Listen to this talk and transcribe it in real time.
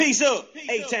Peace up,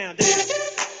 A-Town.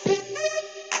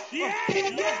 Yeah.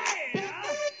 Okay.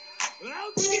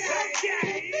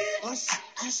 Us.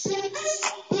 Let's go.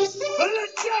 Let's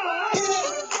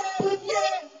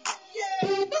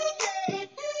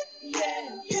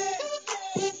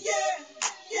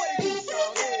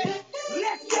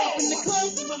go. In the club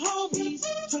with my homies,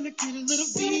 trying to get a little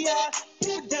VI,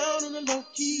 get down on the low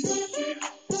key.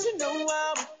 You know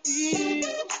how I feel.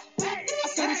 I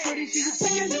started shorty, she was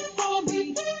checking up for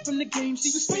me. From the game,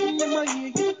 she was screaming in my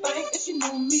ear. You would think that she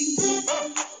know me.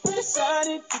 I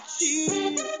decided to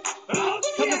cheat.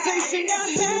 Conversation got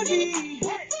heavy.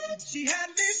 She had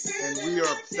me feeling. And we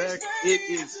are back. It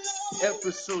is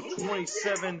episode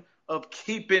 27 of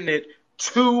Keepin It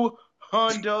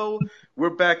 200. We're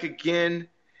back again,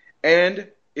 and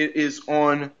it is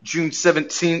on June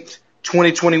 17th,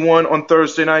 2021 on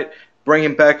Thursday night,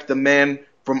 bringing back the man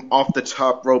from Off the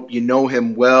Top Rope. You know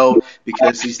him well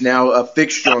because he's now a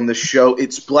fixture on the show.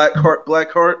 It's Blackheart.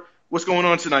 Blackheart, what's going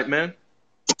on tonight, man?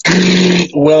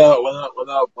 What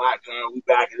up, Blackheart? We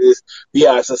back in this.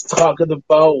 Yeah, just talking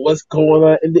about what's going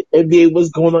on in the NBA, what's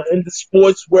going on in the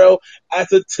sports world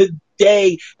as of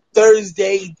today,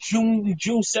 Thursday, June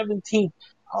 17th.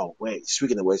 Oh, wait,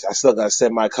 speaking of which, I still got to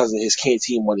send my cousin his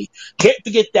canteen money. Can't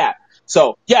forget that.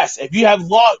 So, yes, if you have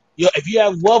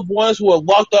loved ones who are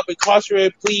locked up,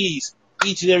 incarcerated, please,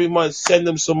 each and every month, send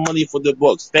them some money for the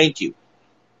books. Thank you.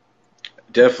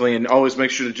 Definitely, and always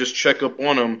make sure to just check up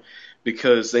on them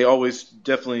because they always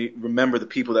definitely remember the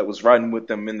people that was riding with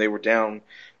them and they were down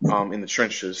in the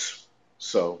trenches.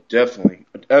 So, definitely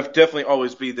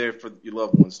always be there for your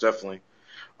loved ones, definitely.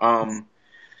 But,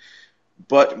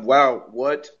 wow,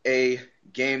 what a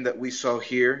game that we saw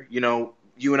here. You know,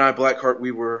 you and I, Blackheart,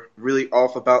 we were really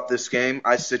off about this game.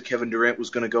 I said Kevin Durant was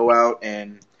going to go out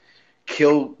and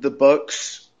kill the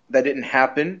Bucks. That didn't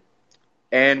happen.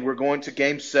 And we're going to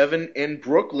Game 7 in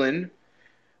Brooklyn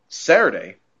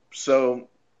Saturday. So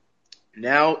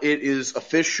now it is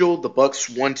official. The Bucks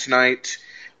won tonight,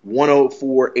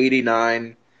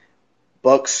 104-89.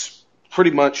 Bucks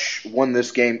pretty much won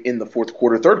this game in the fourth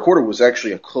quarter. Third quarter was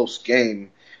actually a close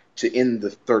game to end the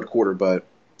third quarter, but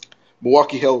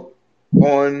Milwaukee held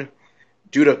on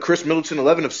due to Khris Middleton,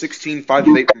 11 of 16, 5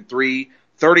 of 8 from 3,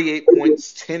 38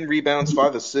 points, 10 rebounds,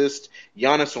 5 assists.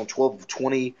 Giannis on 12 of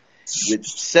 20 with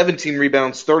 17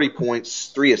 rebounds, 30 points,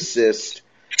 3 assists.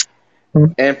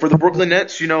 And for the Brooklyn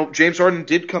Nets, you know, James Harden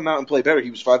did come out and play better. He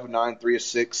was 5 of 9, 3 of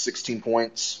 6, 16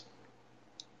 points.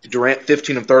 Durant,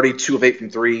 15 of 30, 2 of 8 from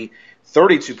 3,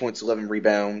 32 points, 11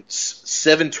 rebounds,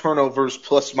 7 turnovers,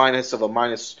 plus minus of a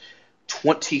minus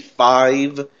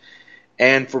 25.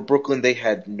 And for Brooklyn, they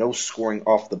had no scoring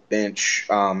off the bench.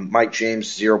 Mike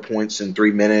James, 0 points in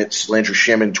 3 minutes. Landry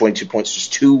Shaman, 22 points,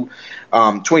 just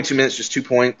 22 minutes, just 2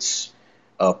 points.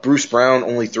 Bruce Brown,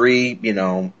 only 3. You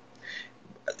know,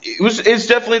 it's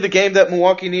definitely the game that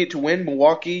Milwaukee needed to win.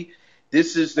 Milwaukee,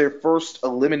 this is their first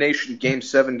elimination Game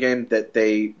 7 game that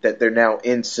they're now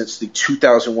in since the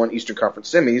 2001 Eastern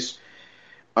Conference Semis,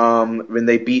 when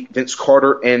they beat Vince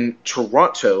Carter and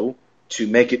Toronto to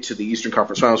make it to the Eastern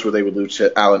Conference Finals, where they would lose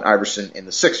to Allen Iverson and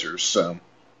the Sixers. So,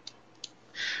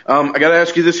 I got to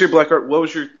ask you this here, Blackheart. What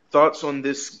was your thoughts on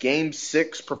this Game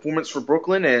 6 performance for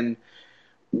Brooklyn, and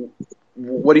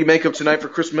what do you make of tonight for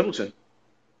Khris Middleton?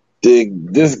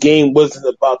 This game wasn't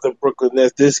about the Brooklyn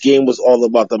Nets. This game was all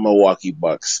about the Milwaukee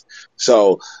Bucks.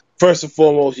 So, first and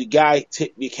foremost, you gotta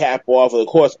tip your cap off, and of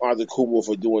course, Antetokounmpo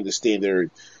for doing the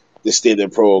standard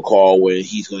protocol where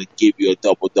he's going to give you a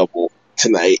double-double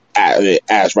tonight,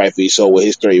 as rightfully so, with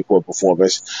his 30-point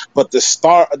performance. But the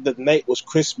star of the night was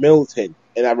Khris Middleton.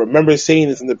 And I remember saying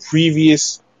this in the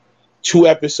previous 2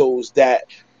 episodes that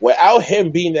without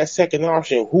him being that second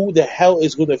option, who the hell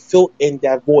is going to fill in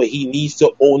that void? He needs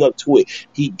to own up to it.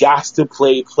 He got to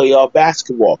play playoff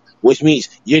basketball, which means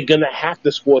you're going to have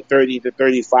to score 30 to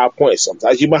 35 points.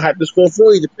 Sometimes you might have to score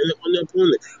 40, depending on the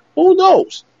opponent. Who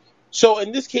knows? So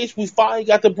in this case, we finally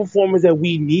got the performance that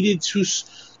we needed to see.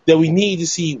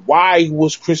 Why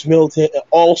was Khris Middleton an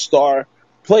all-star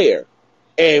player?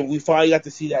 And we finally got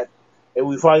to see that. And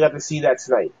we finally got to see that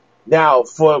tonight. Now,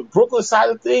 for Brooklyn side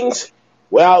of things,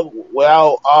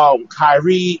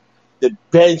 Kyrie, the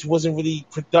bench wasn't really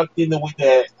productive the way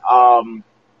that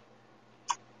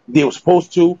they were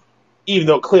supposed to, even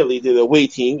though clearly they're the away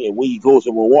team, and when he goes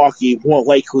to Milwaukee, more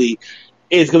likely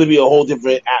it's going to be a whole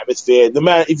different atmosphere. No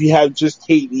matter if you have just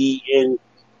KD and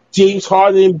James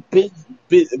Harden,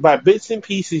 by bits and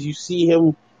pieces, you see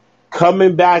him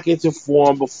coming back into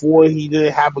form. Before he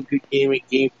didn't have a good game in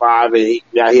Game 5, and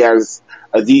now he has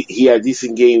a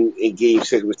decent game in Game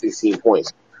 6 with 16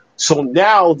 points. So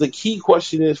now the key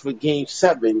question is for Game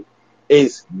 7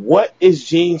 is what is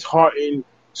James Harden's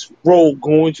role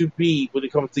going to be when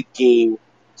it comes to Game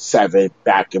 7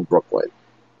 back in Brooklyn?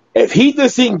 If he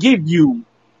doesn't give you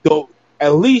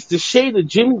at least the shade of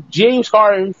James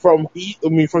Harden from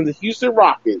the Houston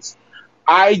Rockets,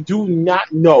 I do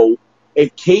not know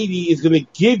if KD is going to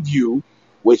give you,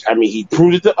 which he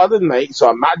proved it the other night, so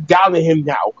I'm not doubting him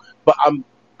now, but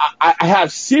I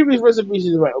have serious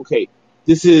reservations about, okay,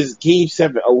 this is Game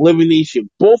 7, elimination,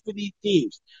 both of these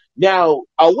teams. Now,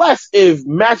 unless if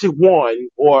Magic won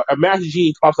or a Magic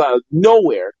Genie pops out of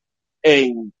nowhere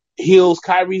and heals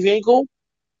Kyrie's ankle,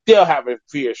 they'll have a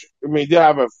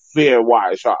fair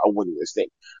wide shot of winning this thing.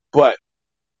 But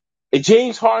if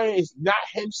James Harden is not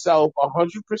himself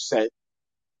 100%,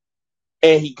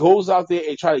 and he goes out there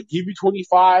and try to give you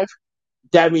 25,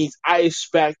 that means I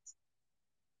expect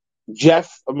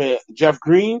Jeff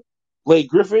Green, Blake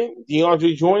Griffin,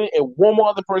 DeAndre Jordan, and one more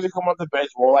other person come off the bench,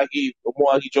 more likely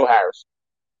Joe Harris,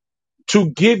 to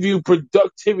give you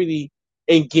productivity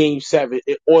in Game 7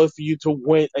 in order for you to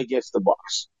win against the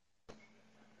Bucks.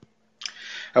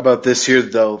 How about this here,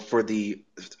 though, for the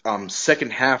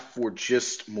second half for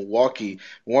just Milwaukee?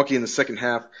 Milwaukee in the second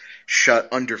half shot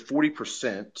under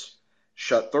 40%,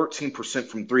 shot 13%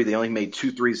 from three. They only made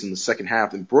 2 threes in the second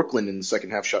half. And Brooklyn in the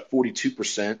second half shot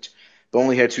 42%, but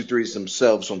only had 2 threes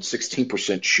themselves on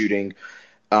 16% shooting.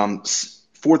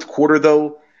 Fourth quarter,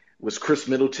 though, was Khris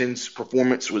Middleton's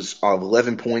performance was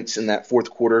 11 points in that fourth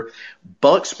quarter.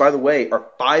 Bucks, by the way, are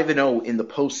 5-0 in the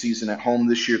postseason at home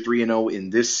this year, 3-0 in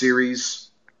this series.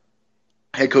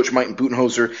 Head coach Mike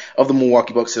Budenholzer of the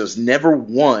Milwaukee Bucks has never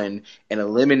won an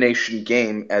elimination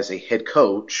game as a head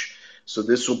coach, so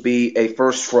this will be a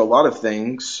first for a lot of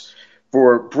things.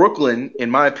 For Brooklyn, in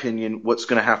my opinion, what's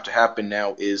going to have to happen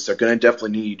now is they're going to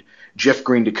definitely need Jeff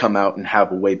Green to come out and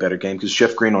have a way better game, because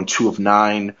Jeff Green on 2 of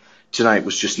 9 tonight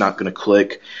was just not going to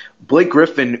click. Blake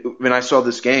Griffin, when I saw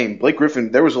this game,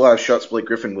 there was a lot of shots Blake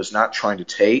Griffin was not trying to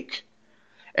take,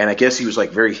 and I guess he was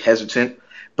very hesitant.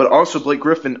 But also, Blake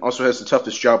Griffin also has the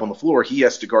toughest job on the floor. He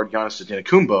has to guard Giannis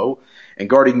Antetokounmpo, and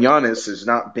guarding Giannis has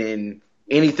not been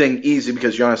anything easy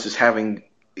because Giannis is having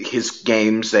his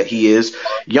games that he is.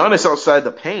 Giannis outside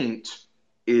the paint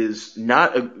is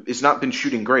not been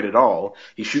shooting great at all.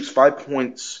 He shoots 5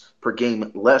 points per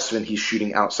game less than he's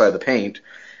shooting outside the paint.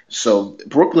 So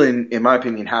Brooklyn, in my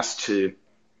opinion, has to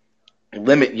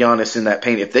limit Giannis in that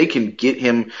paint. If they can get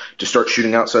him to start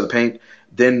shooting outside the paint,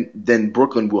 then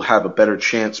Brooklyn will have a better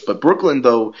chance. But Brooklyn,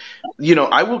 though,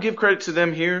 I will give credit to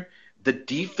them here. The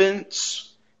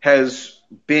defense has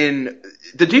been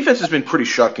pretty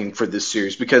shocking for this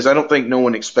series, because I don't think no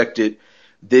one expected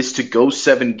this to go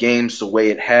 7 games the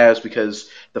way it has, because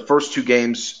the first 2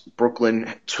 games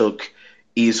Brooklyn took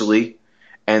easily,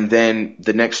 and then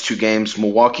the next 2 games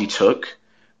Milwaukee took,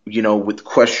 with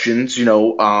questions,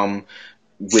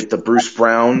 with the Bruce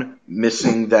Brown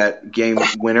missing that game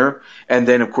winner. And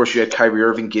then, of course, you had Kyrie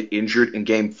Irving get injured in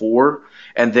Game 4.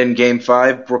 And then Game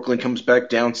 5, Brooklyn comes back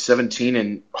down 17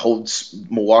 and holds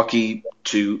Milwaukee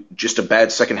to just a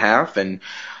bad second half. And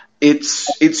it's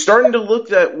starting to look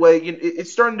that way.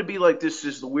 It's starting to be like this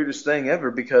is the weirdest thing ever,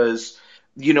 because,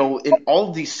 in all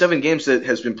of these 7 games that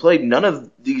has been played, none of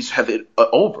these have hit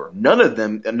over. None of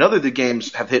the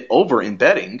games have hit over in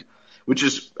betting, which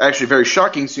is actually very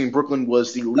shocking, seeing Brooklyn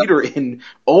was the leader in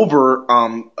over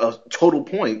total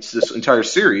points this entire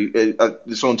series,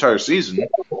 this whole entire season.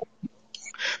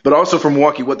 But also for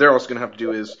Milwaukee, what they're also going to have to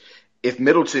do is, if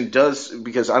Middleton does,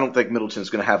 because I don't think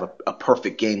Middleton's going to have a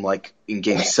perfect game like in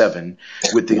Game 7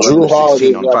 with the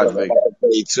 11-16 on 5 of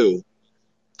 8. Too.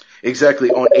 Exactly.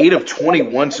 On 8 of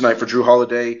 21 tonight for Jrue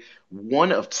Holiday,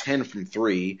 1 of 10 from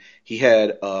 3. He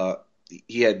had 5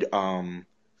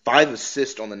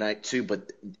 assists on the night too,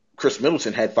 but Khris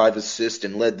Middleton had 5 assists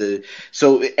and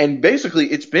and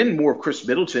basically it's been more of Khris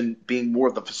Middleton being more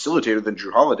of the facilitator than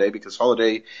Jrue Holiday, because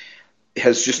Holiday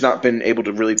has just not been able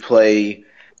to really play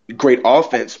great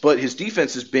offense, but his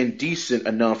defense has been decent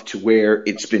enough to where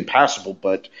it's been passable.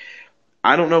 But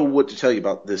I don't know what to tell you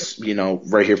about this,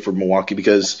 right here for Milwaukee,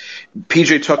 because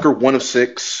PJ Tucker 1 of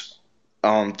 6,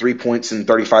 3 points in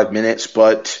 35 minutes,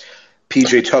 but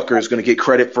PJ Tucker is going to get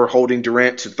credit for holding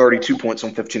Durant to 32 points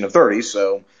on 15 of 30.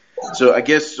 So I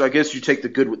guess you take the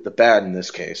good with the bad in this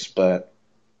case. But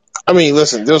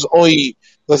listen, there's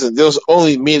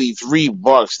only merely 3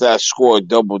 Bucks that scored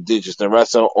double digits. The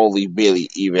rest of them only barely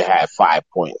even had 5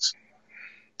 points.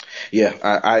 Yeah,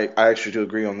 I actually do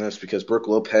agree on this, because Brook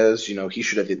Lopez, he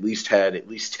should have at least had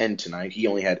 10 tonight. He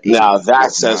only had 8. Now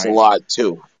that says a lot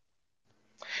too.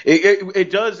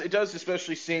 It does,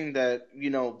 especially seeing that,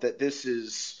 that this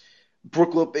is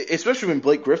Brook Lopez, especially when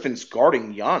Blake Griffin's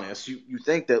guarding Giannis, you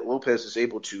think that Lopez is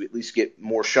able to at least get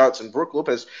more shots, and Brook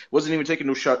Lopez wasn't even taking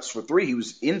no shots for three. He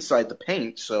was inside the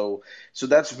paint, so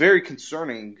that's very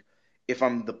concerning if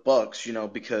I'm the Bucks,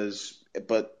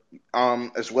 but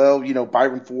as well,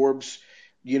 Byron Forbes,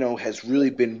 has really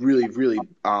been really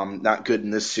not good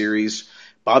in this series.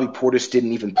 Bobby Portis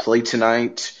didn't even play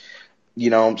tonight.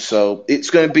 So it's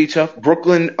going to be tough.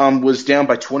 Brooklyn was down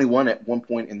by 21 at one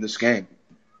point in this game,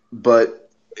 but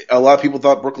a lot of people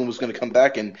thought Brooklyn was going to come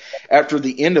back, and after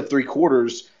the end of three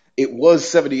quarters, it was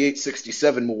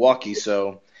 78-67 Milwaukee.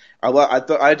 So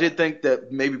I did think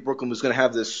that maybe Brooklyn was going to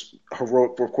have this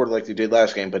heroic fourth quarter like they did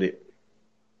last game, but it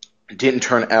didn't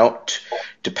turn out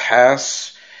to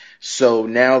pass. So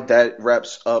now that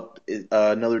wraps up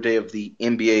another day of the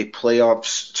NBA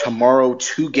playoffs. Tomorrow,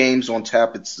 two games on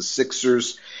tap. It's the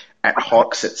Sixers at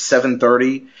Hawks at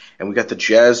 7:30, and we got the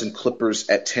Jazz and Clippers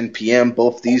at 10 p.m.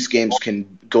 Both these games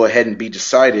can go ahead and be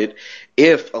decided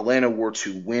if Atlanta were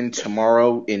to win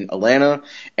tomorrow in Atlanta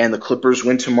and the Clippers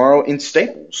win tomorrow in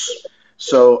Staples.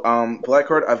 So,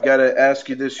 Blackheart, I've got to ask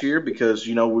you this here because,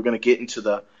 we're going to get into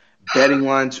the betting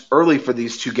lines early for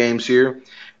these two games here.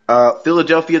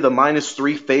 Philadelphia, the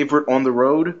 -3 favorite on the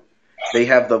road. They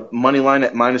have the money line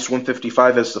at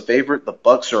 -155 as the favorite. The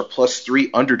Bucks are a +3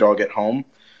 underdog at home.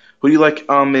 Who do you like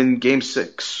in Game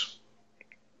 6?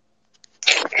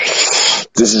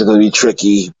 This is going to be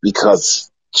tricky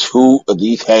because two of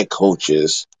these head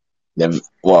coaches, one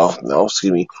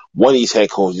of these head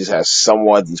coaches has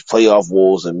somewhat these playoff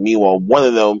woes, and meanwhile, one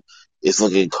of them is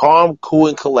looking calm, cool,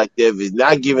 and collective, is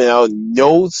not giving out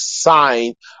no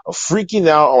sign of freaking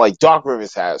out like Doc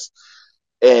Rivers has.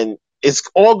 And it's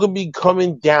all going to be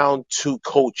coming down to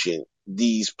coaching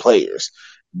these players.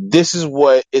 This is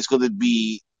what is going to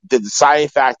be the deciding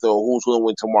factor of who's going to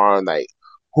win tomorrow night.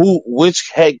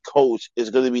 Which head coach is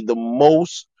going to be the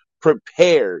most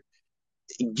prepared,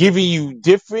 giving you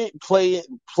different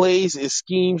plays and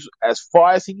schemes as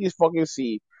far as he can fucking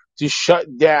see to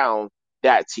shut down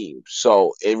that team.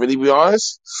 So, and really be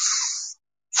honest,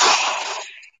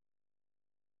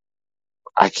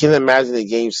 I can't imagine a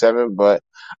Game 7, but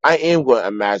I am going to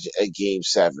imagine a Game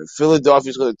 7.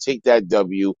 Philadelphia's going to take that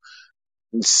W.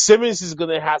 Simmons is going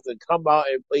to have to come out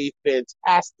and play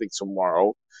fantastic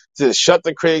tomorrow to shut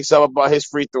the critics up about his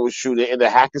free throw shooting and the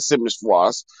hack of Simmons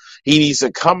floss. He needs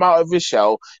to come out of his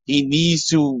shell. He needs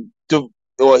to,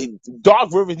 Doc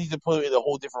Rivers needs to put him in a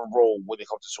whole different role when it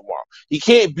comes to tomorrow. He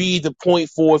can't be the point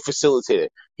forward facilitator.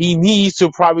 He needs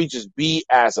to probably just be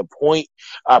as a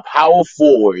power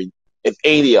forward, if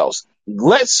anything else.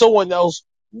 Let someone else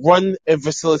run and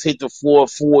facilitate the floor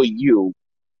for you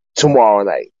tomorrow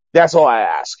night. That's all I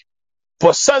ask.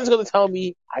 But Son's going to tell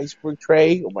me, Iceberg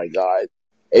Trey, oh my God,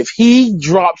 if he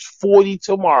drops 40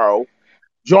 tomorrow,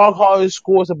 John Harden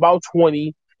scores about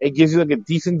 20 and gives you like a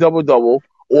decent double-double,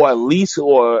 or at least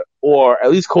close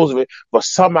of it, but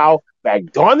somehow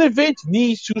Bogdanovic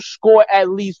needs to score at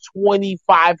least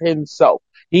 25 himself.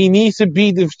 He needs to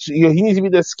be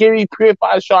the scary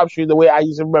purified sharpshooter the way I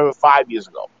used to remember 5 years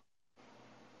ago.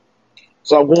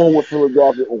 So I'm going with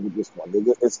Philadelphia over this one.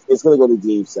 It's going to go to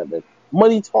Game 7.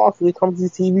 Money talks when it comes to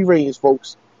TV ratings,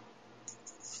 folks.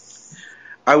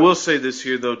 I will say this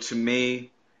here, though. To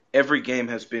me, every game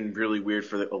has been really weird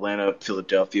for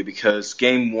Atlanta-Philadelphia because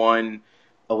Game 1,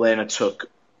 Atlanta took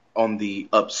on the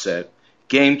upset.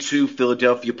 Game 2,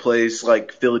 Philadelphia plays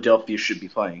like Philadelphia should be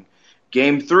playing.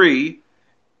 Game 3,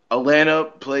 Atlanta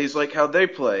plays like how they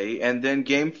play, and then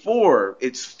Game 4,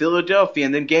 it's Philadelphia,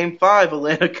 and then Game 5,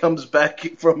 Atlanta comes back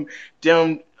from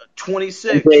down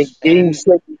 26. Okay, Game 6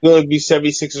 is going to be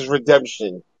 76ers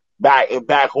redemption back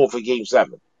home for Game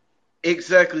 7.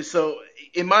 Exactly. So,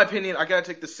 in my opinion, I got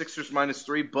to take the Sixers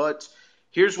 -3, but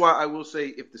here's why I will say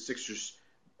if the Sixers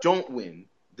don't win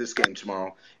this game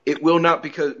tomorrow, it will not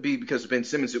be because of Ben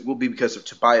Simmons. It will be because of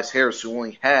Tobias Harris, who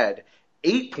only had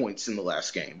 8 points in the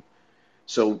last game.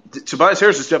 So Tobias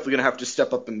Harris is definitely going to have to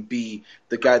step up and be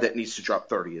the guy that needs to drop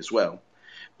 30 as well.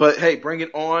 But, hey, bring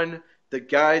it on. The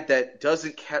guy that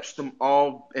doesn't catch them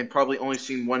all and probably only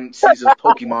seen one season of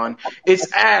Pokemon,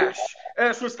 it's Ash.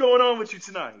 Ash, what's going on with you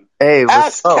tonight? Hey,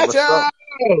 Ash Ketchum!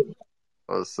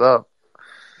 What's up?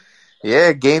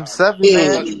 Yeah, Game 7,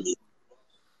 man.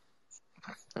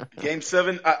 Game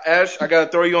 7. Ash, I got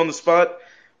to throw you on the spot.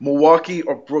 Milwaukee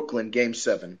or Brooklyn, Game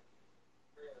 7?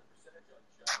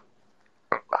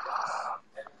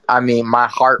 I mean, my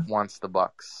heart wants the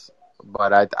Bucks,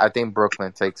 but I think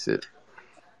Brooklyn takes it.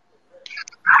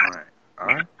 All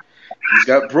right. He's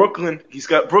got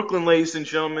Brooklyn, ladies and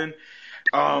gentlemen.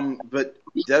 But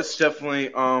that's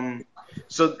definitely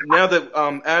so now that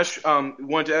Ash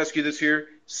wanted to ask you this here.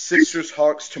 Sixers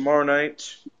Hawks tomorrow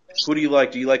night. Who do you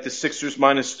like? Do you like the Sixers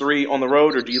 -3 on the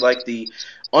road, or do you like the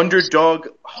underdog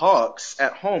Hawks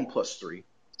at home +3?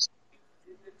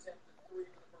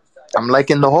 I'm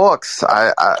liking the Hawks.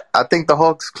 I think the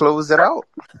Hawks close it out.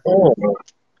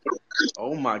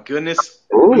 Oh my goodness.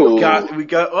 Ooh. We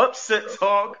got upset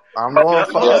talk. I'm We going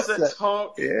got for upset upset.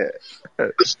 talk. Yeah.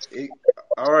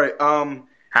 All right.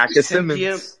 Hacker 10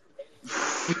 p.m. Simmons.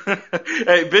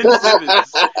 Hey, Ben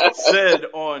Simmons said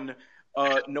on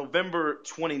November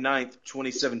 29th,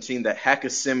 2017, that Hacker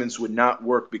Simmons would not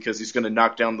work because he's going to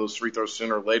knock down those free throws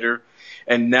sooner or later.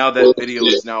 And now that video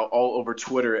is now all over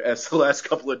Twitter as the last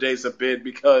couple of days have been,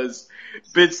 because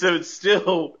Ben Simmons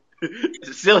still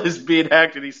is being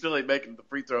hacked and he still ain't making the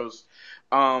free throws.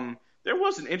 There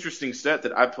was an interesting stat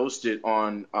that I posted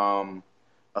on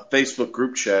a Facebook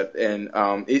group chat, and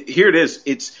here it is.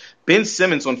 It's Ben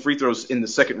Simmons on free throws in the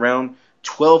second round,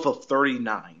 12 of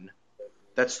 39.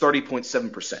 That's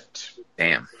 30.7%.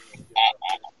 Damn.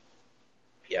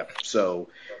 Yeah, so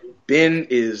Ben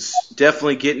is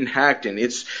definitely getting hacked, and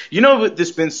it's, you know what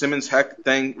this Ben Simmons hack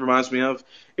thing reminds me of?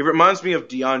 It reminds me of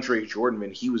DeAndre Jordan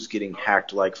when he was getting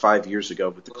hacked like 5 years ago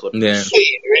with the Clippers. Yeah. This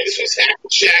was happening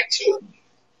with Shaq too.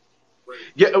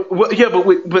 Yeah, but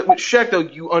with Shaq though,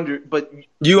 you understand. But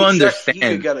you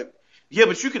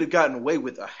could have gotten away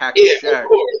with a hack Yeah, Shaq. of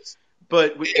course.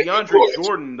 But with DeAndre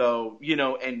Jordan though,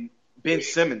 and Ben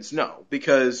Simmons, no,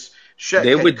 because Shaq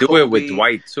They had would do Kobe, it with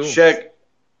Dwight too. Shaq,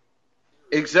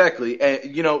 exactly,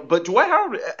 and but Dwight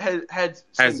Howard had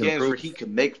some Has games improved. where he could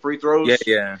make free throws.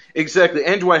 Yeah. Exactly,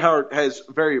 and Dwight Howard has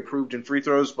very improved in free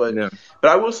throws. But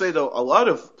I will say though, a lot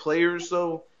of players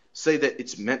though say that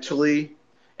it's mentally.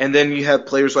 And then you have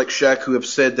players like Shaq who have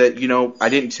said that, I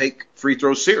didn't take free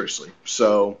throws seriously.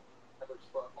 So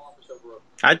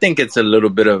I think it's a little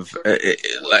bit of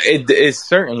it's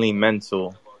certainly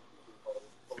mental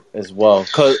as well,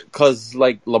 cause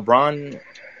like LeBron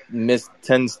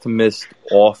tends to miss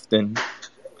often.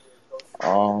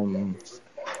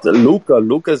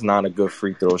 Luka's not a good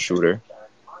free throw shooter.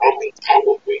 I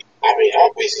would be.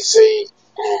 I'll basically say,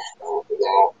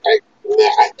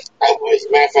 as a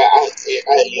matter of fact, I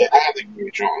have to agree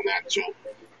with you on that too.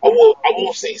 I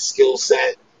won't say skill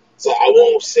set, so I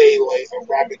won't say like a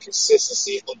rapid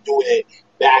consistency of doing it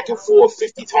back and forth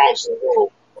 50 times in a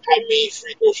row. I made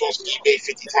free throw shots he made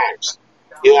 50 times.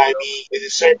 You know what I mean? It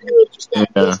is certain just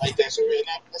not built like that, so really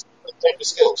not that's the type of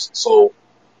skills. So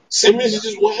Simmons is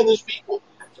just one of those people.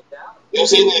 You know what I'm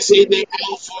saying? Like, say they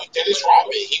out for Dennis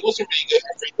Rodman, he wasn't really good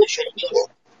at free throw shooting either.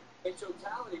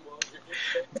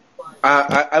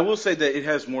 I will say that it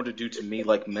has more to do to me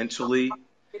like mentally,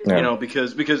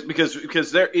 because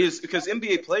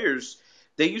NBA players,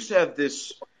 they used to have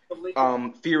this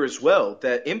fear as well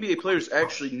that NBA players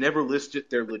actually never listed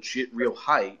their legit real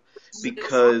height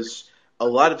because a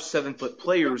lot of 7-foot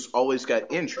players always got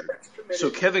injured. So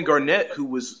Kevin Garnett,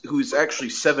 who's actually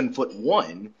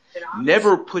 7'1",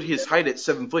 never put his height at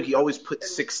 7 foot. He always put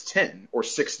 6'10" or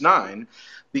 6'9",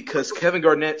 because Kevin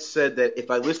Garnett said that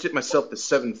if I listed myself as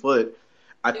 7 foot,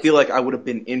 I feel like I would have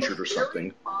been injured or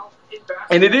something.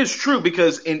 And it is true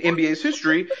because in NBA's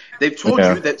history, they've told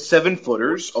you that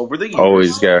 7-footers over the years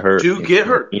always get hurt. Do get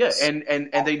hurt, yeah, and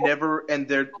they never and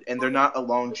they're not a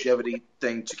longevity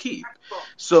thing to keep.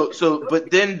 So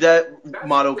but then that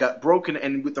motto got broken,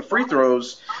 and with the free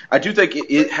throws, I do think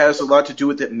it has a lot to do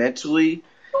with it mentally,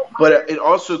 but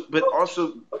also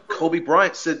Kobe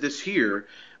Bryant said this here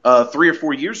 3 or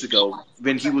 4 years ago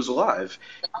when he was alive,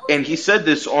 and he said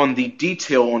this on the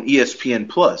Detail on ESPN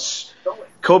Plus.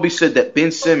 Kobe said that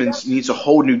Ben Simmons needs a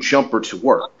whole new jumper to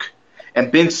work.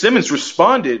 And Ben Simmons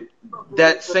responded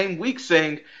that same week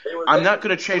saying, I'm not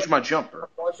going to change my jumper.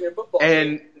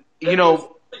 And,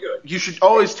 you should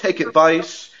always take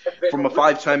advice from a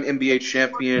 5-time NBA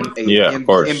champion,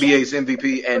 NBA's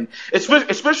MVP, and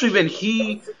especially when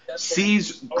he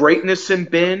sees greatness in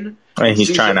Ben. And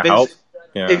he's trying to help.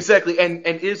 Yeah. Exactly. And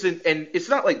it's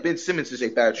not like Ben Simmons is a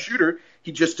bad shooter.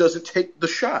 He just doesn't take the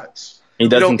shots. He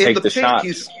doesn't take the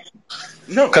shots.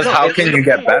 Because how can you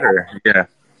get better? Yeah.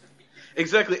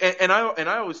 Exactly. And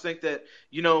I always think that,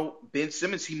 Ben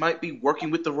Simmons, he might be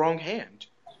working with the wrong hand.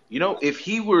 If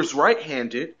he was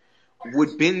right-handed,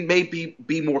 would Ben maybe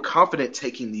be more confident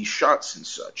taking these shots and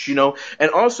such,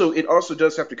 And also, it also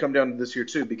does have to come down to this here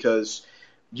too, because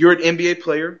you're an NBA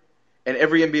player, and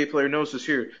every NBA player knows this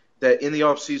here, that in the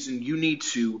offseason you need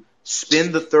to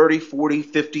spend the $30,000,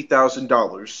 $40,000,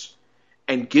 $50,000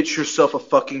 and get yourself a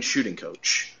fucking shooting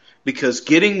coach, because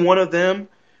getting one of them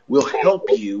will help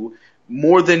you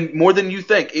more than you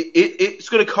think. It's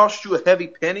going to cost you a heavy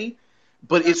penny,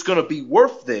 but it's going to be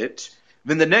worth it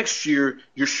then the next year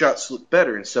your shots look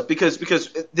better and stuff because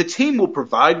the team will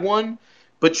provide one,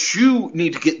 but you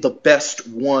need to get the best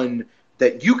one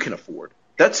that you can afford.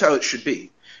 That's how it should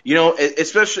be.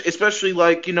 Especially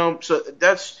like, so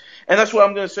that's what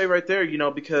I'm going to say right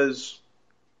there, because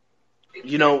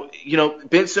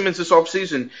Ben Simmons this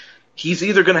offseason, he's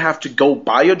either going to have to go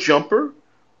buy a jumper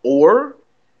or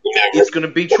it's going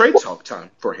to be trade talk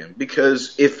time for him,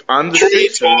 because if I'm the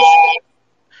Sixers,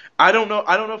 I don't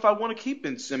know if I want to keep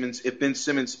Ben Simmons if Ben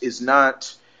Simmons is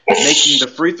not making the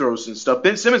free throws and stuff.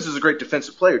 Ben Simmons is a great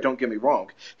defensive player, don't get me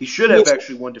wrong. He should have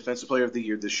actually won Defensive Player of the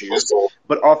Year this year.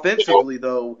 But offensively,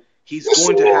 though, he's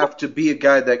going to have to be a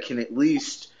guy that can at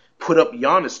least put up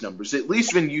Giannis numbers. At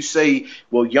least when you say,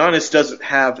 well, Giannis doesn't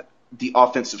have the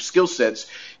offensive skill sets,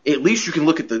 at least you can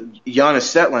look at the Giannis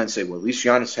stat line and say, well, at least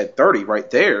Giannis had 30 right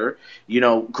there.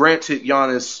 Granted,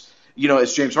 Giannis,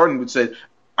 as James Harden would say,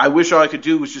 I wish all I could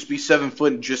do was just be 7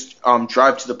 foot and just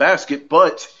drive to the basket,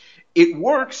 but it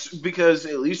works because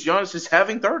at least Giannis is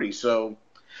having 30. So,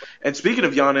 and speaking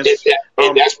of Giannis,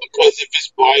 and that's because of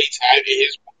his body type and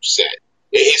his moveset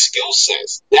and his skill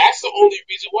sets. That's the only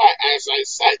reason why, as I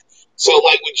said. So,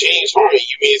 like with James Harden,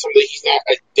 you mean something he's not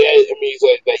a dead. I mean, he's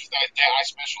not a dead eye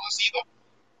specialist either.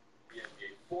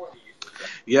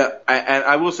 Yeah, and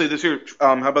I will say this here.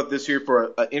 How about this here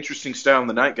for an interesting stat on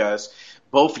the night, guys?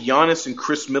 Both Giannis and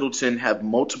Khris Middleton have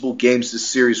multiple games this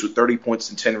series with 30 points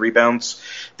and 10 rebounds.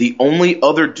 The only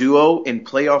other duo in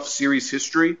playoff series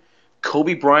history,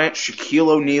 Kobe Bryant, Shaquille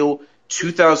O'Neal,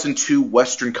 2002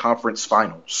 Western Conference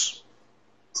Finals.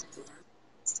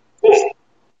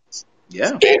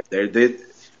 Yeah,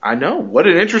 I know. What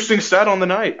an interesting stat on the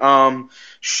night.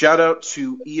 Shout out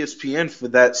to ESPN for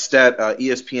that stat,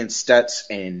 ESPN Stats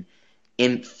and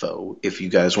Info, if you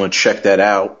guys want to check that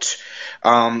out.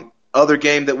 Other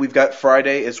game that we've got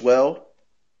Friday as well,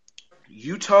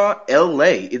 Utah,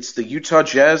 LA. It's the Utah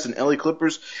Jazz and LA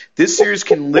Clippers. This series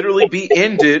can literally be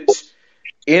ended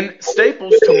in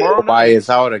Staples tomorrow night. Why is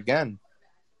out again?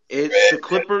 It's the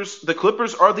Clippers. The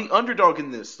Clippers are the underdog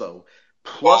in this, though.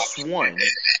 +1.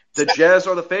 The Jazz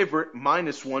are the favorite,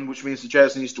 -1, which means the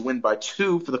Jazz needs to win by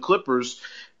 2 for the Clippers.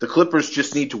 The Clippers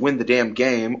just need to win the damn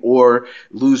game or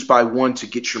lose by 1 to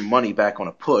get your money back on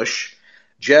a push.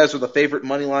 Jazz are the favorite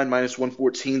money line,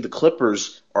 -114. The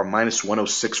Clippers are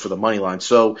 -106 for the money line.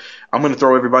 So I'm going to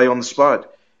throw everybody on the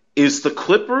spot. Is the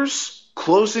Clippers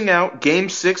closing out Game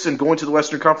 6 and going to the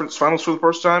Western Conference Finals for the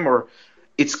first time, or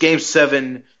it's Game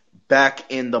 7 back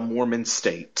in the Mormon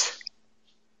state?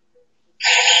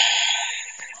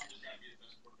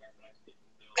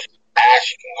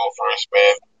 Ash, you can go first,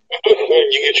 man.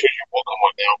 You can choose your book. Come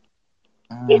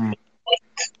on now.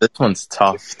 This one's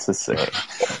tough to say.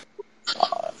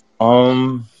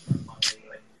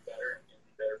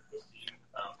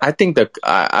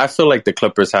 I feel like the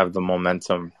Clippers have the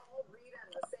momentum.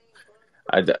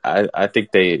 I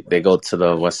think they go to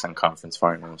the Western Conference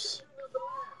Finals.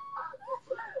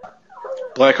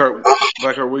 Blackheart,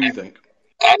 what do you think?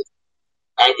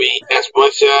 I mean, as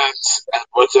much as I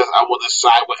will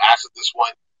decide what after this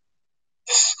one,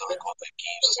 this is going to go to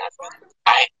Game 7.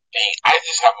 I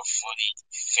just have a funny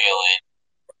feeling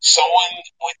someone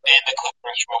within the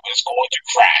Clippers room is going to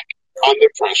crack under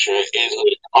pressure, is going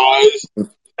to cause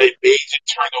a major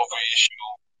turnover issue,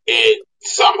 and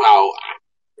somehow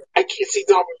I can't see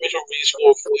Donovan Mitchell really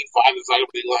score 45. It's not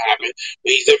going to happen,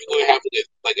 but he's definitely going to have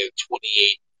like a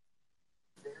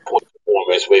 28-point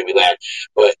performance, maybe that.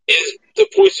 But the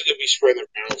points are going to be spread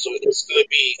around, so it's going to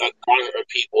be a garner of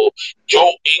people.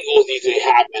 Joe Ingles needs to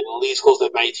have at least close to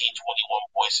 19, 21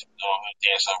 points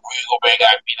there. So Rudy Gobert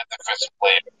got to be the defensive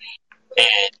player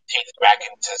and take it back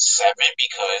into 7,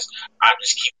 because I'm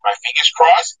just keeping my fingers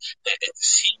crossed that if the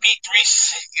CP3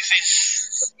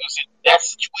 is in that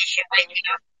situation right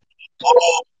here,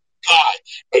 oh God!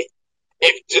 I'm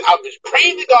just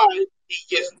praying to God he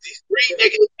gets these 3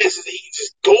 negative misses and he can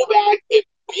just go back and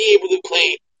be able to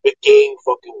play the game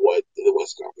fucking what in the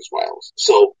West Conference Finals.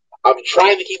 So I'm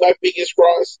trying to keep my fingers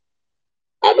crossed.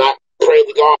 I'm not praying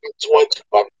to God.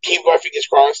 I'm keeping my fingers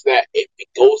crossed that if it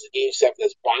goes to Game 7,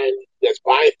 that's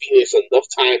buying Phoenix enough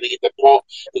time to get the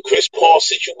Chris Paul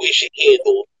situation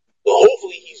handled. So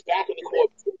hopefully he's back in the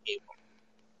court before the game.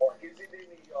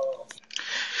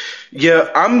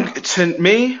 Yeah,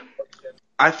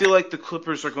 I feel like the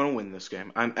Clippers are going to win this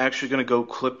game. I'm actually going to go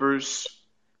Clippers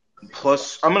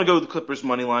plus. I'm going to go with the Clippers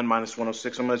money line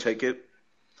 -106. I'm going to take it.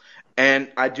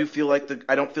 And I don't feel like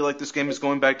this game is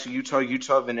going back to Utah.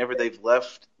 Utah, whenever they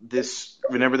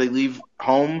leave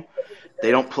home,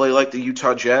 they don't play like the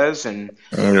Utah Jazz. And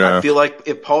I feel like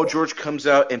if Paul George comes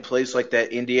out and plays like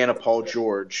that Indiana Paul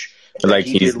George like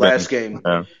he did last game,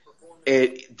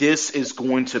 This is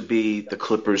going to be the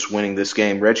Clippers winning this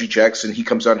game. Reggie Jackson, he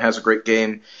comes out and has a great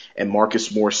game, and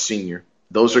Marcus Morris Sr.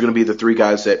 Those are going to be the three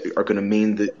guys that are going to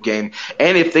mean the game.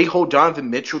 And if they hold Donovan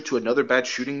Mitchell to another bad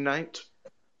shooting night,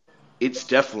 it's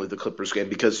definitely the Clippers game,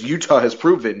 because Utah has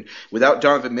proven without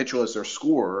Donovan Mitchell as their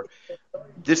scorer,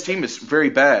 this team is very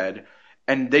bad,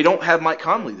 and they don't have Mike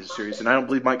Conley this series, and I don't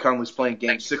believe Mike Conley's playing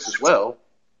Game 6 as well.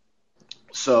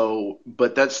 So,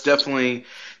 but that's definitely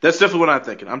what I'm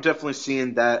thinking. I'm definitely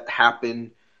seeing that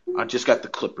happen. I just got the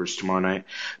Clippers tomorrow night.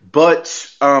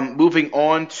 But moving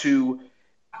on to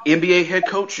NBA head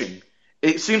coaching.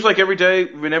 It seems like every day,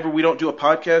 whenever we don't do a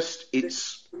podcast,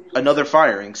 it's another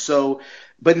firing. So,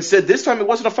 but instead, this time it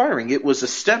wasn't a firing. It was a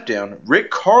step down.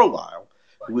 Rick Carlisle,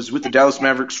 who was with the Dallas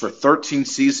Mavericks for 13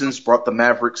 seasons, brought the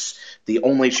Mavericks the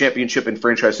only championship in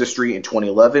franchise history in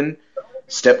 2011,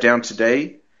 stepped down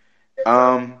today.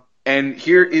 And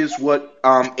here is what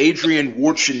Adrian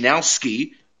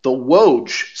Wojnarowski, the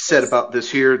Woj, said about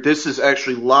this here. This is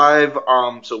actually live,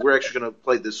 so we're actually going to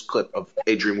play this clip of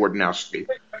Adrian Wojnarowski.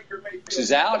 This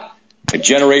is out. A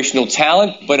generational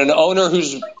talent, but an owner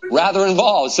who's rather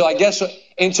involved. So I guess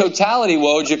in totality,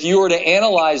 Woj, if you were to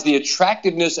analyze the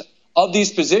attractiveness of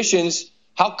these positions,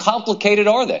 how complicated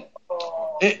are they?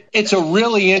 It's a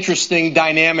really interesting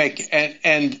dynamic,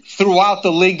 and throughout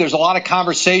the league, there's a lot of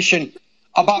conversation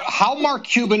about how Mark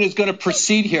Cuban is going to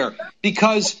proceed here,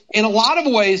 because in a lot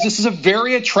of ways, this is a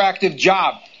very attractive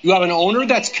job. You have an owner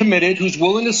that's committed, who's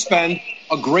willing to spend,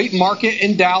 a great market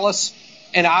in Dallas,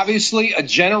 and obviously a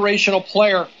generational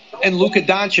player in Luka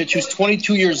Doncic, who's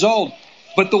 22 years old.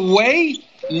 But the way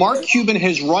Mark Cuban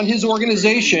has run his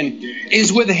organization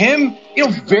is with him,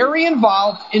 very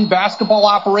involved in basketball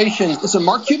operations. Listen,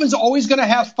 Mark Cuban's always going to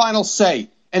have final say,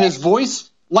 and his voice,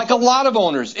 like a lot of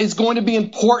owners, is going to be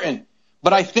important.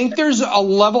 But I think there's a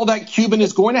level that Cuban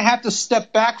is going to have to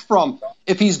step back from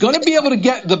if he's going to be able to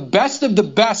get the best of the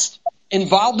best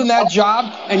involved in that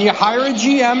job. And you hire a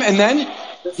GM, and then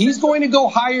he's going to go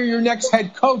hire your next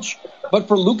head coach. But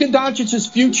for Luka Doncic's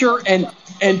future and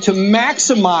to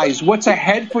maximize what's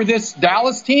ahead for this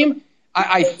Dallas team,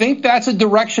 I think that's a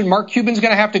direction Mark Cuban's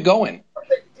going to have to go in.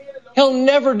 He'll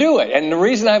never do it. And the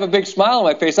reason I have a big smile on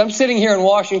my face, I'm sitting here in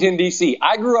Washington, D.C.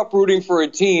 I grew up rooting for a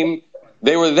team.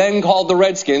 They were then called the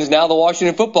Redskins, now the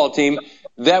Washington football team,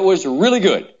 that was really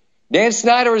good. Dan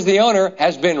Snyder, as the owner,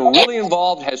 has been really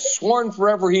involved, has sworn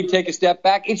forever he'd take a step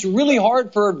back. It's really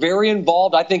hard for very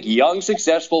involved, I think, young,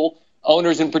 successful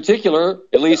owners in particular,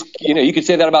 at least, you could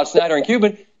say that about Snyder and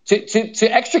Cuban, to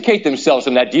extricate themselves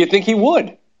from that. Do you think he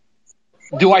would?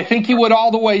 Do I think he would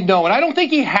all the way? No. And I don't think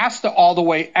he has to all the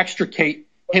way extricate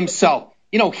himself.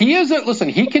 He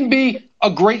can be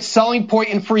a great selling point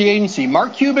in free agency.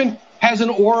 Mark Cuban has an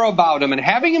aura about him, and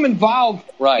having him involved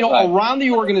around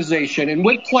the organization and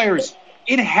with players,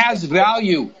 it has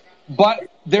value. But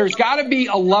there's got to be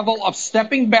a level of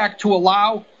stepping back to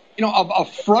allow a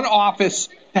front office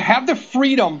to have the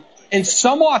freedom and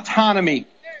some autonomy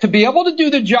to be able to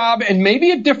do the job in maybe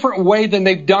a different way than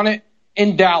they've done it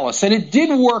in Dallas. And it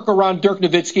did work around Dirk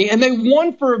Nowitzki, and they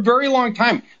won for a very long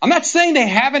time. I'm not saying they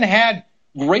haven't had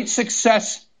great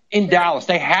success in Dallas.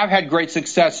 They have had great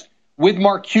success with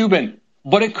Mark Cuban,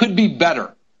 but it could be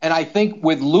better. And I think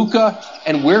with Luka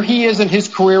and where he is in his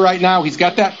career right now, he's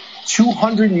got that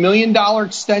 $200 million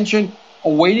extension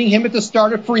awaiting him at the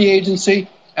start of free agency.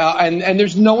 And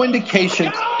there's no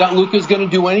indication that Luka is going to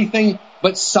do anything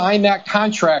but sign that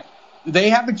contract. They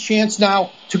have a chance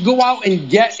now to go out and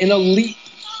get an elite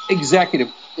executive.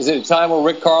 Is it a time where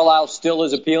Rick Carlisle still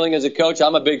is appealing as a coach?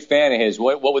 I'm a big fan of his.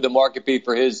 What would the market be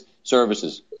for his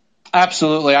services?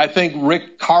 Absolutely. I think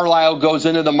Rick Carlisle goes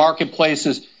into the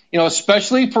marketplaces,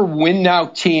 especially for win now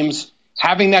teams,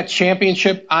 having that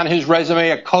championship on his resume,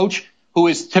 a coach who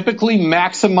has typically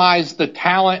maximized the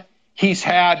talent he's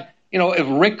had. If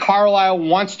Rick Carlisle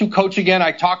wants to coach again,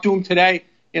 I talked to him today.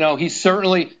 He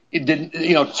certainly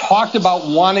talked about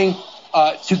wanting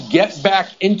to get back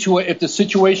into it if the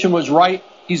situation was right.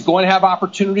 He's going to have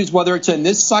opportunities, whether it's in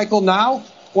this cycle now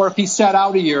or if he sat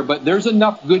out a year. But there's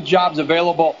enough good jobs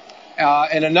available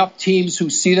and enough teams who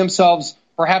see themselves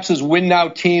perhaps as win-now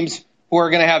teams who are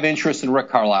going to have interest in Rick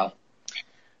Carlisle.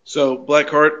 So,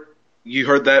 Blackheart, you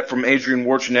heard that from Adrian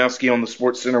Wojnarowski on the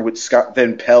Sports Center with Scott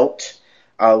Van Pelt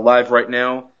live right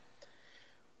now.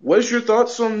 What is your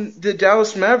thoughts on the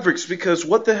Dallas Mavericks? Because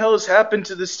what the hell has happened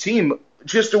to this team?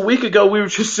 Just a week ago, we were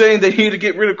just saying they need to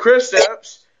get rid of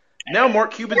Kristaps. Now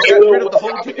Mark Cuban's got rid of the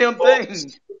whole damn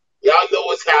thing. Y'all know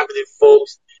what's happening,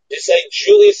 folks. Just like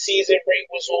Julius Caesar reign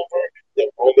was over, the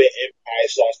Roman Empire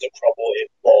starts to crumble and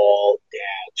fall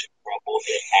down, to crumble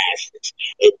in ashes.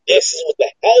 And this is what the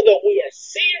hell that we are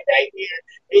seeing right here.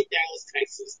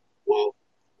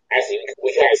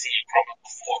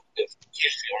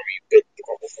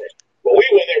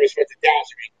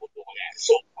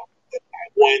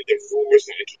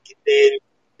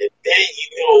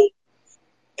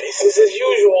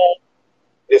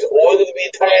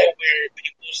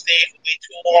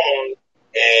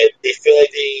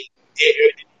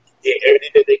 did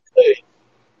everything that they could,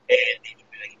 and they could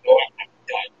be like, you know what, I'm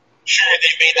done. Sure,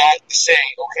 they may not say,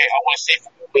 okay, I want to stay for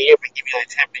 1 year, but give me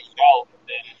like $10 million. And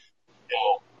then,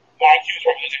 Mark Hughes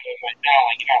probably looking at him like, no,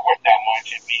 like, you're not worth that much,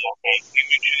 and be okay, we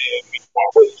would do that, we part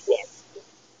ways, whatever.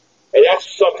 And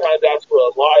that's what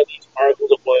a lot of these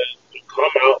articles are going to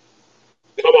come out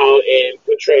and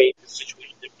portray the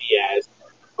situation to be as.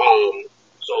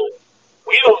 So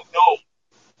we don't know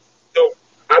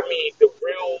the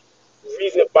real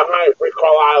reason behind Rick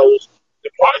Carlisle's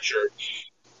departure.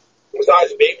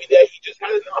 Besides maybe that he just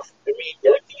had enough. I mean,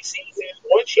 13 seasons,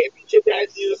 one championship, that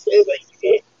just says like you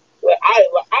can't. Like I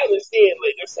understand,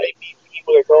 like just like me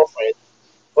with a girlfriend,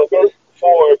 but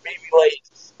for maybe like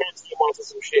 13 months or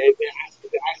some shit, and I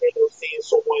end up seeing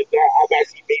someone that I'm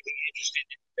actually maybe interested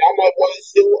in. I might want to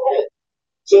still on.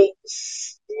 So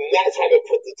that's how to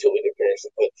put the two in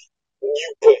comparison. But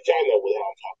y'all know what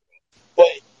I'm talking about.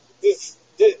 But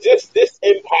this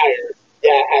empire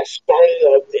that has started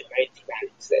up in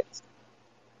 1996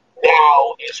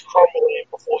 now is crumbling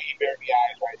before your very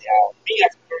eyes right now. Me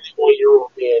as a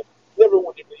 31-year-old man never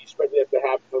would have really expected that to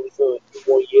happen for at least 2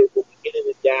 more years, but we're getting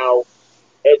it now.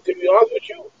 And to be honest with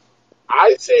you,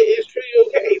 I'd say it's pretty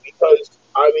okay because,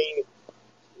 I mean,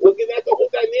 looking at the whole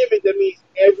dynamic, that means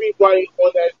everybody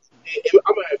on that,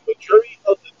 majority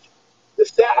of the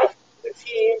staff, the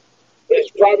team, is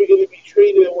probably going to be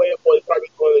traded away or probably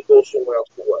going to go somewhere else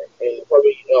to work. And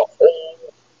probably a whole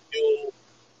new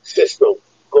system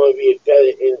going to be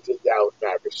embedded into Dallas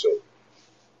Mavericks soon.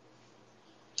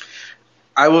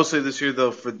 I will say this here,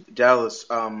 though, for Dallas.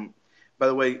 By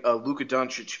the way, Luka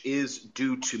Doncic is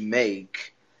due to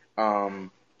make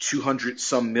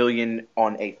 $200-some million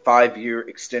on a 5-year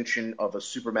extension of a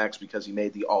Supermax because he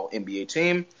made the All-NBA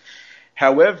team.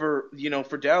 However,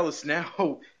 for Dallas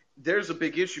now, there's a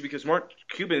big issue because Mark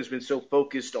Cuban has been so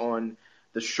focused on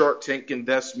the Shark Tank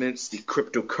investments, the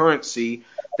cryptocurrency,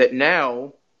 that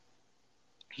now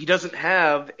he doesn't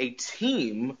have a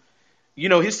team.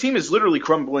 His team is literally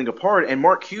crumbling apart, and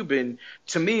Mark Cuban,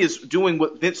 to me, is doing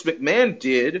what Vince McMahon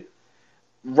did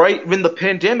right when the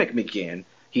pandemic began.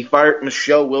 He fired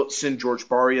Michelle Wilson, George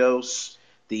Barrios.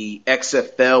 The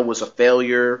XFL was a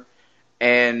failure.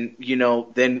 And,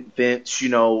 then Vince,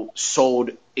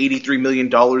 sold $83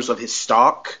 million of his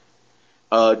stock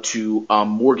to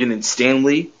Morgan and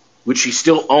Stanley, which he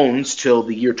still owns till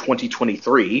the year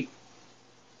 2023.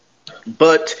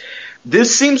 But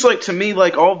this seems like, to me,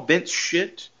 like all Vince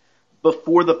shit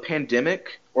before the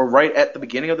pandemic or right at the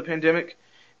beginning of the pandemic.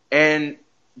 And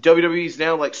WWE's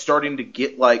now like starting to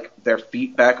get like their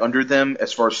feet back under them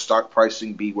as far as stock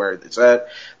pricing be where it's at.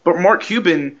 But Mark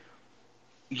Cuban,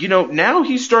 now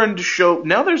he's starting to show,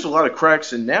 now there's a lot of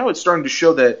cracks, and now it's starting to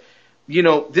show that,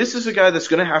 this is a guy that's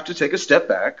going to have to take a step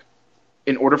back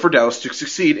in order for Dallas to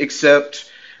succeed, except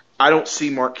I don't see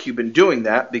Mark Cuban doing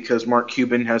that because Mark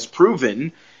Cuban has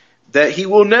proven that he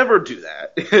will never do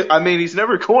that. I mean, he's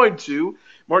never going to.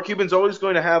 Mark Cuban's always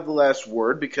going to have the last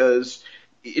word because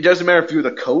it doesn't matter if you're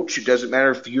the coach. It doesn't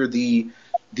matter if you're the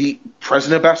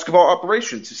president of basketball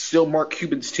operations. It's still Mark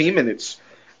Cuban's team, and it's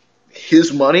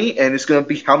his money, and it's going to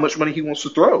be how much money he wants to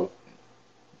throw.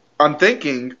 I'm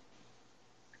thinking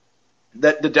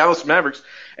that the Dallas Mavericks,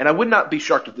 and I would not be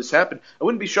shocked if this happened, I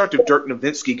wouldn't be shocked if Dirk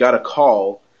Nowitzki got a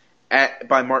call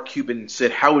by Mark Cuban and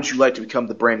said, how would you like to become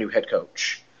the brand new head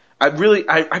coach? I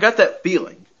got that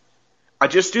feeling. I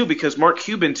just do, because Mark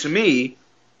Cuban, to me,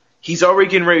 he's already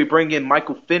getting ready to bring in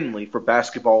Michael Finley for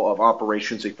basketball of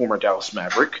operations, a former Dallas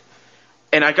Maverick.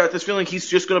 And I got this feeling he's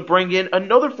just going to bring in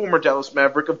another former Dallas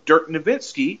Maverick of Dirk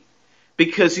Nowitzki,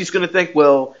 because he's going to think,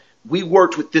 well, we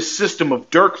worked with this system of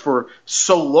Dirk for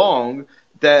so long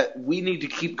that we need to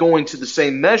keep going to the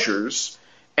same measures.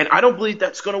 And I don't believe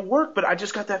that's going to work, but I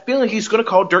just got that feeling he's going to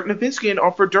call Dirk Nowitzki and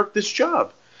offer Dirk this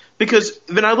job. Because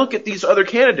when I look at these other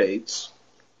candidates,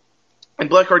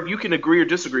 and Blackheart, you can agree or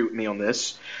disagree with me on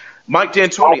this, Mike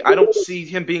D'Antoni, I don't see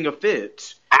him being a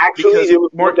fit. Actually, there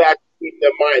was more that in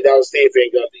their mind that was Stan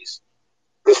Van Gundy's.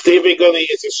 Because Stan Van Gundy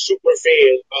is a super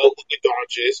fan of Luka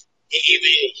Doncic. He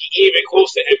even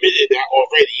close to admitted that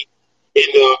already in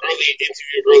the early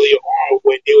interview earlier on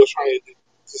when they were trying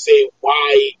to say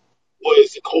why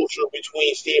was the culture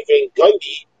between Stan Van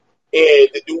Gundy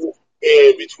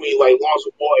and between like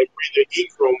Lonzo Ball and Brandon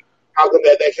Ingram, how come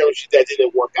that chemistry that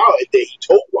didn't work out, and then he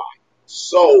told why.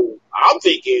 So I'm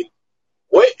thinking,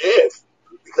 what if?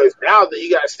 Because now that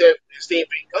you got Stan Van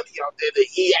Gundy out there, that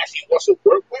he actually wants to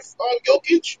work with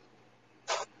Jokic.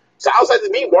 Sounds like to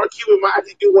me, Mark Cuban might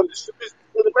actually do one of the stupidest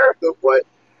in America, but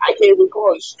I can't even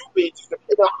call it stupid. Just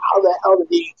depending on how the hell did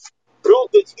he build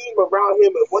the team around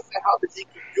him and what the hell did he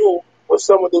do for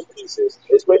some of those pieces,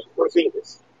 especially for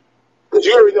Phoenix. Because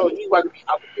you already know he's about to be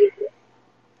out the game.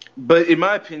 But in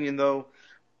my opinion, though,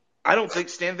 I don't think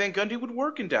Stan Van Gundy would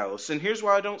work in Dallas. And here's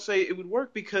why I don't say it would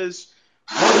work, because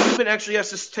Mark Cuban actually has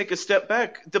to take a step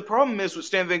back. The problem is with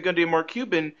Stan Van Gundy and Mark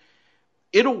Cuban,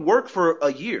 it'll work for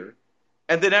a year.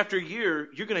 And then after a year,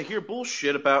 you're going to hear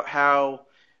bullshit about how,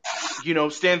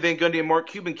 Stan Van Gundy and Mark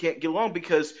Cuban can't get along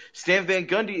because Stan Van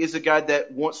Gundy is a guy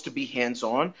that wants to be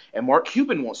hands-on and Mark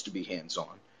Cuban wants to be hands-on.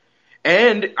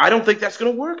 And I don't think that's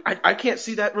going to work. I can't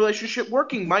see that relationship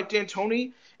working. Mike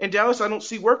D'Antoni in Dallas, I don't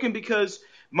see working because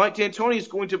Mike D'Antoni is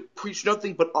going to preach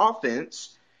nothing but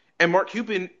offense. And Mark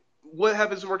Cuban, what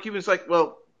happens to Mark Cuban? It's like,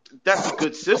 well, that's a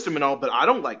good system and all, but I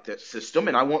don't like that system,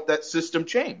 and I want that system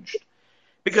changed.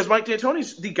 Because Mike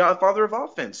D'Antoni's the godfather of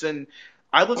offense. And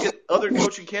I look at other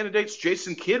coaching candidates.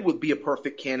 Jason Kidd would be a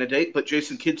perfect candidate, but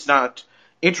Jason Kidd's not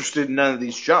interested in none of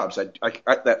these jobs. I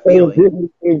that feeling.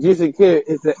 And Jason Kidd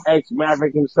is an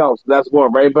ex-Maverick himself, so that's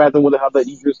going right back to what the hell that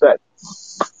you just said.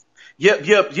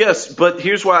 Yes. But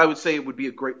here's why I would say it would be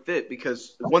a great fit,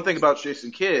 because one thing about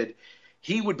Jason Kidd,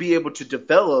 he would be able to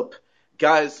develop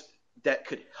guys that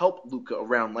could help Luka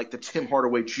around, like the Tim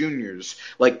Hardaway Juniors,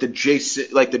 like the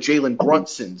Jalen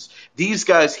Brunsons. These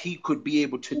guys he could be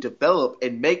able to develop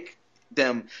and make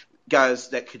them guys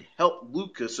that could help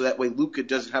Luka, so that way Luka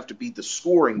doesn't have to be the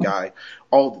scoring guy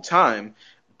all the time.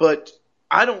 But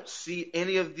I don't see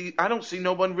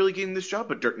no one really getting this job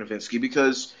but Dirk Nowitzki,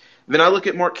 because then I look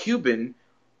at Mark Cuban,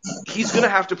 he's going to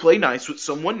have to play nice with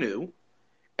someone new,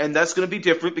 and that's going to be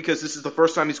different because this is the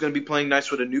first time he's going to be playing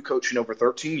nice with a new coach in over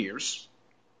 13 years.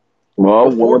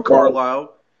 Before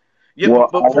Carlisle,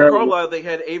 Carlisle, they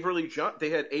had Avery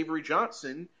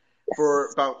Johnson for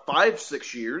about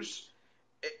 5-6 years.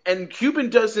 And Cuban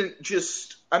doesn't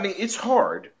just – it's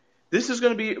hard. This is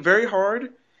going to be very hard.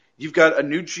 You've got a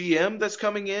new GM that's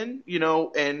coming in,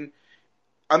 and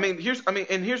here's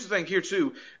the thing here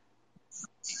too.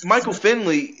 Michael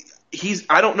Finley,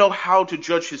 I don't know how to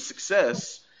judge his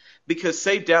success, because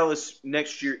say Dallas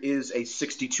next year is a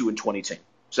 62-20 team.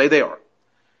 Say they are.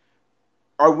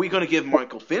 Are we going to give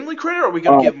Michael Finley credit, or are we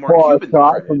going to give Mark Cuban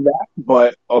credit? From that,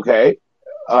 but okay.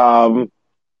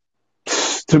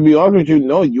 To be honest with you,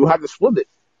 no, you have to split it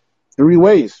 3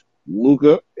 ways.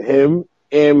 Luka, him,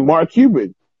 and Mark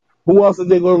Cuban. Who else are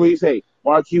they going to really say?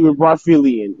 Mark Cuban brought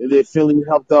Philly in, and then Philly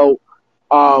helped out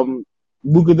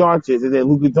Luka Doncic, and then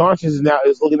Luka Doncic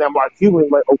is looking at Mark Cuban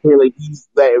like, okay, like he's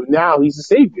the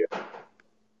savior.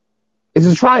 It's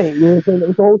a triangle. It's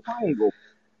a whole triangle.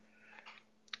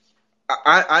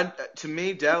 To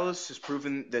me, Dallas has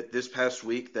proven that this past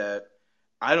week that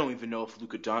I don't even know if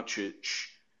Luka Doncic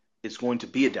is going to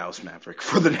be a Dallas Maverick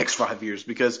for the next 5 years,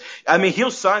 because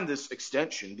he'll sign this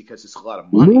extension because it's a lot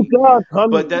of money. Luka,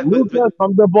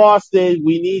 come to Boston.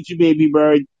 We need you, baby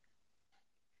bird.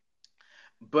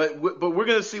 But we're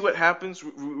going to see what happens.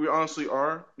 We honestly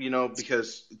are,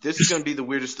 because this is going to be the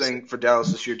weirdest thing for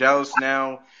Dallas this year. Dallas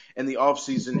now in the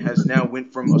offseason has now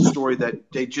went from a story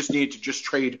that they just needed to just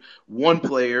trade one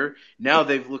player. Now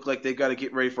they've looked like they've got to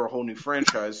get ready for a whole new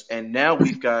franchise. And now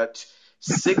we've got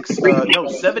 7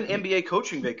 NBA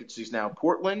coaching vacancies now.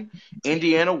 Portland,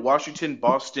 Indiana, Washington,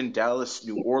 Boston, Dallas,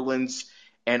 New Orleans,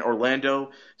 and Orlando.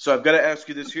 So I've got to ask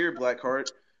you this here,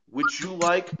 Blackheart. Would you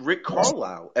like Rick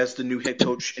Carlisle as the new head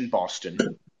coach in Boston?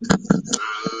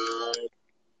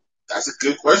 That's a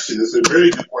good question. That's a very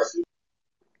good question.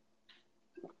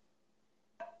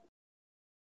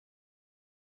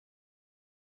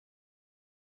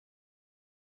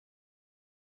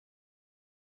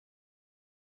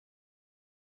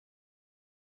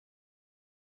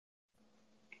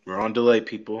 We're on delay,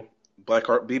 people.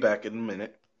 Blackheart be back in a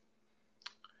minute.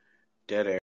 Dead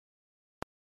air.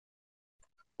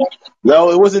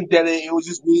 No, it wasn't dead air. It was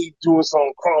just me doing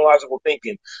some chronological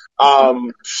thinking.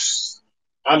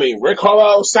 Rick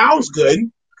Carlisle sounds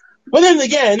good, but then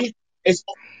again, it's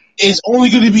only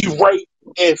going to be right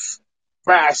if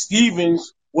Brad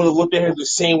Stevens would have looked at him the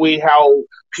same way how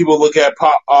people look at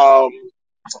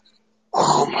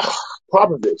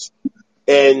Popovich.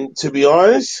 And to be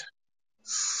honest,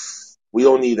 we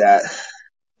don't need that.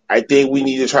 I think we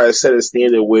need to try to set a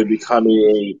standard with becoming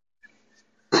a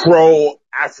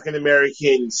pro-African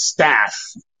American staff,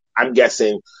 I'm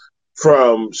guessing.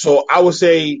 So I would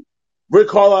say Rick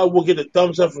Carlisle will get a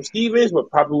thumbs up from Stevens, but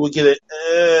probably will get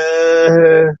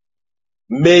a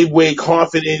midway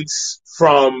confidence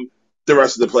from the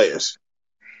rest of the players.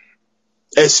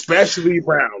 Especially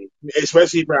Brown.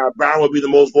 Brown would be the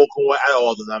most vocal out of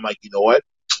all of them. I'm like, you know what?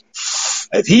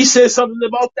 If he says something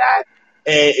about that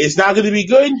and it's not going to be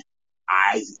good,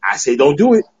 I say don't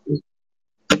do it.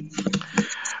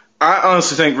 I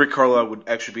honestly think Rick Carlisle would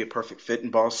actually be a perfect fit in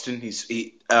Boston.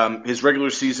 His regular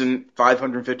season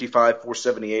 555,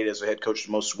 478 as a head coach,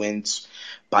 the most wins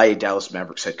by a Dallas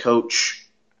Mavericks head coach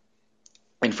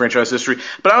in franchise history.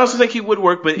 But I also think he would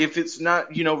work. But if it's not,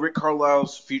 Rick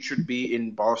Carlisle's future to be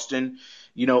in Boston,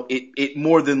 it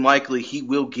more than likely he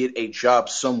will get a job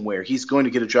somewhere. He's going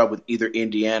to get a job with either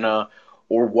Indiana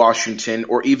or Washington,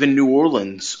 or even New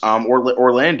Orleans, or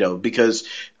Orlando, because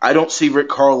I don't see Rick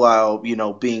Carlisle,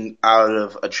 being out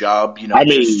of a job. Rick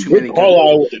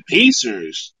Carlisle with the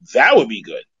Pacers, that would be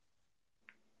good.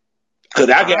 Because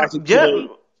that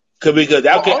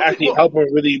could actually help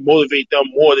him really motivate them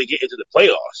more to get into the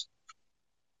playoffs.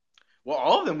 Well,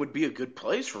 all of them would be a good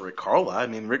place for Rick Carlisle. I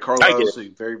mean, Rick Carlisle is a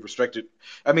very respected.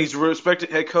 He's a respected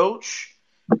head coach.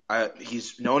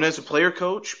 He's known as a player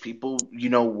coach. People,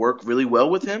 work really well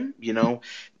with him. You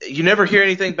never hear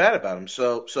anything bad about him.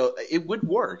 So it would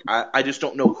work. I just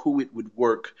don't know who it would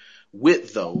work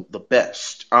with, though, the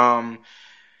best. Going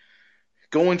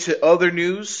to other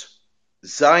news,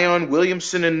 Zion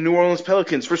Williamson and New Orleans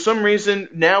Pelicans. For some reason,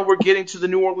 now we're getting to the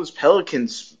New Orleans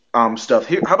Pelicans stuff.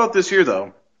 Here, how about this here,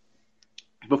 though?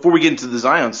 Before we get into the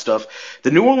Zion stuff,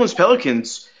 the New Orleans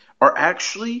Pelicans are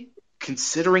actually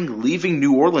considering leaving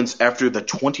New Orleans after the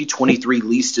 2023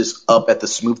 lease is up at the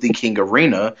Smoothie King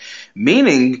Arena,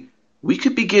 meaning we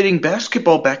could be getting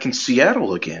basketball back in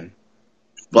Seattle again.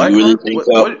 You really think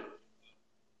so?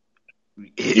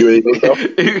 You really think so?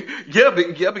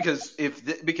 Yeah,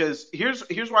 because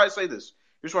here's why I say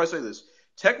this.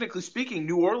 Technically speaking,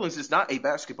 New Orleans is not a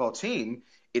basketball team.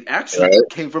 It actually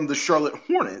came from the Charlotte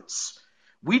Hornets.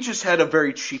 We just had a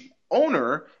very cheap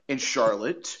owner in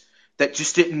Charlotte that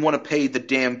just didn't want to pay the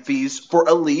damn fees for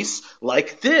a lease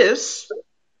like this.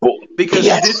 Because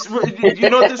this, you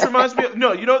know what this reminds me of?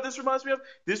 No, you know what this reminds me of?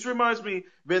 This reminds me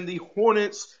when the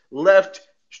Hornets left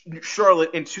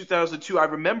Charlotte in 2002. I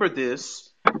remember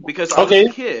this because I was a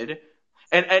kid,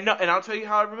 and I'll tell you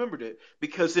how I remembered it.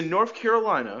 Because in North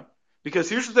Carolina, because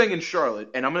here's the thing in Charlotte,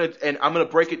 and I'm gonna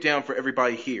break it down for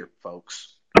everybody here,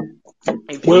 folks.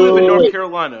 If you live in North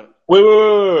Carolina. Wait.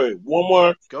 One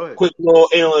more quick little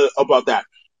analysis about that.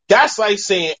 That's like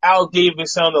saying Al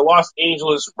Davis on the Los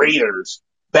Angeles Raiders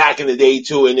back in the day,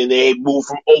 too, and then they moved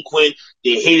from Oakland.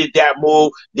 They hated that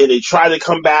move. Then they tried to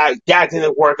come back. That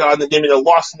didn't work out. And then they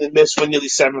lost in the midst for nearly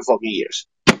 7 fucking years.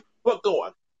 But go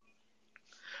on.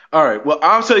 All right. Well,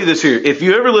 I'll tell you this here. If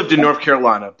you ever lived in North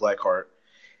Carolina, Blackheart,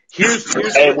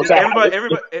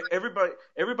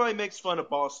 everybody makes fun of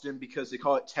Boston because they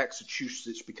call it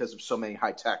Taxachusetts because of so many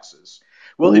high taxes.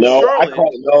 Well, in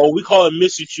Charlotte, we call it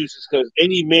Massachusetts because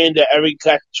any man that ever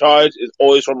gets charged is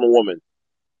always from a woman.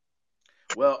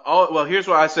 Well, here's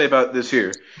what I say about this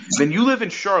here. When you live in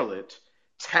Charlotte,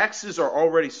 taxes are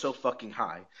already so fucking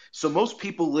high. So most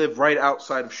people live right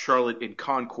outside of Charlotte in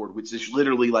Concord, which is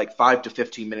literally like 5 to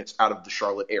 15 minutes out of the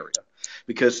Charlotte area.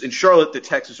 Because in Charlotte, the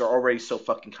taxes are already so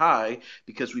fucking high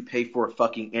because we pay for a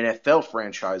fucking NFL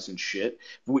franchise and shit,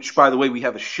 which, by the way, we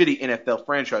have a shitty NFL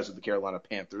franchise of the Carolina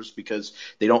Panthers because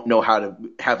they don't know how to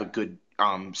have a good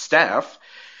staff.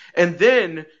 And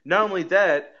then, not only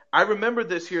that, I remember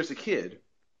this here as a kid.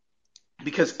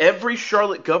 Because every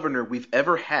Charlotte governor we've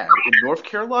ever had in North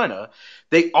Carolina,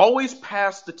 they always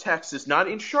pass the taxes, not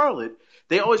in Charlotte.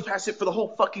 They always pass it for the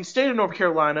whole fucking state of North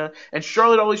Carolina. And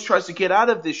Charlotte always tries to get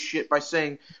out of this shit by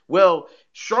saying, well,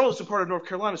 Charlotte's a part of North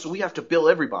Carolina, so we have to bill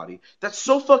everybody. That's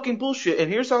so fucking bullshit.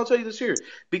 And here's how I'll tell you this here.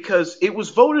 Because it was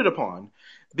voted upon.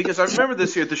 Because I remember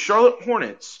this here. The Charlotte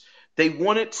Hornets, they didn't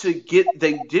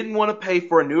want to pay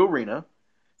for a new arena.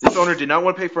 This owner did not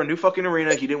want to pay for a new fucking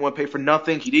arena. He didn't want to pay for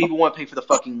nothing. He didn't even want to pay for the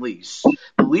fucking lease.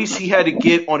 The lease he had to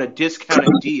get on a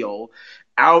discounted deal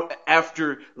out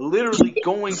after literally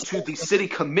going to the city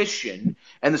commission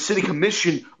and the city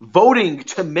commission voting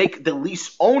to make the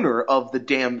lease owner of the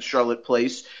damn Charlotte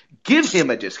place give him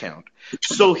a discount.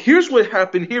 So here's what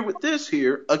happened here with this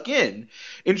here. Again,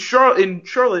 in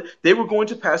Charlotte, they were going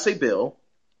to pass a bill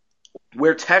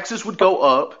where taxes would go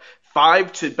up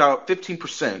 5 to about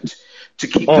 15%. To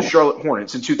keep the Charlotte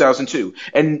Hornets in 2002.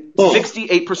 And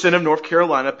 68% of North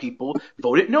Carolina people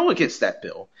voted no against that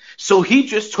bill. So he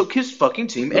just took his fucking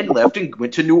team and left and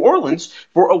went to New Orleans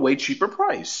for a way cheaper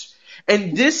price.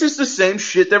 And this is the same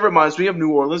shit that reminds me of New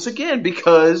Orleans again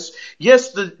because,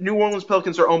 yes, the New Orleans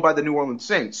Pelicans are owned by the New Orleans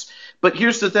Saints. But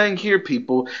here's the thing here,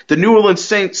 people. The New Orleans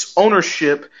Saints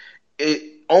ownership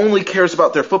only cares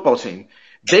about their football team.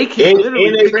 They can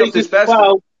literally pick up this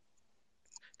basketball.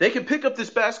 They can pick up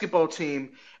this basketball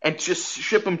team and just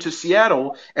ship them to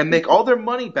Seattle and make all their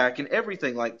money back and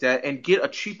everything like that and get a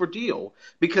cheaper deal.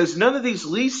 Because none of these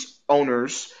lease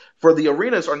owners for the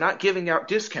arenas are not giving out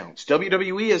discounts.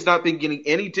 WWE has not been getting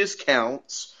any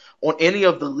discounts on any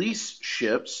of the lease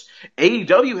ships.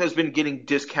 AEW has been getting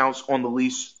discounts on the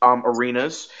lease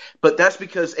arenas, but that's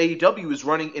because AEW is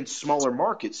running in smaller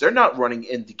markets. They're not running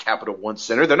in the Capital One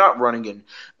Center. They're not running in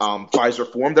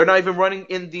Pfizer Forum. They're not even running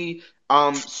in the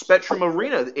Spectrum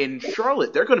Arena in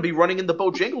Charlotte. They're going to be running in the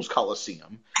Bojangles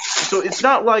Coliseum. So it's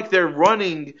not like they're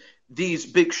running these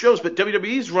big shows, but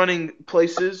WWE's running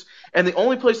places, and the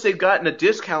only place they've gotten a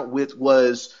discount with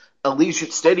was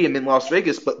Allegiant Stadium in Las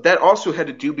Vegas, but that also had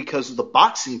to do because of the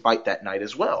boxing fight that night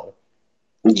as well.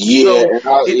 Yeah, and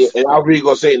I was really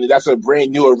going to say that's a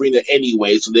brand new arena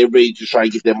anyway, so they're ready to try to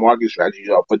get their market strategy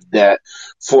up for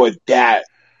that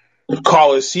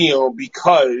Coliseum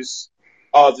because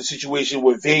of the situation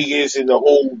with Vegas and the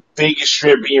whole Vegas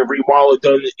Strip being remodeled,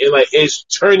 done, and like it's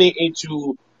turning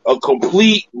into a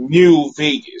complete new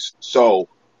Vegas. So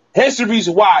hence the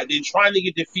reason why they're trying to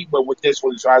get their feet wet with this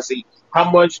one, to try to see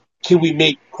how much can we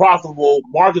make profitable,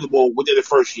 marketable within the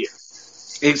first year.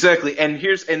 Exactly. And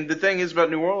the thing is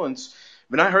about New Orleans,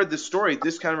 when I heard this story,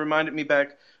 this kind of reminded me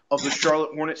back of the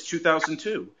Charlotte Hornets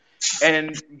 2002. And,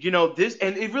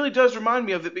 and it really does remind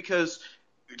me of it because,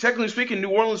 technically speaking,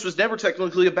 New Orleans was never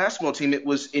technically a basketball team. It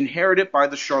was inherited by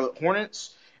the Charlotte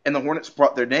Hornets, and the Hornets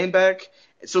brought their name back.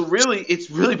 So really, it's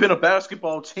really been a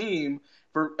basketball team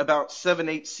for about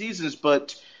 7-8 seasons,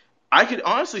 but I could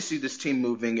honestly see this team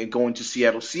moving and going to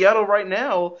Seattle. Seattle right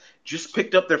now just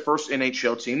picked up their first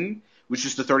NHL team, which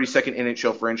is the 32nd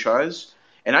NHL franchise,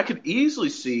 and I could easily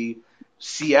see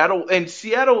Seattle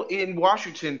in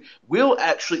Washington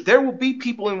there will be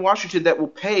people in Washington that will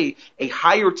pay a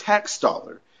higher tax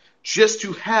dollar just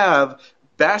to have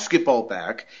basketball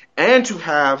back and to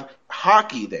have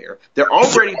hockey there. They're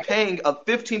already paying a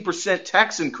 15%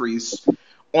 tax increase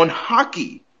on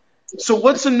hockey. So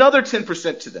what's another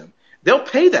 10% to them? They'll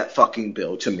pay that fucking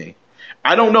bill to me.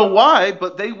 I don't know why,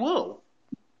 but they will.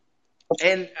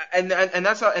 And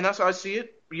that's how I see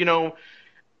it,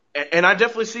 And I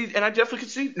definitely could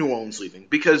see New Orleans leaving,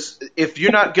 because if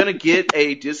you're not going to get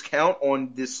a discount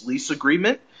on this lease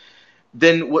agreement,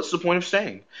 then what's the point of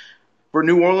staying? For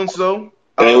New Orleans, though.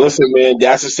 Hey, listen, man,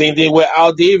 that's the same thing with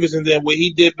Al Davis, and then what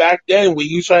he did back then when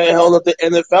you trying to hold up the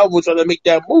NFL, was trying to make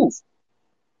that move.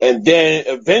 And then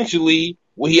eventually,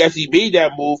 when he actually made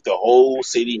that move, the whole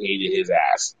city hated his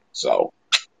ass. So,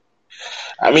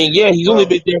 I mean, yeah, he's only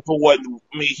been there for like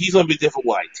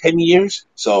 10 years.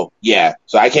 So, yeah.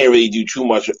 So I can't really do too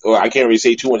much, or I can't really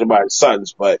say too much about his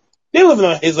sons, but they're living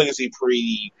on his legacy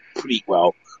pretty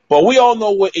well. But we all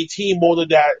know what a team more than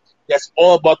that's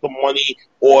all about the money,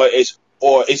 or it's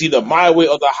either my way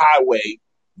or the highway.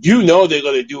 They're going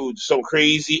to do some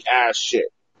crazy ass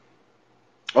shit.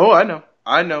 Oh, I know.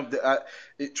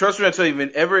 Trust me, I tell you,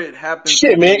 whenever it happens.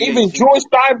 Shit, man. Even George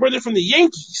Steinbrenner from the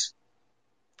Yankees.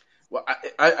 Well,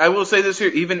 I will say this here.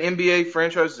 Even NBA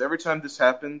franchises, every time this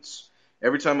happens,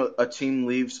 every time a team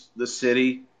leaves the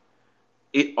city,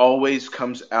 it always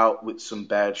comes out with some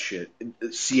bad shit.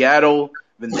 Seattle,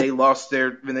 when they lost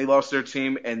their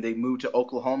team and they moved to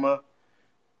Oklahoma,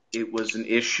 it was an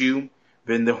issue.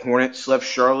 When the Hornets left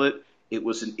Charlotte, it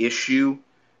was an issue.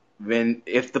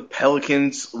 If the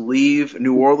Pelicans leave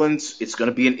New Orleans, it's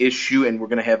going to be an issue, and we're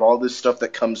going to have all this stuff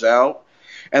that comes out.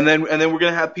 And then we're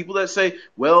going to have people that say,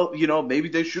 well, maybe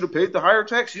they should have paid the higher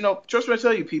tax. Trust me, I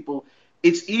tell you, people,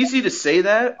 it's easy to say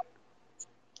that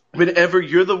whenever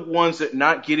you're the ones that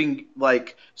not getting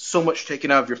like so much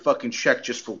taken out of your fucking check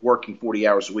just for working 40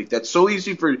 hours a week. That's so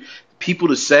easy for people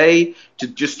to say, to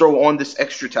just throw on this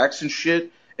extra tax and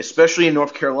shit, especially in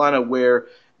North Carolina where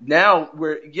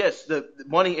yes, the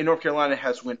money in North Carolina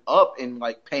has went up in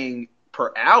like paying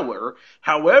per hour.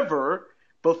 However,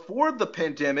 before the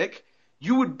pandemic,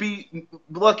 you would be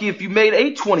lucky if you made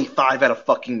 $8.25 at a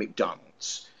fucking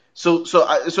McDonald's. So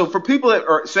for people that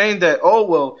are saying that, oh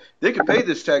well, they can pay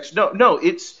this tax. No,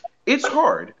 it's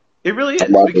hard. It really is.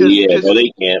 No, they can't.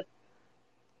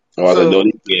 No,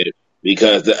 they can't,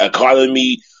 because the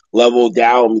economy level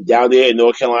down there in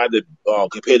North Carolina,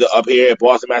 compared to up here in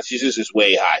Boston, Massachusetts, is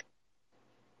way high.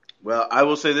 Well, I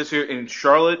will say this here in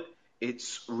Charlotte,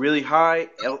 it's really high.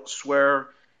 Elsewhere,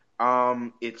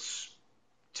 it's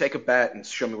take a bat and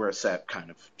show me where it's at, kind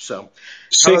of. So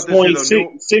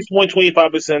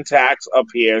 6.25% tax up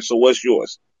here. So what's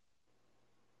yours?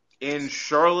 In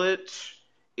Charlotte,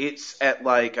 it's at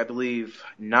like, I believe,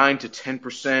 9 to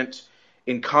 10%.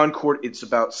 In Concord, it's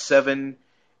about 7%.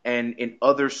 And in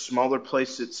other smaller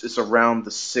places, it's around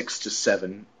the 6 to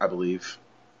 7, I believe.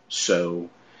 So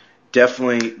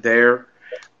definitely there.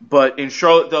 But in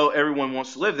Charlotte, though, everyone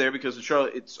wants to live there because in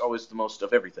Charlotte, it's always the most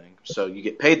of everything. So you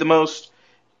get paid the most.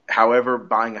 However,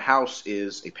 buying a house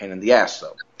is a pain in the ass,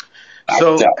 though.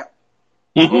 So,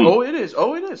 oh, it is.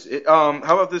 How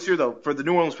about this here, though? For the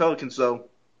New Orleans Pelicans, though,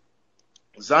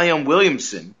 Zion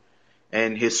Williamson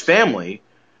and his family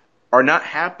are not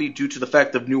happy due to the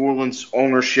fact of New Orleans'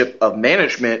 ownership of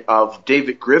management of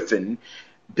David Griffin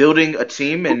building a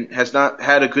team and has not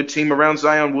had a good team around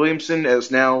Zion Williamson,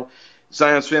 as now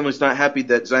Zion's family's not happy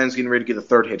that Zion's getting ready to get a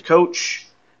third head coach.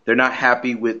 They're not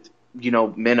happy with,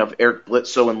 men of Eric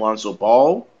Bledsoe and Lonzo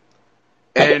Ball.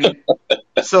 And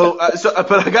so,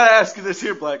 but I gotta ask you this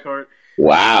here, Blackheart.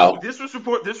 Wow. This was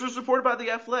reported by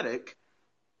The Athletic.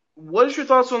 What is your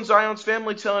thoughts on Zion's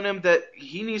family telling him that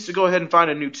he needs to go ahead and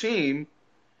find a new team?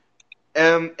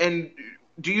 And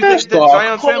do you think that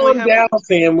Zion's family down,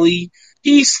 family?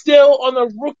 He's still on a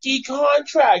rookie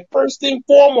contract, first and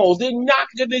foremost. They're not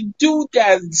going to do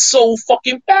that so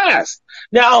fucking fast.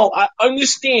 Now, I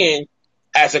understand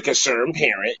as a concerned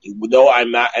parent, even though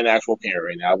I'm not an actual parent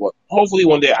right now, but hopefully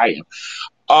one day I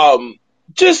am.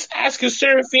 Just as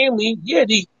concerned family,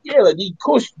 of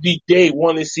course they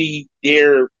want to see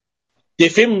their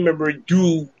family member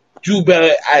do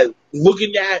better at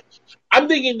looking at. I'm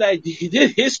thinking that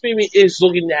his family is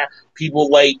looking at people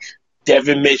like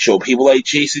Devin Mitchell, people like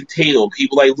Jason Tatum,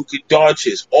 people like Luka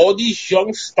Doncic, all these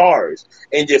young stars,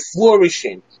 and they're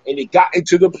flourishing, and they got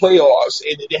into the playoffs,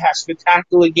 and they have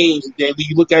spectacular games. And then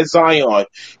you look at Zion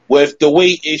with the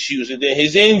weight issues, and then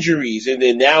his injuries, and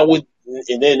then now,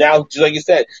 just like you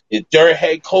said, the third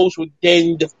head coach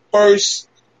within the first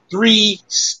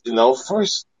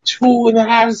two and a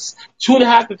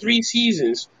half to 3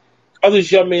 seasons of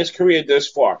this young man's career thus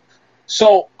far.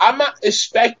 So I'm not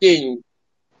expecting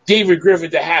David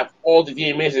Griffin to have all the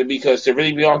game answers, because to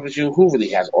really be honest with you, who really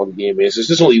has all the game answers?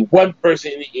 There's only one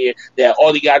person in the air that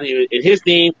all he got in his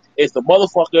name is the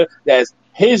motherfucker that's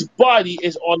his body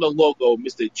is on the logo,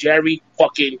 Mr. Jerry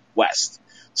fucking West.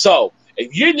 So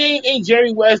if your name ain't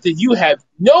Jerry West, then you have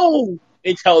no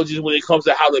intelligence when it comes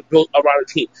to how they built around a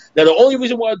team. Now, the only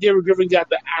reason why David Griffin got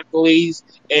the accolades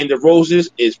and the roses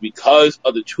is because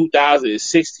of the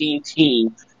 2016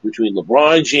 team between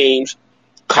LeBron James,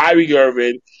 Kyrie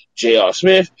Irving, J.R.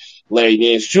 Smith, Larry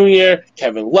Nance Jr.,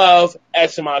 Kevin Love,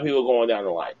 X amount of people going down the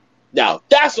line. Now,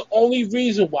 that's the only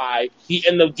reason why he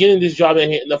ended up getting this job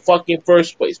in the fucking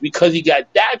first place, because he got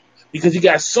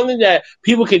something that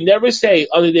people can never say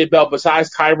under their belt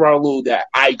besides Tyronn Lue, that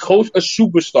I coached a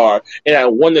superstar and I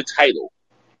won the title.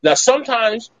 Now,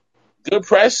 sometimes good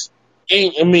press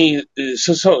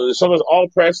sometimes all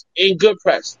press ain't good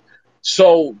press.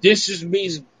 So this just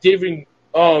means David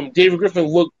Griffin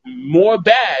looked more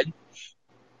bad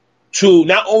to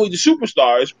not only the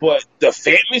superstars, but the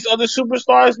families of the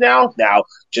superstars now. Now,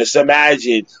 just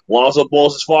imagine Lonzo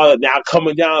Ball's father now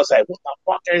coming down and saying, what the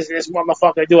fuck is this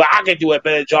motherfucker doing? I can do a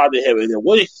better job than him. And then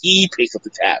what if he picks up the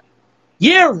tab?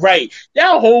 Yeah, right.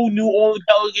 That whole New Orleans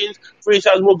Pelicans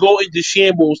franchise will go into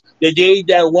shambles the day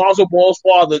that Lonzo Ball's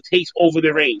father takes over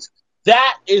the reins.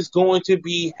 That is going to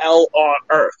be hell on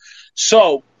earth.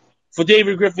 So, for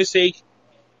David Griffin's sake,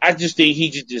 I think he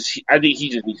just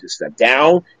needs to step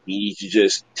down. He needs to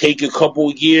just take a couple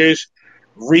of years,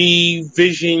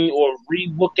 revision or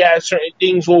relook at certain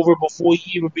things over before you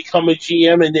even become a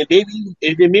GM, and then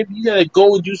maybe you gotta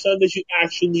go and do something that you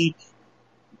actually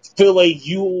feel like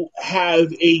you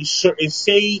have a certain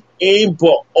say in,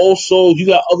 but also you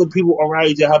got other people around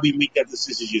you to help you make that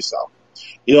decision yourself.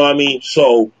 You know what I mean?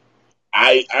 So,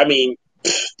 I mean,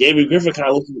 David Griffin kind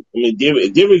of looked.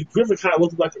 David Griffin kind of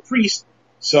looked like a priest.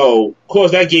 So, of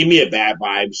course, that gave me a bad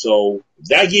vibe. So, if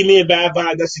that gave me a bad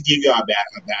vibe, that should give y'all a bad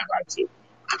vibe too.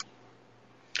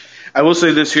 I will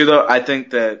say this here, though. I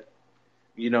think that,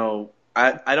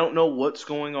 I don't know what's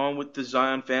going on with the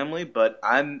Zion family, but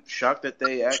I'm shocked that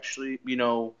they actually,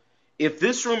 if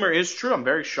this rumor is true, I'm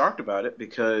very shocked about it,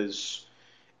 because,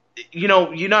 you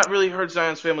not really heard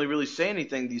Zion's family really say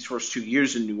anything these first 2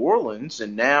 years in New Orleans,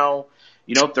 and now,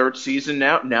 third season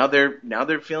now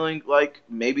they're feeling like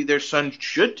maybe their son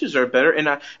should deserve better, and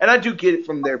I do get it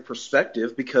from their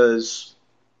perspective, because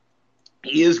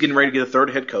he is getting ready to get a third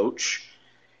head coach,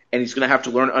 and he's going to have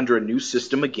to learn under a new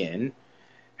system again.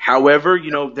 However,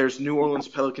 there's New Orleans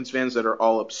Pelicans fans that are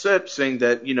all upset, saying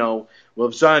that, well,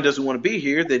 if Zion doesn't want to be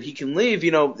here, then he can leave.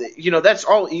 That's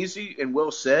all easy and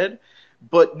well said,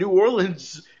 but New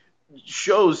Orleans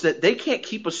shows that they can't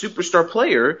keep a superstar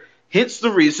player, hence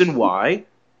the reason why,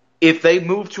 if they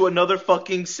move to another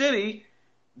fucking city,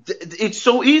 it's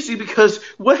so easy, because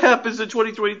what happens in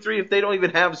 2023 if they don't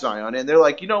even have Zion? And they're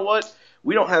like, you know what?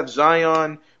 We don't have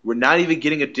Zion. We're not even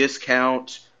getting a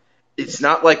discount. it's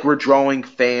not like we're drawing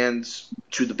fans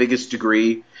to the biggest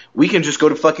degree. We can just go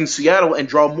to fucking Seattle and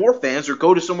draw more fans, or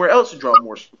go to somewhere else and draw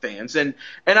more fans. And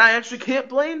I actually can't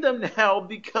blame them now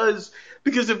because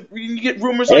if you get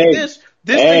rumors like this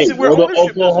makes it where go to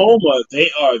ownership Oklahoma.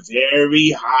 They are a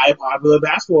very high popular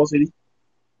basketball city.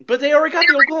 But they already got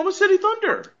the Oklahoma City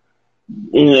Thunder.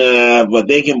 Nah, but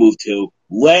they can move too.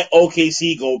 Let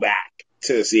OKC go back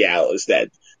to Seattle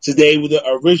instead, since they were the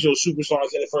original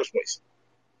superstars in the first place.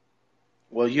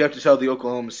 Well, you have to tell the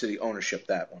Oklahoma City ownership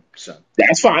that one. So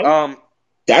that's fine.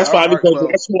 That's fine because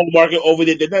that small market over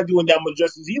there, they're not doing that much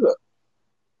justice either.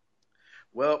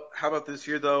 Well, how about this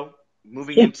here though?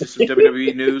 Moving into some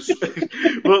WWE news. For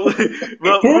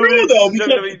real though,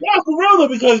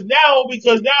 because now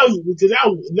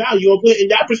you're put it in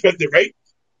that perspective, right?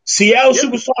 Seattle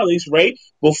Supersonics, right?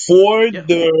 Before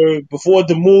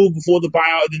the move, before the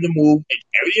buyout, then the move, and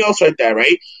everything else like that,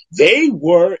 right? They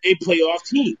were a playoff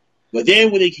team. But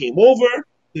then when they came over,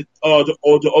 the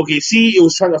OKC, it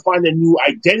was trying to find a new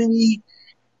identity.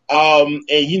 And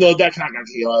that kind of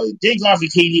they got for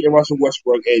KD and Russell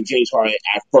Westbrook and James Harden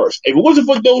at first. If it wasn't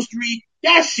for those three,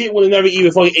 that shit would have never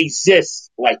even fucking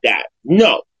exist like that.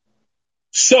 No.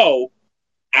 So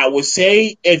I would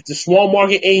say if the small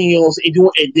market angels ain't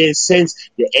doing, and then since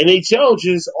the NHL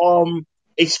just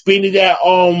expanded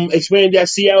that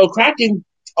Seattle Kraken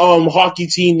hockey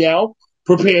team now,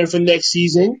 preparing for next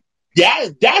season.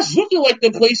 That's looking like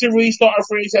the place to really start a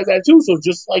franchise at too. So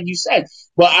just like you said,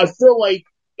 but I feel like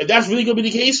if that's really gonna be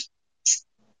the case,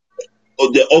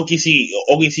 the OKC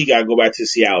gotta go back to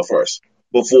Seattle first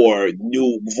before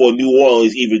New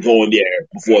Orleans even going there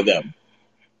before them.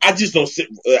 I just don't sit.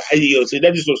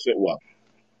 That just don't sit well.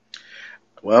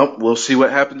 Well, we'll see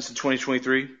what happens in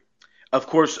 2023. Of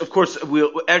course,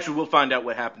 we'll find out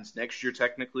what happens next year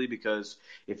technically, because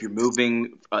if you're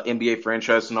moving NBA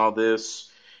franchise and all this,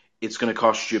 it's going to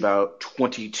cost you about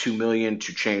 $22 million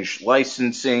to change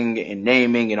licensing and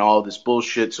naming and all this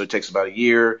bullshit. So it takes about a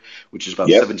year, which is about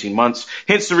 17 months.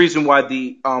 Hence the reason why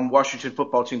the Washington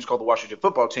football team is called the Washington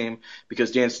football team,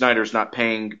 because Dan Snyder is not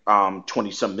paying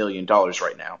 $20-some million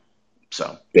right now.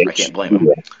 So I can't blame him.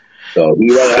 So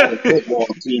he rather have a football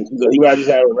team. He rather just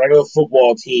have a regular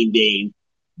football team name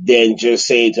than just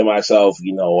saying to myself,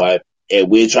 you know what? And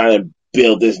we're trying to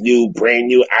build this brand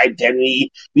new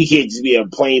identity. We can't just be a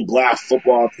plain black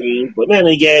football team. But then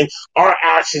again, our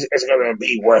actions is going to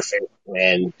be worth it.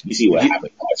 And you see what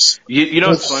happens. You know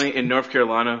what's funny? In North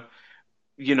Carolina,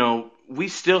 we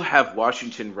still have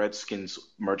Washington Redskins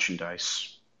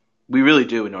merchandise. We really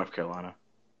do in North Carolina.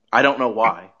 I don't know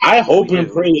why. I hope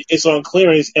and pray it's on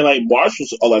clearance and like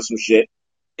Marshalls, all that some shit.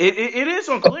 It is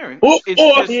on clearance.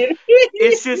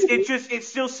 It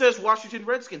still says Washington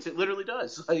Redskins. It literally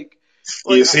does. Like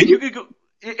you see? You could go.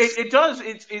 It does.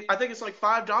 I think it's like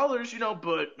 $5.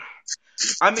 But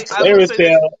I mean, clearance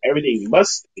sale. Everything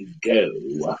must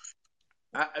go.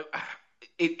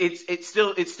 It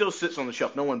still sits on the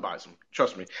shelf. No one buys them.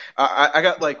 Trust me. I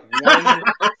got like one.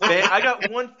 I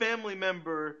got one family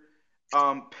member.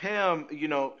 Pam,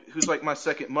 who's like my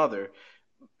second mother.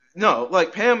 No,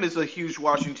 like Pam is a huge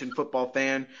Washington football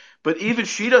fan, but even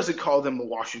she doesn't call them the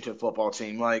Washington football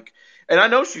team. Like, and I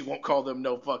know she won't call them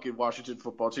no fucking Washington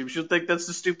football team. She'll think that's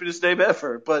the stupidest name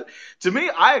ever. But to me,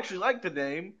 I actually like the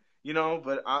name,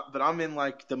 But I'm in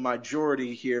like the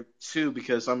majority here too,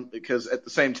 because at the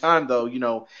same time though,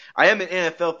 I am an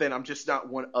NFL fan. I'm just not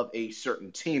one of a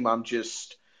certain team. I'm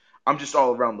just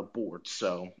all around the board.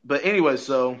 So, but anyway,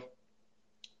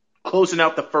 closing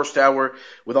out the first hour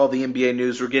with all the NBA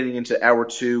news, we're getting into hour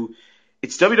two.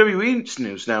 It's WWE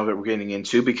news now that we're getting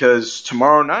into, because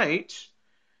tomorrow night,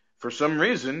 for some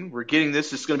reason, we're getting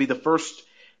this. It's going to be the first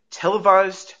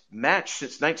televised match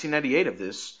since 1998 of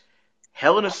this.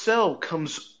 Hell in a Cell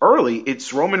comes early.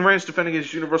 It's Roman Reigns defending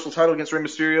his Universal title against Rey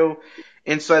Mysterio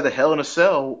inside the Hell in a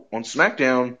Cell on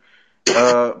SmackDown.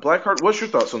 Blackheart, what's your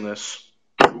thoughts on this?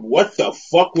 What the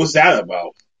fuck was that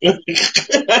about?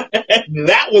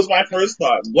 That was my first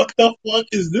thought. What the fuck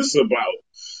is this about?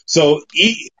 So,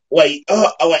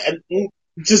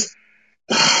 just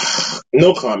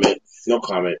no comment. No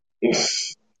comment.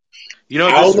 You know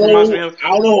what this reminds me of?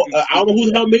 I don't know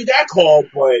who the hell made that call,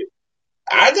 but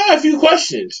I got a few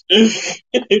questions.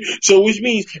 So, which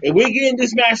means if we're getting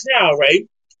this match now, right?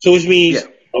 So, which means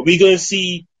are we going to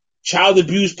see Child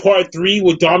Abuse Part 3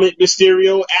 with Dominic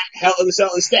Mysterio at Hell in a Cell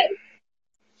instead?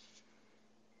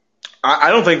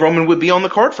 I don't think Roman would be on the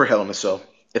card for Hell in a Cell,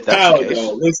 if that's the case.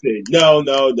 No, listen.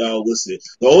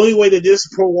 The only way that this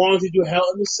prolongs into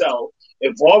Hell in a Cell,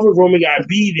 involving Roman gotta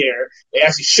be there and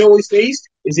actually show his face,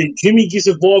 is that Jimmy gets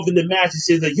involved in the match and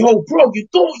says like, yo, bro,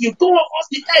 you're going off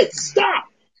the edge. Stop.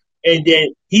 and then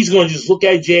he's going to just look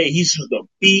at Jay. He's just going to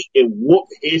beat and whoop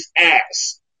his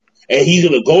ass. And he's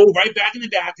going to go right back in the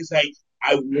back and say,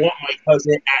 I want my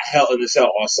cousin at Hell in a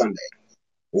Cell on Sunday.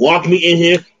 Lock me in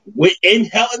here in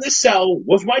Hell in a Cell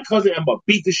with my cousin. I'm going to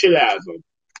beat the shit out of him.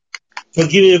 For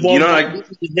getting involved.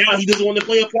 Now he doesn't want to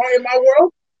play a part in my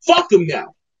world? Fuck him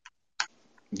now.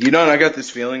 And I got this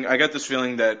feeling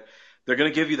that they're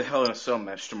going to give you the Hell in a Cell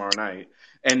match tomorrow night.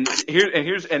 And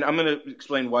I'm going to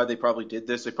explain why they probably did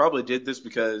this. They probably did this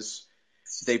because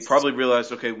they probably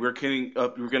realized, okay, we're going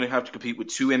to have to compete with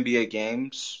 2 NBA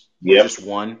games, or just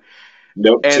one.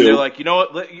 Nope. And 2. they're like, you know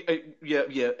what?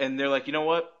 And they're like, you know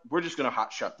what? We're just going to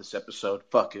hot shot this episode.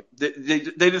 Fuck it.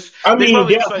 They just. I mean,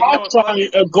 probably they're decide, hot shotting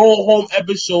a go home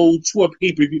episode to a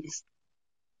pay-per-view.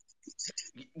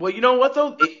 Well, you know what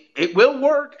though? It will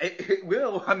work. It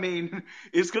will. I mean,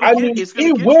 it's gonna.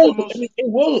 It will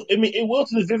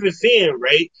to the vivid fan,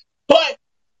 right? But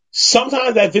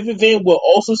sometimes that vivid fan will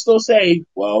also still say,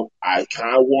 "Well, I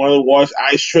kind of want to watch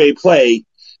Ice Tray play.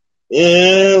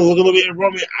 Yeah, look a little bit of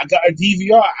Roman. I got a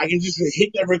DVR. I can just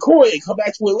hit that record and come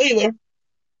back to it later."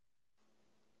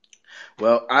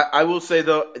 Well, I will say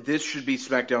though, this should be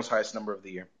SmackDown's highest number of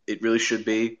the year. It really should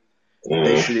be.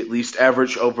 They should at least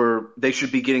average over. They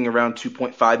should be getting around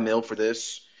 2.5 mil for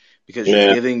this because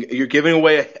you're giving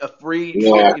away a free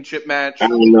championship match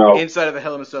inside of a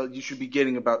Hell in a Cell. You should be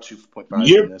getting about 2.5.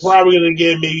 You're probably gonna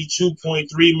get maybe 2.3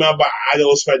 mil, but I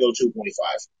don't expect no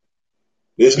 2.5.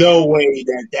 There's no way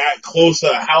that close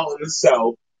to Hell in a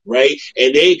Cell, right?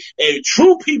 And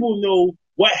true people know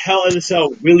what Hell in a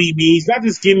Cell really means. Not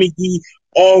this gimmicky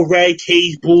all red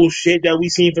cage bullshit that we've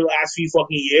seen for the last few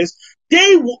fucking years.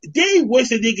 They wish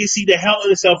that they could see the Hell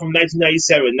in a Cell from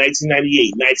 1997,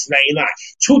 1998, 1999,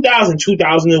 2000,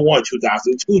 2001,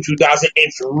 2002,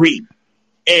 2003.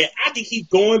 And I can keep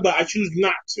going, but I choose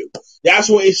not to. That's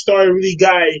when it started really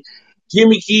got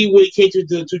gimmicky when it came to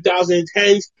the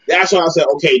 2010s. That's when I said,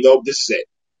 okay, no, this is it.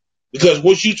 Because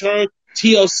once you turn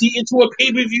TLC into a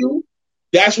pay-per-view,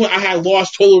 that's when I had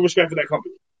lost total respect for that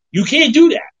company. You can't do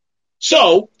that.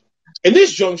 So, in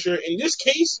this juncture, in this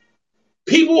case,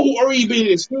 people who already been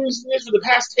experiencing this for the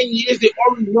past 10 years, they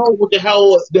already know what the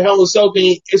hell in a Cell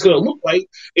thing is going to look like.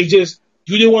 It's just,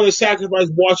 you didn't want to sacrifice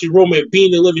watching Roman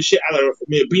beating the living shit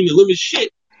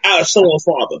out of someone's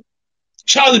father.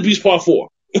 Child Abuse Part 4.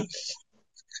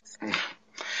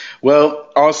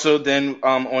 Well, also then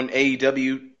on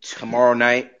AEW tomorrow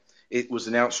night, it was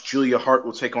announced Julia Hart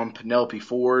will take on Penelope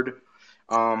Ford.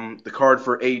 The card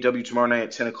for AEW tomorrow night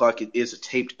at 10 o'clock, it is a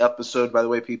taped episode, by the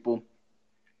way, people.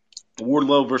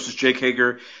 Wardlow versus Jake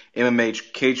Hager,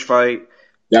 MMA cage fight.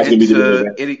 That's going to be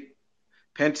the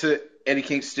Penta, Eddie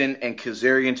Kingston, and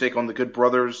Kazarian take on the Good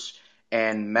Brothers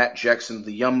and Matt Jackson,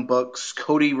 the Young Bucks.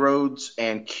 Cody Rhodes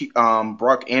and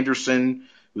Brock Anderson,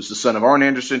 who's the son of Arn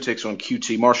Anderson, takes on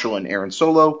QT Marshall and Aaron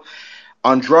Solo.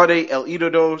 Andrade El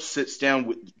Idolo sits down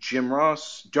with Jim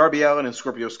Ross. Darby Allin and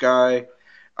Scorpio Sky.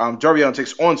 Darby Allin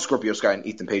takes on Scorpio Sky and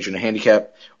Ethan Page in a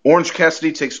handicap. Orange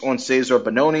Cassidy takes on Cesar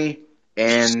Bononi.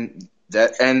 And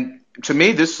to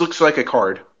me, this looks like a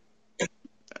card.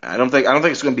 I don't think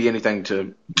it's going to be anything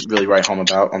to really write home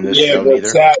about on this show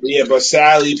either. But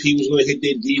sadly, people's going to hit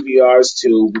their DVRs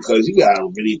too because you got to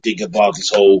really think about this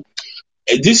whole.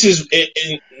 And this is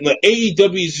and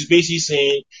AEW is just basically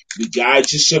saying we got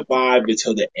to survive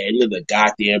until the end of the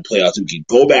goddamn playoffs. We can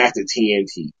go back to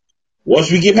TNT.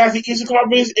 Once we get past the Eastern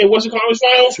Conference and Western Conference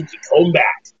Finals, we can come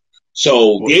back.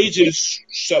 So they just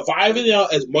surviving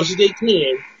out as much as they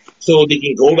can so they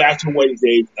can go back to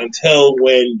Wednesday until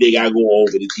when they gotta go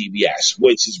over to TBS,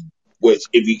 which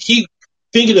if you keep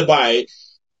thinking about it,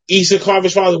 Eastern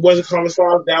Conference Finals, Western Conference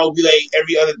Finals, that will be like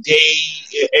every other day,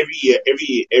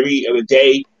 every other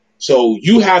day. So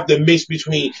you have the mix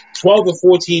between 12 and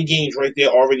 14 games right there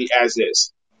already as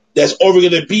is. That's already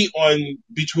gonna be on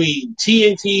between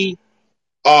TNT,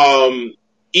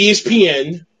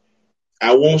 ESPN.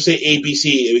 I won't say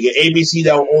ABC. ABC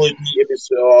that will only be if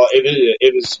it's on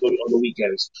the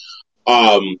weekends.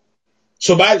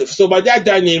 So by that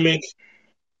dynamic,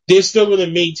 they're still going to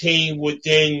maintain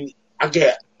within.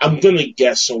 I'm going to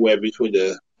guess somewhere between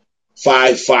the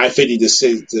 550 to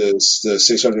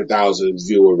 600,000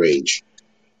 viewer range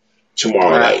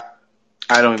tomorrow night.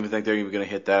 I don't even think they're even going to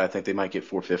hit that. I think they might get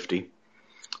 450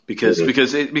 because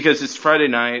it's Friday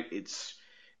night. It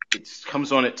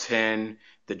comes on at 10.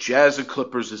 The Jazz and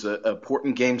Clippers is an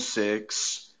important Game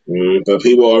 6. But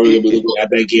people are already looking at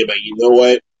that game like, you know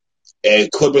what?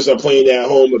 And Clippers are playing at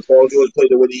home, and Paul George played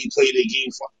the way he played the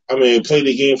game. Played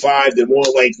the Game 5. They're more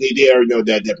likely they already know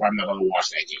that they're probably not going to watch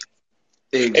that game.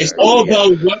 Exactly, it's all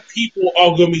about what people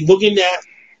are going to be looking at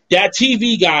that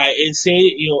TV guy and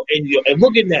saying, and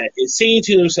looking at and saying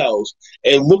to themselves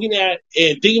and looking at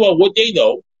and thinking about what they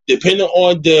know, depending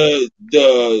on the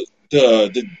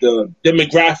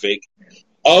demographic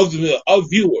of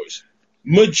viewers.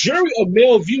 Majority of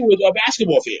male viewers are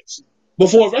basketball fans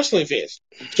before wrestling fans.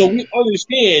 So we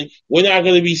understand we're not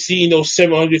going to be seeing those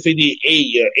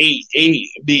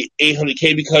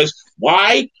 800K because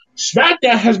why?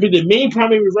 SmackDown has been the main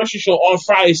primary wrestling show on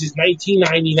Friday since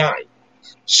 1999.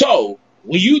 So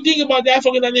when you think about that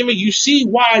fucking dynamic, you see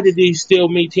why that they still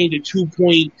maintain the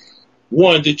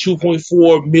 2.1 to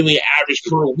 2.4 million average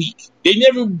per week. They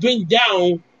never been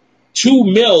down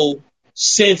 2 mil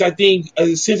since I think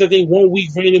 1 week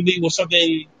randomly was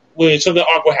something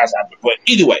awkward has happened. But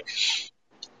either way,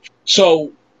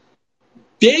 so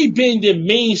they've been the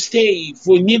mainstay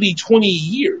for nearly 20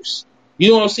 years.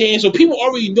 You know what I'm saying? So people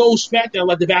already know SmackDown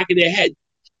like the back of their head.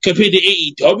 Compared to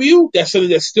AEW, that's something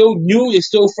that's still new, it's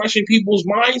still fresh in people's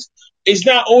minds. It's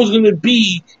not always going to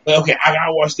be, like, okay, I got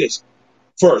to watch this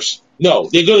first. No,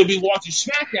 they're going to be watching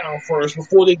SmackDown first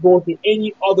before they go into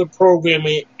any other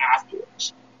programming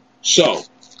afterwards. So.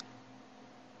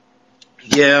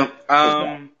 Yeah.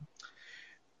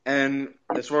 And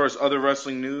as far as other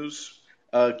wrestling news,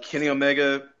 Kenny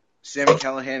Omega, Sami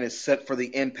Callihan is set for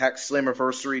the Impact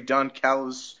Slammiversary. Don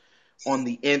Callis on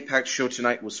the Impact show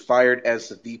tonight was fired as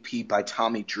the VP by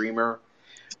Tommy Dreamer.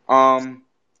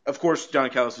 Of course, Don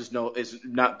Callis has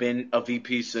not been a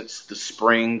VP since the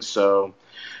spring. So,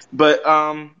 but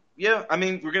yeah, I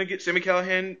mean, we're gonna get Sami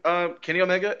Callihan, Kenny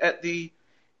Omega at the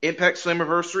Impact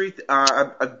Slammiversary.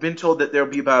 I've been told that there'll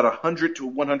be about 100 to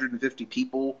 150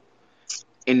 people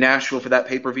in Nashville for that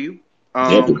pay-per-view.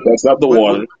 That's not the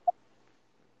one.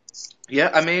 Yeah,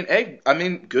 I mean, hey,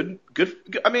 good.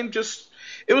 I mean,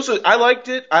 I liked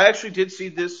it. I actually did see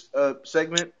this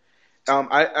segment.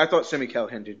 I thought Sami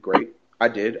Callihan did great. I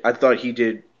did. I thought he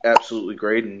did absolutely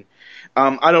great. And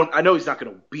I know he's not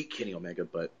going to beat Kenny Omega,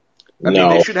 but I mean,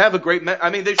 they should have a great match. I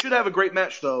mean, they should have a great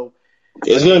match, though.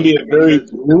 It's going to be a very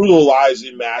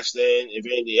brutalizing match then, if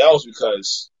anything else,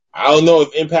 because I don't know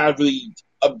if Impact really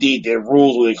update their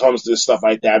rules when it comes to stuff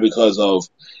like that because of,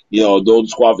 those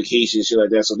disqualifications, shit like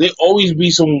that. So there always be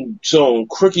some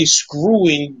crooked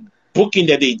screwing booking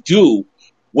that they do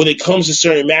when it comes to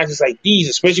certain matches like these,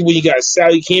 especially when you got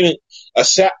Sami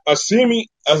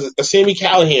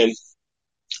Callihan,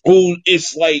 who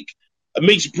is like a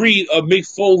mixed breed of Mick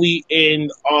Foley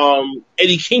and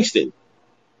Eddie Kingston.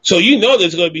 So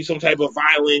there's going to be some type of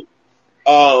violent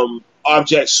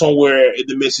object somewhere in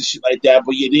the midst of shit like that,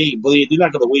 but they're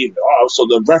not going to wave it off. So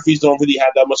the referees don't really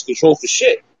have that much control for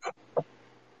shit.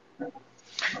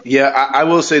 Yeah, I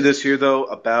will say this here though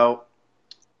about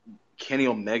Kenny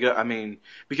Omega. I mean,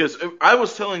 because I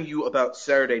was telling you about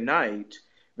Saturday night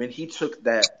when he took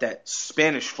that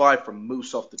Spanish fly from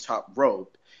Moose off the top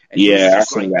rope, and he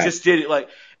just did it like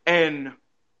and.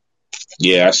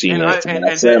 Yeah, I seen that. I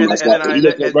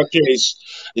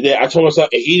told myself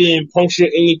if he didn't puncture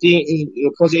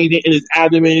anything in his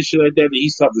abdomen and shit like that, he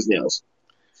stuffed his nails.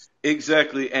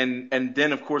 Exactly, and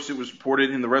then of course it was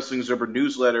reported in the Wrestling Observer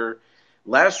newsletter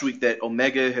last week that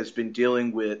Omega has been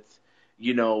dealing with,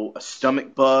 a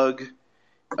stomach bug.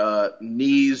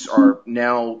 Knees are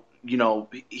now,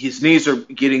 his knees are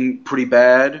getting pretty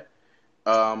bad.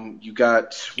 You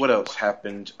got, what else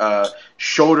happened?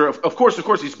 Shoulder, of course,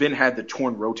 he's had the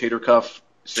torn rotator cuff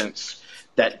since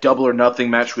that Double or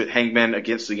Nothing match with Hangman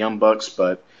against the Young Bucks,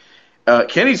 but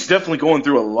Kenny's definitely going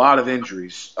through a lot of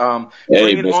injuries.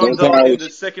 Bringing on the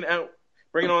second hour,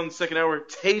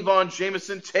 Tavon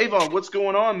Jameison. Tavon, what's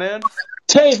going on, man?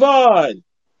 Tavon!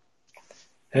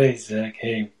 Hey, Zach.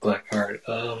 Hey, Blackheart.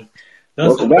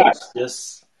 Welcome back.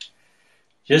 Just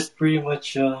pretty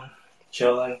much,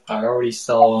 chilling. I already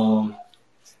saw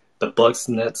the Bucks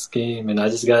Nets game, and I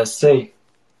just gotta say,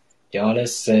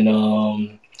 Giannis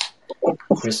and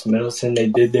Khris Middleton, they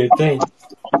did their thing.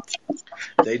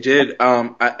 They did. I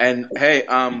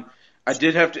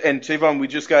did have to. And Tavon, we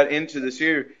just got into this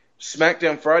here.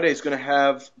 SmackDown Friday is going to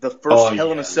have the first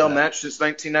Hell in a Cell match since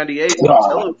 1998 on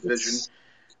television.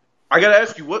 I got to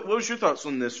ask you, what was your thoughts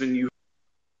on this when you?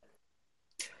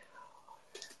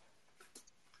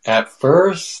 At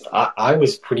first, I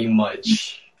was pretty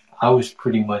much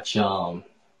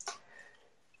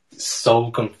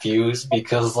so confused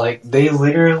because they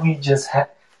literally just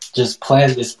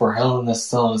planned this for Hell in a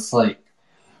Cell. It's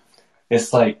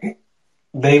like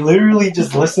they literally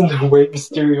just listened to Rey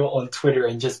Mysterio on Twitter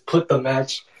and just put the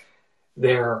match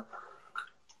there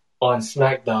on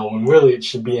SmackDown when really it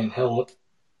should be in on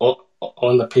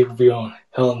the pay-per-view on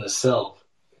Hell in a Cell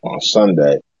on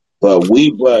Sunday. But now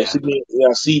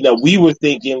we were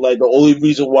thinking like the only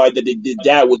reason why that they did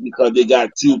that was because they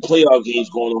got 2 playoff games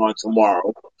going on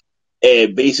tomorrow,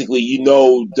 and basically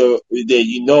there's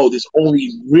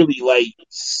only really like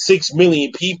 6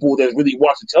 million people that really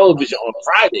watch the television on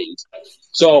Fridays.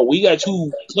 So we got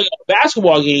 2 playoff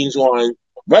basketball games on.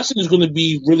 Wrestling is going to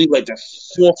be really like the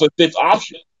 4th or 5th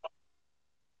option.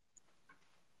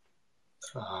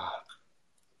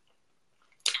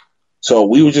 So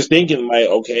we were just thinking, like,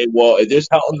 okay, well, if this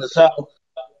Hell in a Cell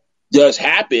does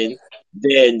happen,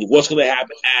 then what's going to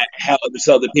happen at Hell in a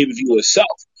Cell, the pay-per-view itself?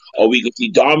 Are we going to see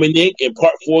Dominic in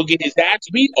Part 4 get his ass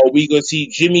beat? Are we going to see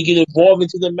Jimmy get involved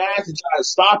into the match and try to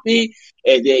stop it?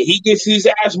 And then he gets his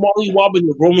ass mollywopped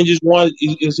and Roman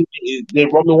then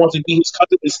Roman wants to be his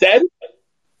cousin instead?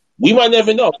 We might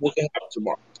never know what can happen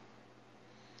tomorrow.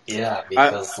 Yeah,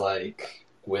 because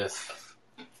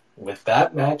with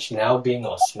that match now being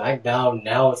on SmackDown,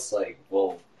 now it's like,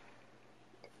 well,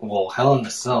 Hell in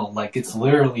a Cell, like it's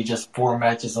literally just 4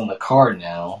 matches on the card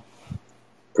now.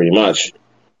 Pretty much.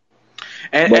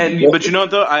 But you know what,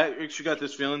 though? I actually got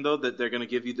this feeling, though, that they're going to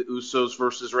give you the Usos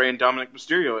versus Rey and Dominic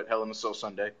Mysterio at Hell in a Cell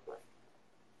Sunday.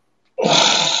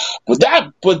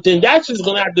 But then that's just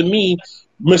going to have to mean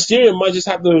Mysterio might just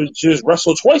have to just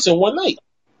wrestle twice in one night.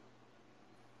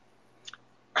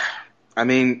 I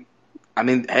mean,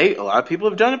 hey, a lot of people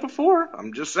have done it before.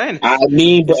 I'm just saying. It's not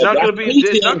going to be any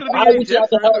different.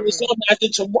 After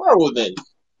tomorrow, then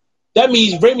that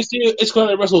means Rey Mysterio is going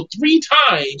to wrestle 3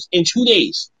 times in 2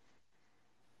 days.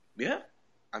 Yeah,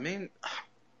 I mean,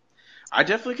 I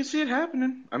definitely can see it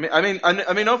happening. I mean,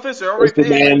 no offense, they're already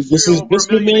paying. This is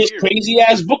crazy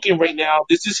ass booking right now.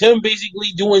 This is him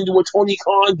basically doing what Tony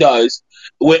Khan does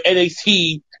with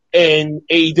NXT and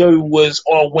AEW was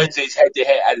on Wednesdays head to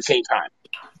head at the same time.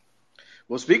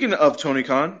 Well, speaking of Tony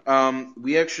Khan,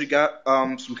 we actually got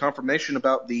some confirmation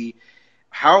about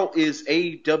how is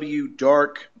AEW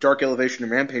Dark Elevation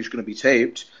and Rampage going to be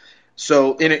taped.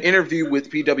 So, in an interview with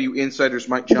PW Insider's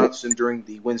Mike Johnson during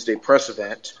the Wednesday press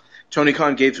event, Tony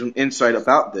Khan gave some insight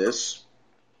about this.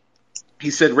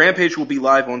 He said Rampage will be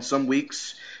live on some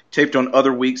weeks, taped on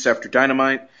other weeks after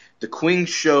Dynamite. The Queen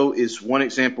show is one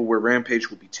example where Rampage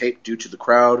will be taped due to the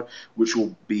crowd, which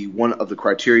will be one of the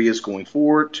criterias going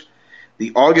forward.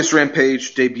 The August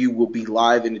Rampage debut will be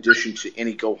live in addition to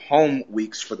any go-home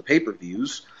weeks for the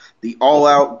pay-per-views. The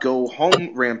all-out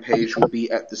go-home Rampage will be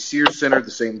at the Sears Center,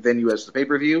 the same venue as the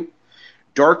pay-per-view.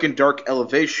 Dark and Dark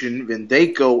Elevation, when they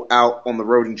go out on the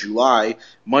road in July,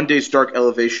 Monday's Dark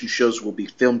Elevation shows will be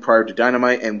filmed prior to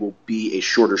Dynamite and will be a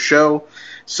shorter show.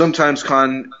 Sometimes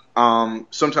Khan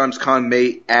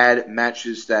may add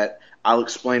matches that I'll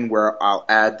explain where I'll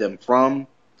add them from.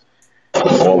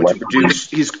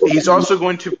 He's also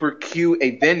going to procure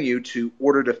a venue to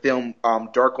order to film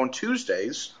Dark on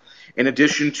Tuesdays, in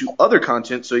addition to other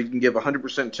content, so you can give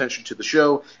 100% attention to the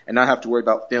show and not have to worry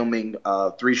about filming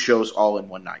 3 shows all in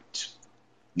one night.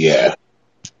 Yeah,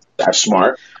 that's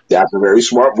smart. That's a very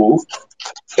smart move.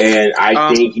 And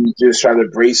I think he's just trying to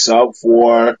brace up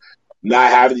for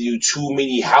not having to do too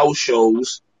many house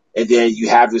shows, and then you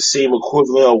have the same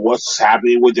equivalent of what's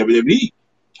happening with WWE.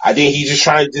 I think he's just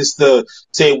trying to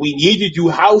say we need to do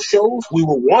house shows. We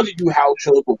will want to do house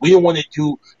shows, but we don't want to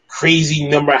do crazy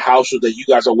number of house shows that you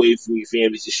guys are away from your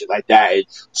families and shit like that. And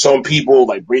some people,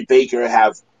 like Britt Baker,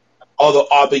 have other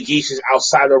obligations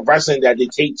outside of wrestling that they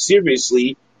take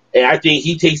seriously, and I think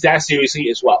he takes that seriously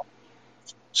as well.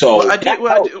 So that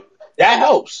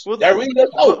helps. Well, that really does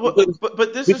help.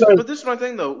 But this is my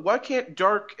thing though. Why can't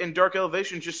Dark and Dark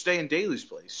Elevation just stay in Daly's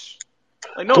place?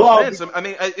 Like, no offense. I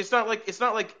mean, it's not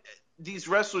like these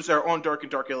wrestlers that are on Dark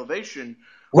and Dark Elevation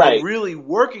are really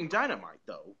working Dynamite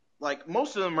though. Like,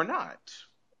 most of them are not.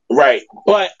 Right.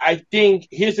 But I think,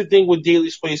 here's the thing with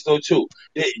Daly's place, though, too.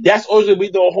 That's always going to be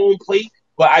the home plate,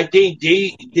 but I think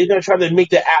they're not trying to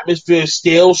make the atmosphere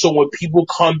stale, so when people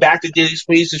come back to Daly's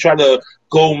place to try to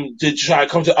come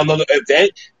to another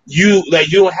event, you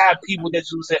don't have people that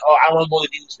just say, oh, I want to go to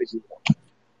Daly's place anymore.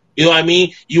 You know what I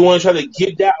mean? You want to try to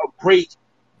give that a break,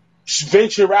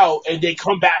 venture out, and then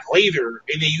come back later,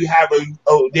 and then you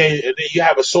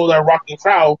have a sold-out rocking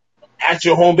crowd at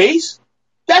your home base.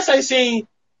 That's like saying,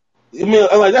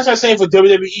 that's like saying for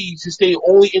WWE to stay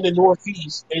only in the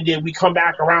Northeast, and then we come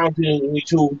back around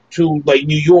to like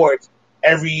New York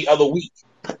every other week.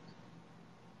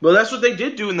 Well, that's what they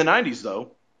did do in the '90s,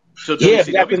 though. So yeah,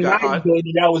 back in the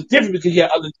 '90s, that was different because you had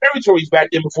other territories back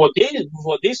then before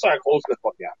they started closing the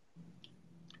fuck out.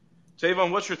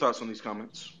 Tavon, what's your thoughts on these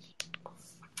comments?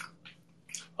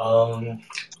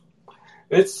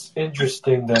 It's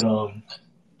interesting that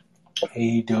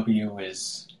AEW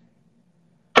is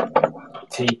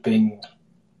taping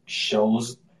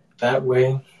shows that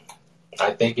way,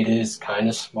 I think it is kind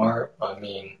of smart. I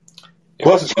mean, it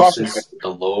Plus, it's cost reduces the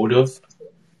load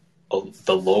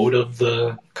of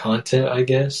the content, I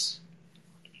guess.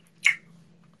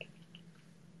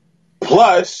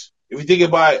 Plus, if you think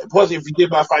about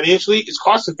financially, it's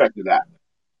cost effective that.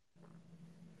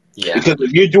 Yeah. Because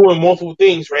if you're doing multiple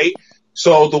things, right?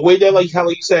 So the way that, how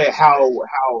you said, how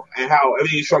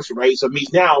everything is structured, right? So it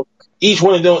means now each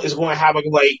one of them is going to have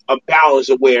like a balance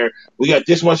of where we got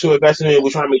this much to invest in it, we're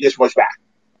trying to make this much back.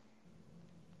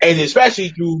 And especially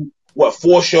through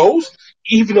 4 shows,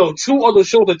 even though 2 other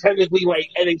shows are technically like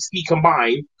NXT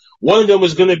combined, one of them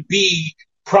is going to be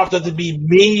propped up to be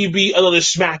maybe another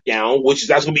SmackDown,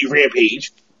 that's going to be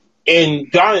Rampage. And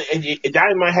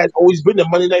Dynamite has always been the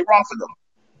Monday Night Raw for them.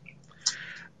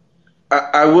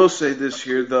 I will say this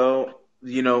here, though.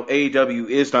 AEW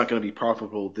is not going to be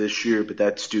profitable this year, but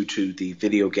that's due to the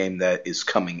video game that is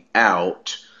coming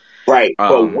out. Right.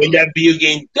 But when that video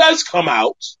game does come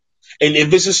out, and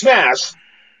if it's a smash,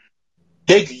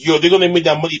 they're going to make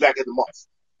that money back in the month.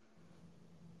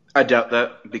 I doubt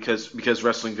that because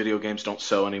wrestling video games don't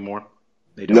sell anymore.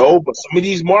 They don't. No, but some of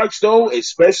these marks, though,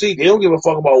 especially, they don't give a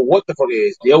fuck about what the fuck it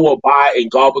is. They will buy and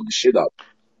gobble the shit up.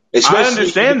 I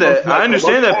understand that.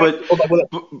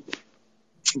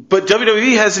 But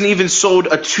WWE hasn't even sold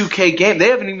a 2K game. They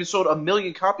haven't even sold 1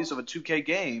 million copies of a 2K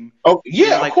game. Oh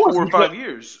yeah, in like of course, 4 or 5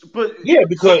 years. But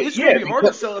it's going to be hard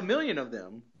to sell 1 million of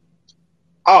them.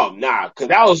 Oh nah, because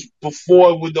that was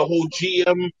before with the whole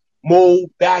GM mode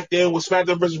back then with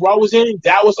SmackDown vs. Raw was in.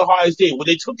 That was the hardest thing. When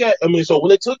they took that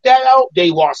out,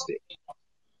 they lost it.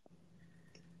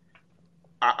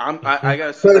 I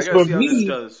gotta see how this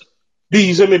does.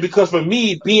 Because for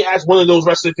me, being as one of those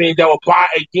wrestling fans that will buy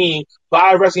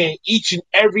a wrestling game each and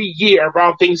every year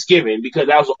around Thanksgiving, because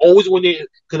that was always when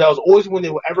they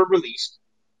were ever released.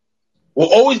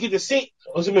 We'll always get the same.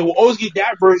 We'll always get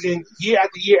that version year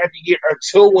after year after year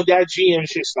until when that GM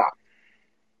shit stopped.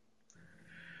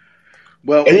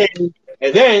 Well, and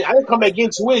then I didn't come back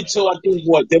into it until I think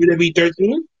WWE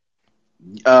 13.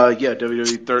 Yeah,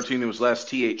 WWE 13. It was last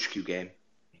THQ game.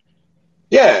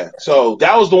 Yeah, so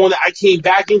that was the one that I came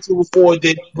back into before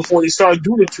they started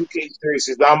doing the 2K series.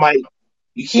 I'm like,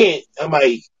 you can't. I'm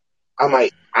like,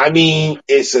 I mean,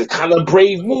 it's a kind of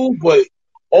brave move, but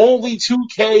only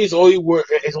 2K is only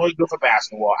good for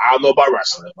basketball. I don't know about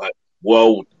wrestling, but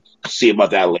we'll see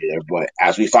about that later. But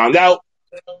as we found out,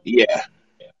 yeah.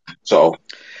 So,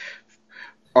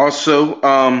 also,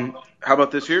 how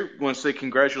about this here? We want to say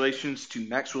congratulations to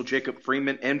Maxwell Jacob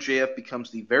Freeman. MJF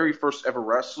becomes the very first ever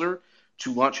wrestler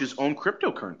to launch his own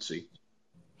cryptocurrency.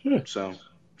 So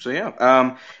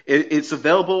yeah. It's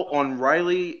available on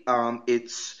Riley.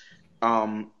 It's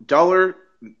dollar.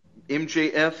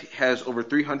 MJF has over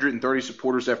 330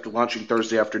 supporters after launching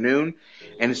Thursday afternoon,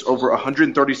 and it's over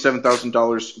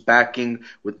 $137,000 backing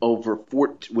with over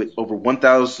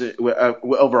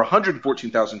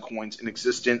 114,000 coins in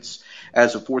existence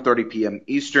as of 4:30 p.m.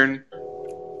 Eastern.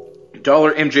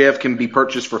 Dollar MJF can be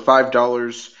purchased for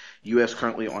 $5 US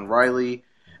currently on Riley.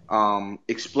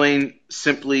 Explain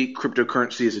simply,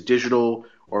 cryptocurrency is a digital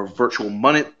or virtual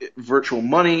money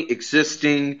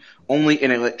existing only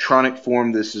in electronic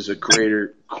form. This is a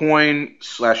creator coin /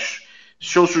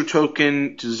 social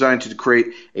token designed to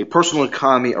create a personal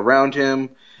economy around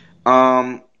him.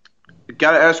 Gotta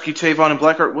ask you, Tavon and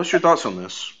Blackheart, what's your thoughts on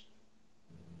this?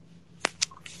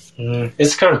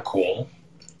 It's kind of cool.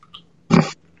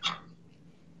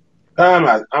 I'm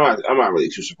not really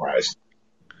too surprised.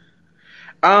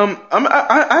 I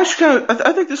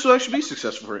think this will actually be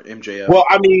successful for MJF. Well,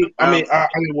 let me think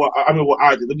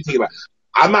about it.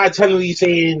 I'm not technically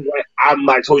saying that I'm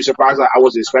like totally surprised. Like, I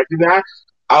wasn't expecting that.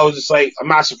 I was just like, I'm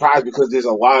not surprised because there's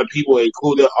a lot of people,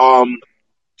 including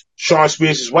Sean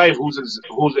Spears' wife, who's an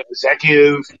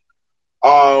executive,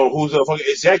 who's a fucking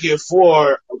executive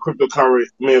for a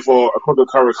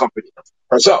cryptocurrency company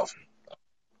herself.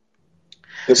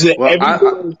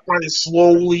 Everyone is trying to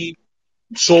slowly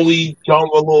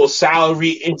dump a little salary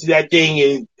into that thing,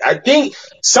 and I think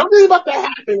something's about to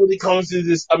happen when it comes to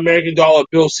this American dollar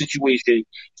bill situation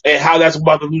and how that's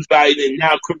about to lose value. And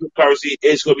now cryptocurrency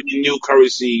is going to be the new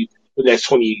currency for the next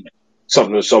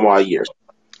 20-something some odd years.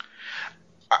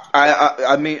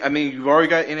 I mean, you've already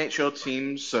got NHL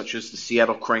teams such as the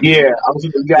Seattle Kraken. Yeah,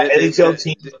 you got NHL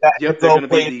teams that NFL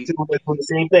players doing the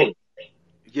same thing.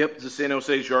 Yep, the San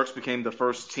Jose Sharks became the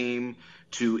first team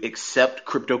to accept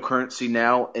cryptocurrency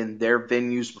now in their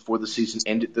venues before the season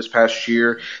ended this past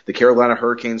year. The Carolina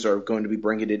Hurricanes are going to be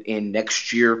bringing it in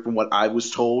next year, from what I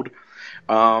was told.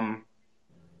 So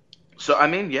I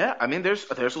mean, there's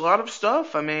a lot of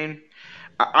stuff. I mean,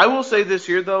 I will say this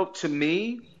here, though. To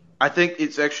me, I think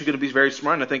it's actually going to be very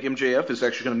smart, and I think MJF is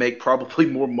actually going to make probably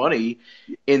more money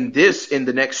in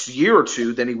the next year or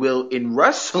two than he will in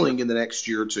wrestling in the next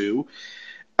year or two.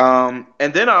 And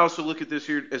then I also look at this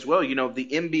here as well. You know, the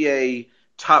NBA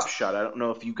Top Shot. I don't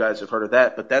know if you guys have heard of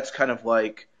that, but that's kind of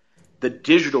like the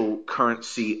digital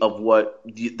currency of what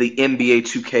the NBA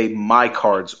 2K My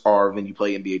Cards are when you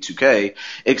play NBA 2K.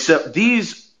 Except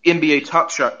these NBA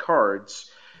Top Shot cards,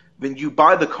 when you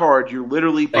buy the card, you're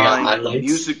literally buying the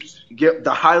music,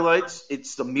 the highlights.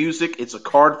 It's the music. It's a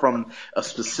card from a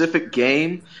specific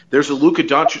game. There's a Luka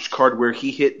Doncic card where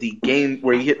he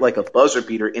hit like a buzzer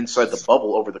beater inside the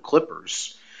bubble over the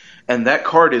Clippers, and that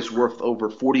card is worth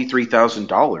over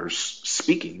 $43,000.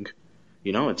 Speaking,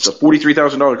 you know, it's a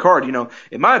 $43,000 card. You know,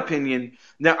 in my opinion,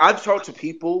 now I've talked to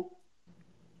people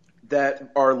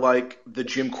that are like the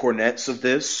Jim Cornettes of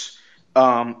this.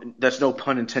 That's no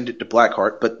pun intended to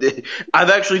Blackheart, but I've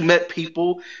actually met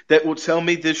people that will tell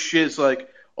me this shit is like,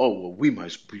 oh, well, we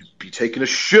might be taking a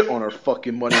shit on our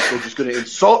fucking money if they're just going to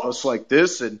insult us like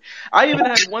this. And I even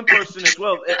had one person as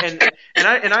well, and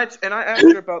I asked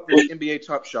her about this NBA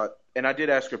Top Shot, and I did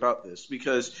ask her about this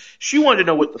because she wanted to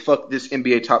know what the fuck this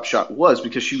NBA Top Shot was,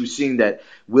 because she was seeing that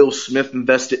Will Smith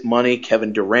invested money,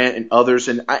 Kevin Durant, and others,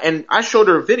 and I showed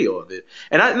her a video of it,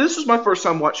 and this was my first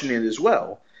time watching it as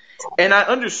well. And I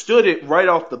understood it right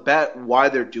off the bat why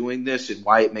they're doing this and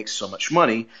why it makes so much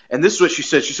money. And this is what she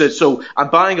said. She said, so I'm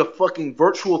buying a fucking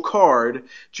virtual card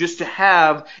just to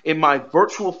have in my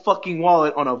virtual fucking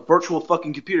wallet on a virtual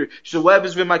fucking computer. She said, what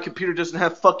happens when my computer doesn't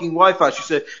have fucking Wi-Fi?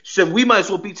 She said, we might as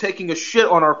well be taking a shit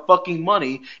on our fucking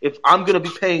money if I'm going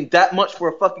to be paying that much for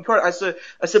a fucking card. I said,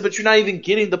 but you're not even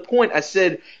getting the point. I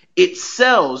said, it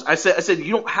sells. I said,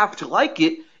 you don't have to like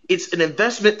it. It's an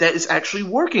investment that is actually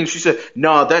working. She said,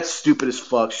 no, that's stupid as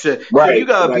fuck. She said, you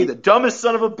gotta be the dumbest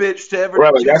son of a bitch to ever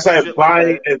do that's like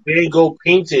buying and then go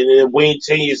paint it and then wait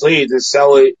 10 years later to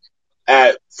sell it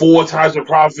at 4 times the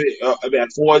profit,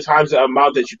 at 4 times the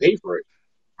amount that you pay for it.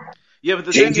 Yeah, but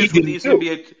the thing is with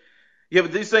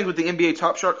these things with the NBA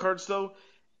Top Shot cards though,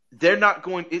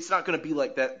 it's not gonna be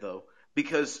like that though.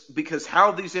 Because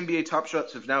how these NBA Top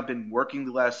Shots have now been working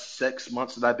the last 6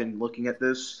 months that I've been looking at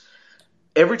this.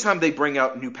 Every time they bring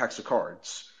out new packs of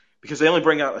cards, because they only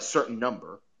bring out a certain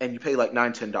number, and you pay like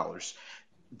 $9, $10,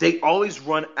 they always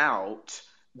run out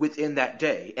within that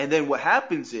day. And then what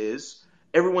happens is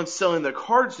everyone's selling their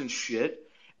cards and shit,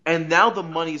 and now the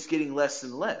money's getting less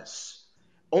and less.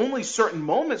 Only certain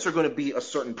moments are going to be a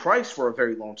certain price for a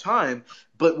very long time,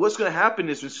 but what's going to happen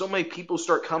is when so many people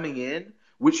start coming in,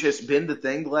 which has been the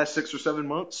thing the last 6 or 7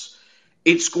 months,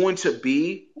 it's going to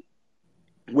be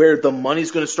where the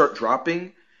money's going to start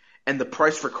dropping and the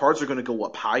price for cards are going to go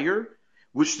up higher,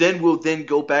 which then will then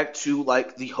go back to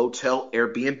like the hotel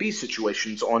Airbnb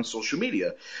situations on social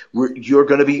media, where you're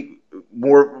going to be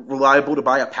more reliable to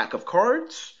buy a pack of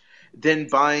cards than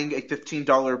buying a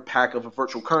 $15 pack of a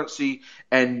virtual currency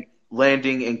and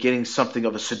landing and getting something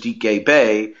of a Sadiq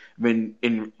Bey when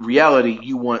in reality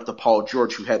you want the Paul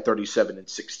George who had 37 and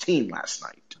 16 last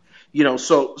night. You know,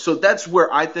 so that's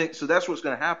where I think, so that's what's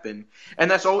going to happen. And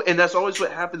that's always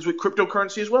what happens with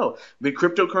cryptocurrency as well. When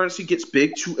cryptocurrency gets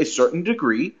big to a certain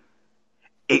degree,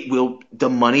 the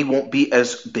money won't be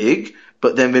as big,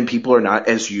 but then when people are not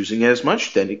as using it as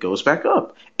much, then it goes back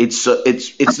up. It's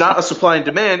not a supply and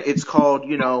demand. It's called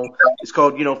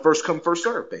first come, first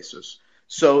serve basis.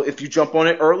 So if you jump on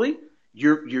it early,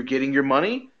 you're getting your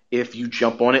money. If you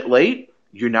jump on it late,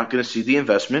 you're not going to see the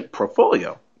investment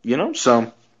portfolio, you know,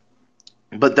 so.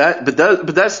 But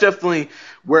that's definitely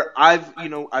where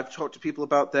I've talked to people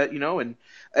about that, you know, and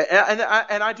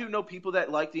I do know people that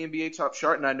like the NBA Top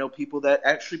Shot, and I know people that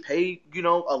actually pay, you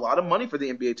know, a lot of money for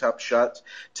the NBA Top Shots.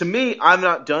 To me, I've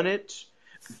not done it,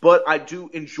 but I do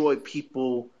enjoy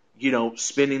people, you know,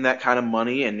 spending that kind of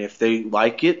money, and if they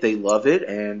like it, they love it,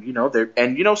 and you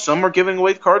know, some are giving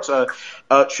away cards.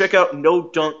 Check out No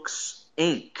Dunks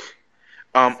Inc.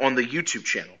 On the YouTube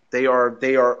channel. They are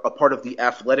a part of the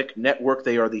Athletic Network.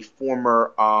 They are the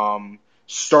former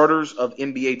starters of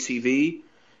NBA TV.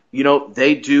 You know,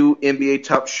 they do NBA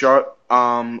Top Shot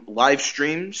live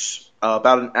streams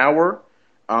about an hour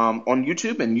on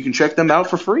YouTube, and you can check them out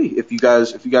for free if you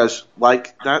guys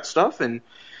like that stuff. And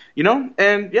you know,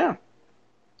 and yeah,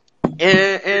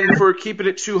 and for keeping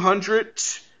it 200,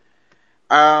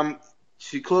 to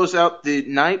close out the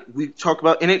night, we talk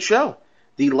about NHL.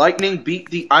 The Lightning beat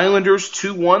the Islanders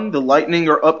 2-1. The Lightning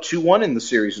are up 2-1 in the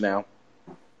series now.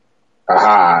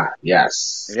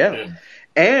 Yes. Yeah.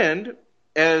 And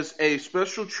as a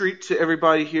special treat to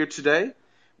everybody here today,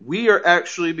 we are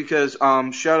actually, because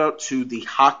shout out to the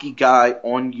hockey guy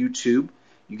on YouTube.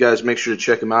 You guys make sure to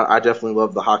check him out. I definitely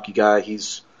love the hockey guy.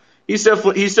 He's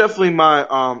definitely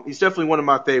one of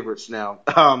my favorites now.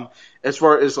 As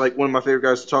far as like one of my favorite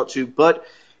guys to talk to. But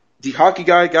the hockey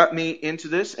guy got me into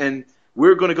this, and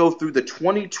we're going to go through the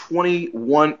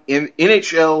 2021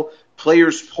 NHL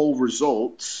Players Poll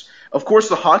results. Of course,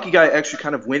 the hockey guy actually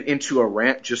kind of went into a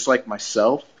rant just like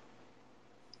myself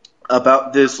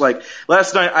about this. Like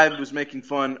last night, I was making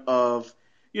fun of,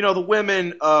 the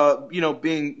women,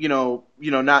 being,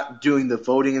 not doing the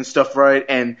voting and stuff right.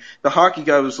 And the hockey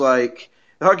guy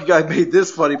made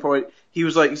this funny point.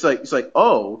 He's like,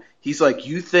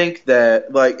 you think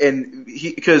that, like, and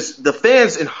because the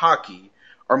fans in hockey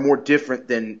are more different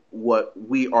than what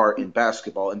we are in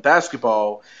basketball. In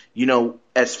basketball,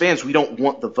 as fans, we don't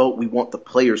want the vote. We want the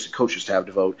players and coaches to have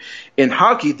the vote. In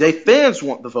hockey, fans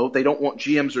want the vote. They don't want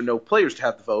GMs or no players to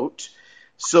have the vote.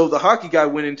 So the hockey guy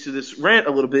went into this rant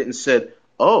a little bit and said,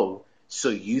 oh, so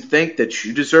you think that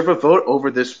you deserve a vote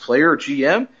over this player or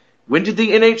GM? When did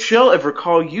the NHL ever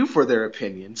call you for their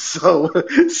opinion? So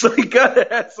he kind of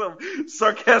had some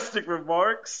sarcastic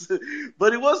remarks,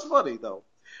 but it was funny though.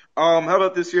 How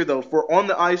about this here though? For on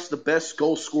the ice, the best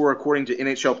goal scorer according to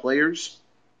NHL players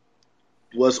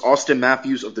was Austin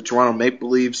Matthews of the Toronto Maple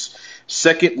Leafs.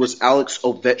 Second was Alex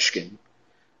Ovechkin.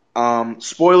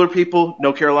 Spoiler, people,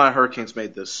 no Carolina Hurricanes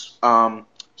made this. Boston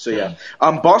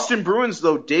Bruins,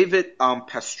 though, David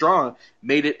Pastron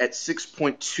made it at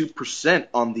 6.2%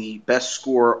 on the best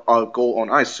score goal on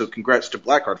ice. So congrats to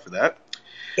Blackheart for that.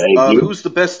 Who's the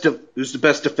best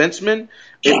defenseman?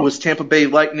 It was Tampa Bay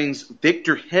Lightning's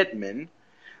Victor Hedman,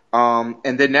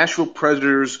 and then Nashville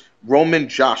Predators' Roman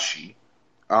Joshi.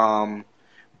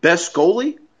 Best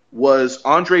goalie was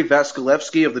Andrei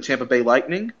Vasilevsky of the Tampa Bay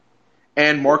Lightning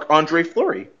and Marc-Andre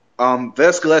Fleury.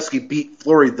 Vasilevsky beat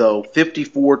Fleury, though,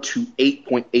 54 to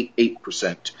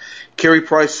 8.88%. Carey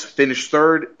Price finished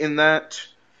third in that.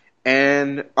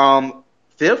 And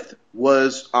fifth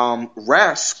was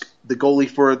Rask, the goalie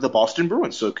for the Boston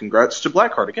Bruins. So congrats to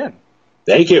Blackheart again.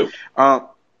 Thank you.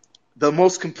 The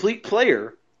most complete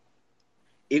player,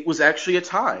 it was actually a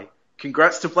tie.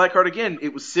 Congrats to Blackheart again.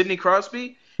 It was Sidney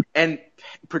Crosby and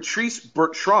Patrice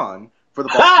Bertrand for the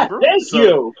Boston Bruins. Thank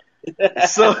you.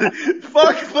 So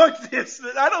fuck this.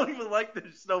 I don't even like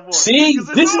this no more. See, this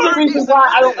is the reason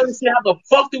why I don't understand how the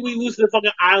fuck did we lose to the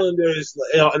fucking Islanders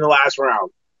in the last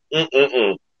round.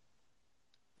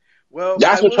 Well,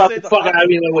 that's what tried to fuck out of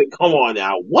me. Like, wait, come on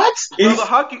now, what?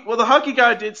 Well, the hockey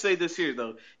guy did say this here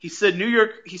though. He said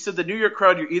the New York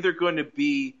crowd, you're either going to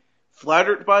be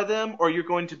flattered by them or you're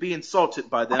going to be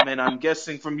insulted by them. And I'm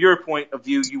guessing from your point of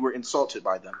view, you were insulted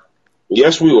by them.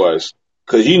 Yes, we was,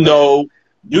 because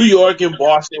New York and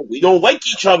Boston, we don't like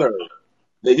each other.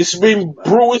 This has been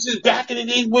Bruins is back in the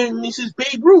days when this is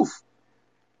Babe Ruth.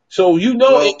 So in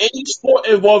any sport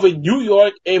involving New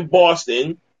York and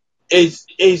Boston is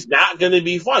not going to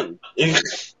be fun.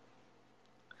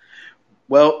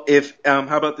 Well,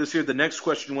 how about this here? The next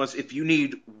question was, if you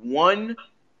need one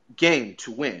game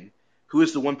to win, who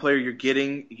is the one player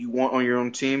you want on your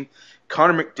own team?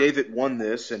 Connor McDavid won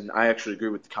this, and I actually agree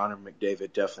with Connor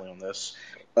McDavid definitely on this.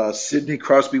 Sidney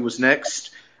Crosby was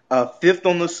next. Fifth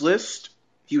on this list,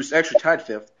 he was actually tied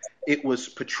fifth. It was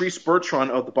Patrice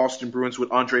Bertrand of the Boston Bruins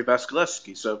with Andrei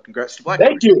Vasilevsky. So congrats to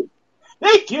Blackheart.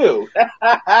 Thank you.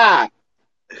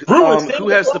 Bruins, who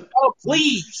has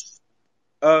please?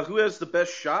 Who has the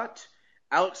best shot?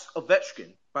 Alex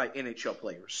Ovechkin by NHL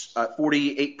players.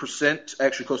 48%,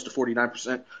 actually close to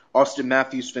 49%. Austin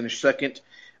Matthews finished second.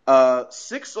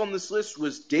 Sixth on this list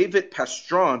was David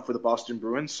Pastron for the Boston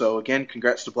Bruins. So again,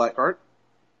 congrats to Blackheart.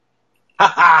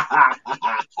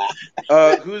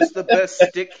 Who's the best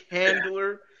stick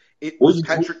handler? It was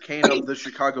Patrick Kane of the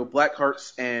Chicago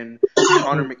Blackhearts and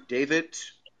Connor McDavid.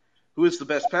 Who is the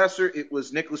best passer? It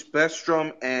was Nicholas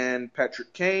Backstrom and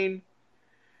Patrick Kane.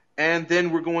 And then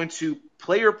we're going to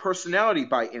player personality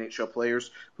by NHL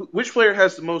players. Which player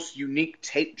has the most unique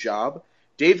tape job?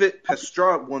 David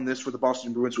Pastron won this for the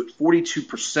Boston Bruins with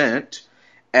 42%.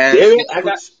 And I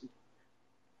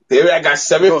got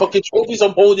 7 fucking trophies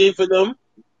I'm holding for them.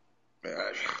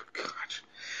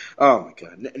 Oh my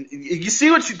god! You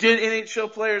see what you did,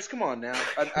 NHL players? Come on now.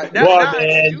 I do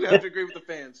have to agree with the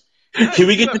fans. Can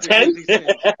we get the 10?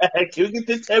 Can we get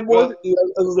the 10 more?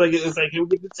 It's like, can we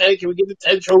get the 10? Can we get the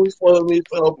 10 trophies for me?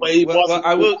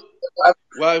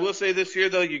 I will say this here,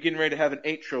 though. You're getting ready to have an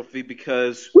 8 trophy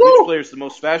because which player is the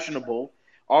most fashionable?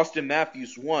 Austin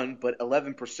Matthews won, but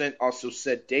 11% also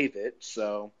said David.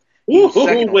 So, wait, hold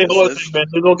on a second, man.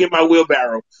 They're going to get my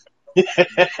wheelbarrow.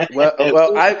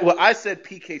 I said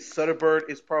PK Sutterberg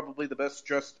is probably the best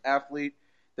dressed athlete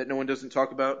that no one doesn't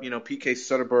talk about. PK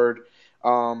Sutterberg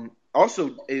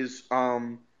Also is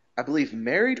I believe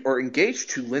married or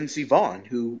engaged to Lindsey Vonn,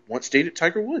 who once dated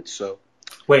Tiger Woods. So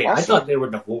Wait, I awesome. thought they were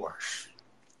divorced.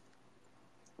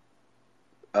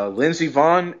 Lindsey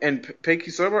Vonn and Peggy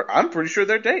Silver, I'm pretty sure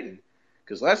they're dating.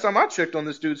 Because last time I checked on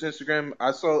this dude's Instagram,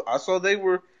 I saw they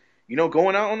were,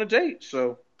 going out on a date.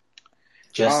 So,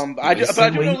 Just but I do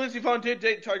recently? know Lindsey Vonn did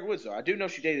date Tiger Woods, though. I do know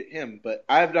she dated him, but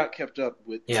I have not kept up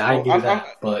with. Yeah, I knew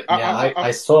that. But yeah,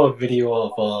 I saw a video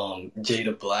of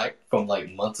Jada Black from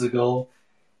like months ago,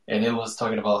 and it was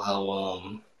talking about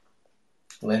how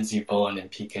Lindsey Vonn and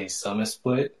PK Summit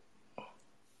split.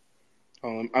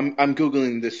 I'm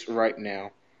googling this right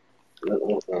now.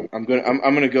 I'm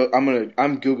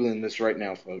googling this right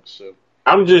now, folks. So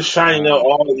I'm just shining out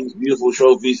all of these beautiful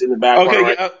trophies in the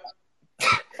background.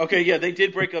 Okay, yeah, they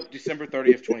did break up December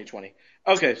 30th, 2020.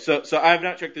 Okay, so I have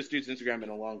not checked this dude's Instagram in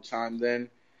a long time then,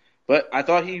 but I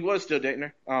thought he was still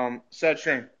dating her. Sad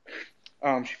shame.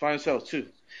 She fine as hell too.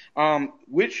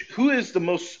 Who is the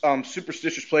most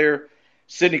superstitious player?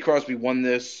 Sidney Crosby won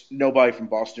this. Nobody from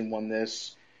Boston won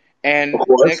this. And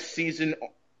next season,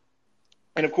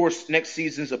 and of course, next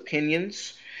season's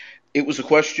opinions. It was a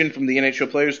question from the NHL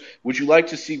players. Would you like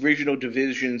to see regional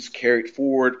divisions carried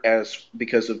forward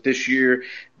because of this year,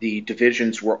 the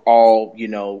divisions were all,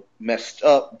 messed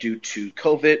up due to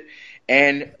COVID,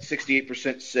 and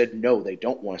 68% said no, they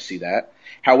don't want to see that.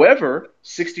 However,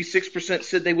 66%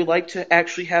 said they would like to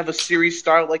actually have a series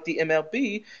style like the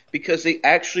MLB because they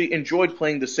actually enjoyed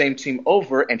playing the same team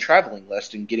over and traveling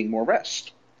less and getting more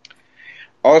rest.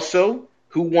 Also,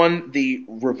 who won the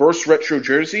reverse retro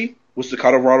jersey was the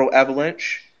Colorado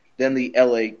Avalanche, then the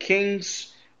LA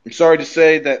Kings. I'm sorry to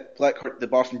say that the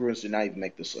Boston Bruins did not even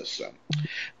make this list. So,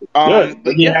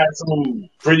 but you had some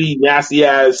pretty nasty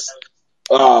ass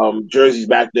jerseys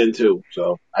back then too.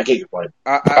 So I can't complain.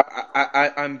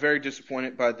 I'm very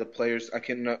disappointed by the players. I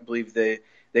cannot believe they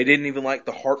didn't even like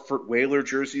the Hartford Whaler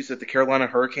jerseys that the Carolina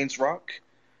Hurricanes rock.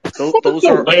 Those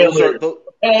are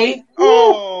hey.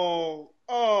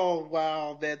 Oh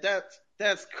wow, man,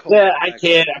 that's cool. Yeah, I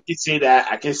can say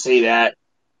that.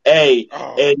 Hey,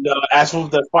 and as for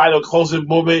the final closing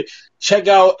moment, check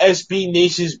out SB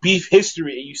Nation's Beef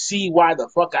History, and you see why the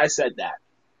fuck I said that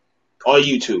on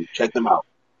YouTube. Check them out.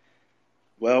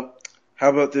 Well, how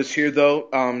about this here though?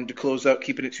 To close out,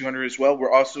 keeping it 200 as well.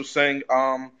 We're also saying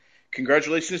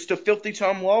congratulations to Filthy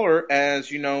Tom Lawler,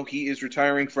 as you know he is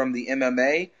retiring from the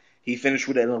MMA. He finished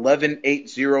with an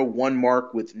 11-8-0-1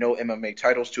 mark with no MMA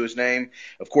titles to his name.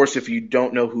 Of course, if you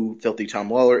don't know who Filthy Tom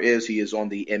Lawler is, he is on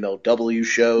the MLW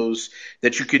shows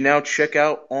that you can now check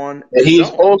out on.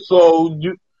 He's also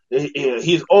the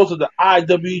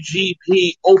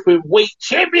IWGP Open Weight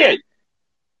Champion.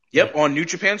 Yep, on New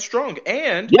Japan Strong,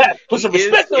 and put some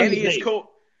respect on his name.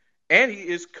 And he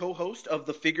is co-host of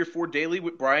the Figure 4 Daily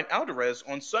with Brian Alvarez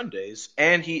on Sundays,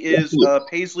 and he is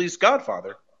Paisley's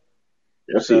godfather.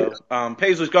 Yes, so,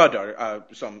 Paisley's goddaughter.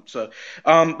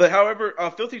 But however,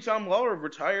 Filthy Tom Lawler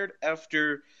retired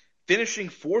after finishing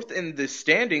fourth in the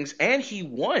standings, and he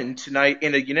won tonight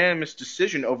in a unanimous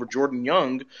decision over Jordan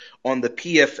Young on the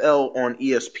PFL on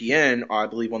ESPN, I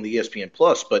believe on the ESPN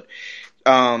Plus. But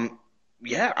I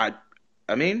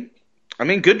mean,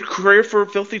 good career for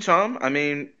Filthy Tom. I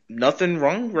mean, nothing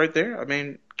wrong right there. I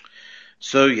mean,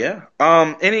 so yeah.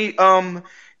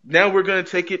 Now we're going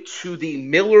to take it to the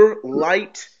Miller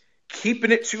Lite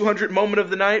Keeping It 200 moment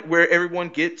of the night, where everyone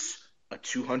gets a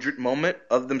 200 moment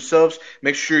of themselves.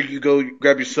 Make sure you go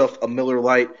grab yourself a Miller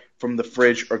Lite from the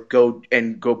fridge or go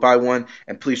buy one,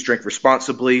 and please drink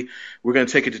responsibly. We're going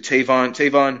to take it to Tavon.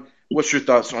 Tavon, what's your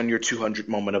thoughts on your 200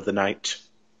 moment of the night?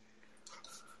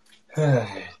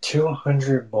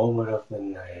 200 moment of the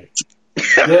night.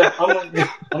 Yeah,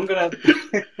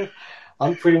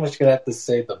 I'm pretty much gonna have to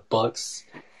say the Bucks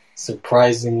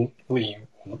surprisingly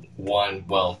won.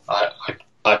 Well,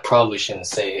 I probably shouldn't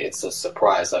say it's a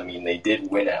surprise. I mean, they did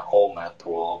win at home after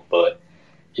all, but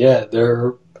yeah,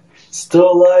 they're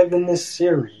still alive in this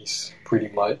series, pretty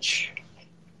much.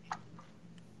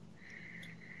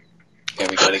 And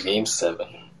we got a Game 7.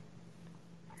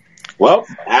 Well,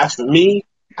 as for me,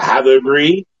 I have to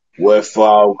agree with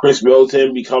Khris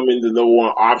Middleton becoming the number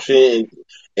one option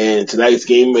in tonight's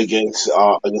game against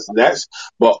the Nets,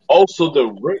 but also the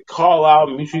Rick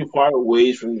Carlisle mutually parted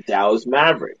ways from the Dallas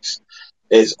Mavericks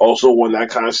is also one that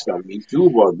kind of stunned me too.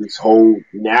 But this whole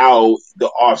now the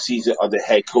off season of the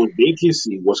head coach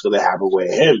vacancy, what's going to happen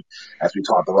with him, as we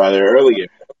talked about it earlier.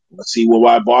 Let's see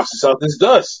what Boston Celtics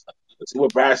does. Let's see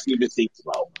what Brad Stevens thinks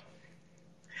about.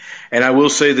 And I will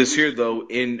say this here, though,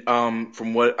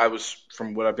 from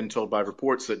from what I've been told by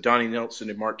reports, that Donnie Nelson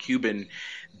and Mark Cuban,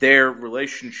 their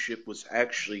relationship was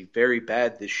actually very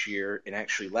bad this year and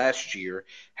actually last year.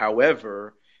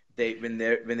 However, when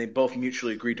they both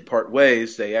mutually agreed to part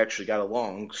ways, they actually got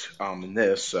along in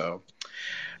this. So,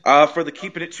 for the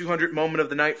Keeping It 200 moment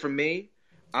of the night from me,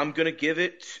 I'm gonna give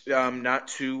it not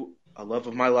to a love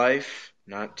of my life,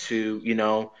 not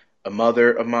to a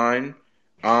mother of mine.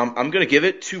 I'm going to give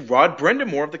it to Rod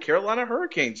Brindamore of the Carolina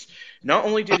Hurricanes. Not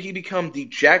only did he become the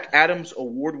Jack Adams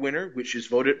Award winner, which is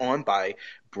voted on by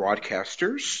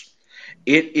broadcasters,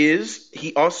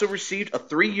 he also received a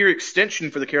 3-year extension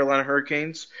for the Carolina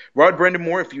Hurricanes. Rod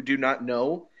Brindamore, if you do not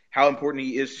know how important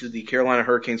he is to the Carolina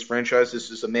Hurricanes franchise, this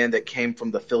is a man that came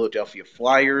from the Philadelphia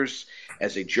Flyers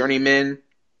as a journeyman.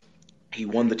 He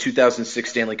won the 2006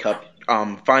 Stanley Cup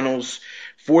Finals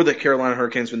for the Carolina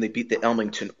Hurricanes when they beat the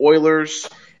Edmonton Oilers,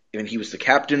 and he was the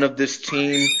captain of this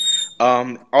team.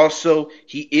 Also,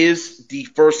 he is the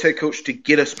first head coach to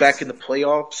get us back in the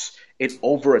playoffs in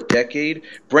over a decade.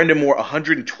 Brindamore,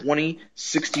 120,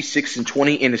 66, and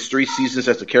 20 in his 3 seasons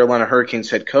as the Carolina Hurricanes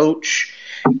head coach.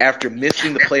 After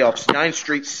missing the playoffs 9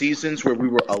 straight seasons where we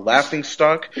were a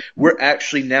laughingstock, we're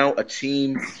actually now a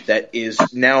team that is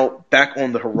now back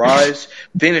on the horizon.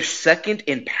 Finished second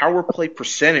in power play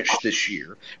percentage this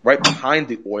year, right behind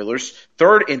the Oilers.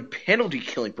 Third in penalty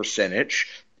killing percentage.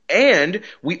 And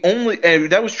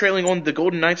that was trailing on the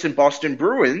Golden Knights and Boston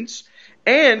Bruins.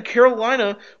 And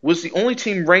Carolina was the only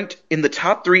team ranked in the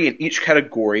top 3 in each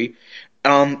category.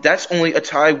 That's only a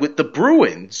tie with the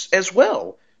Bruins as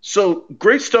well. So,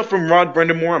 great stuff from Rod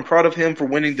Brindamore. I'm proud of him for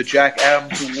winning the Jack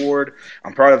Adams Award.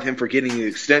 I'm proud of him for getting the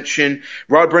extension.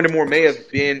 Rod Brindamore may have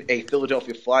been a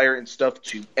Philadelphia Flyer and stuff,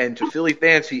 and to Philly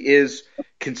fans, he is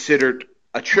considered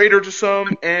a traitor to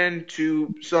some, and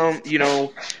to some, a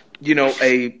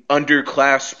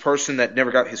underclass person that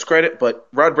never got his credit. But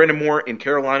Rod Brindamore in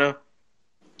Carolina,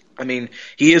 I mean,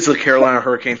 he is a Carolina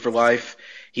Hurricane for life.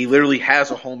 He literally has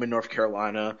a home in North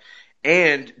Carolina.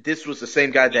 And this was the same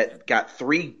guy that got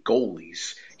 3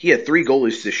 goalies. He had 3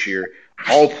 goalies this year,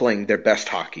 all playing their best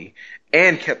hockey,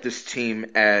 and kept this team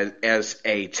as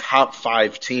a top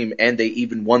 5 team, and they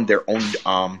even won their own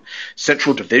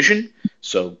Central Division.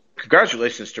 So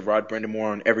congratulations to Rod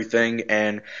Brindamore on everything,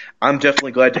 and I'm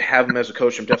definitely glad to have him as a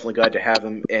coach. I'm definitely glad to have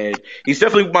him, and he's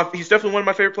definitely one of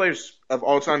my favorite players of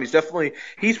all time.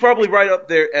 He's probably right up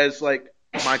there as like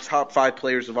my top 5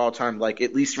 players of all time, like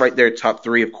at least right there at top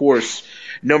 3. Of course,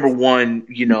 number 1,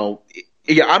 I'm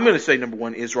going to say number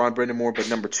 1 is Rod Brindamore, but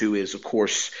number 2 is, of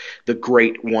course, the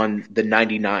great one, the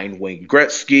 99 Wayne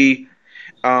Gretzky.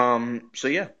 But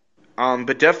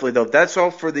definitely, though, that's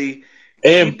all for the...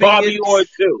 And Bobby Orr,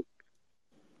 too.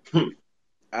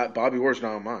 Bobby Orr's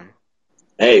not on mine.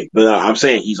 Hey, but I'm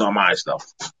saying he's on mine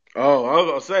stuff. Oh,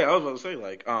 I was about to say,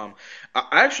 like,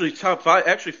 actually, top 5,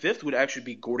 actually 5th would actually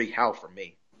be Gordie Howe for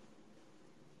me.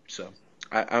 So,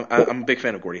 I'm a big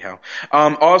fan of Gordie Howe.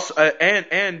 Also, and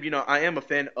I am a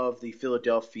fan of the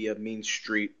Philadelphia Mean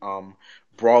Street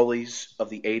Brawlies of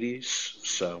the 80s.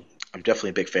 So, I'm definitely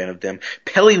a big fan of them.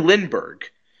 Pelle Lindbergh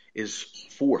is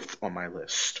 4th on my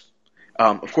list.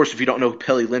 Of course, if you don't know who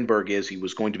Pelle Lindbergh is, he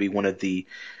was going to be one of the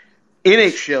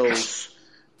NHL's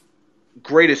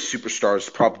greatest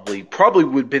superstars, probably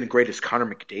would have been greatest Connor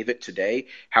McDavid today.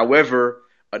 However,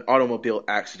 an automobile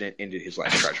accident ended his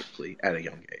life tragically at a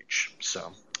young age.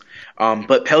 So,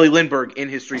 but Pelle Lindbergh in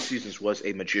his 3 seasons was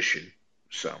a magician.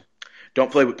 So, don't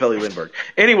play with Pelle Lindbergh.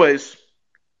 Anyways,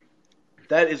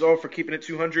 that is all for Keeping It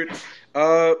 200.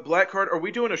 Black Card, are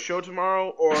we doing a show tomorrow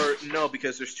or no?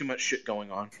 Because there's too much shit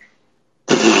going on.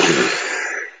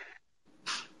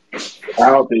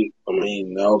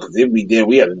 No, because if we did,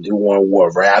 we had to do one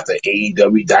right after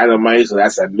AEW Dynamite, so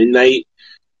that's at midnight.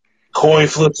 Coin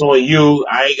flips on you.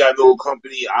 I ain't got no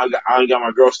company. I ain't got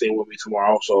my girl staying with me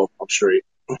tomorrow, so I'm straight.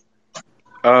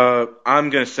 I'm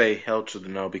gonna say hell to the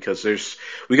no because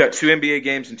we got 2 NBA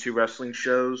games and 2 wrestling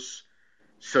shows,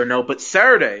 so no. But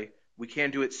Saturday we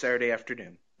can do it Saturday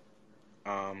afternoon.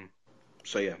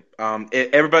 So yeah.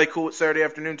 Everybody cool with Saturday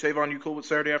afternoon? Tavon, you cool with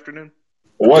Saturday afternoon?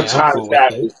 What time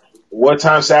Saturday? What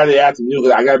time Saturday afternoon?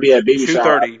 Because I gotta be at baby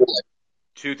shower.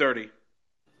 2:30.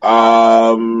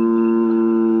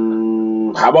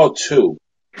 How about 2?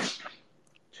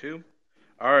 2?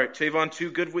 All right, Tavon,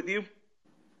 2 good with you?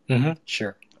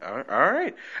 Sure. All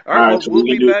right. Well, we'll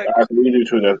be back. We can do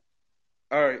 2 then.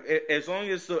 All right. As long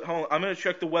as hold on, I'm going to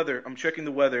check the weather. I'm checking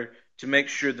the weather to make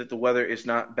sure that the weather is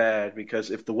not bad. Because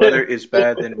if the weather is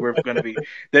bad, then we're going to be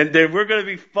then we're going to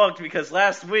be fucked. Because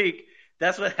last week,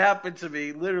 that's what happened to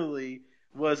me. Literally,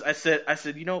 was I said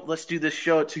let's do this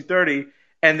show at 2:30,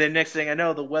 and then next thing I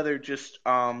know, the weather just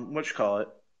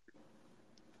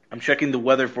I'm checking the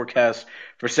weather forecast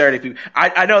for Saturday. People,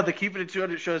 I know the Keepin' It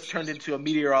 200 show has turned into a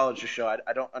meteorologist show.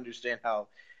 I don't understand how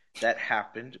that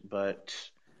happened, but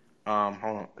hold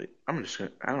on. I'm just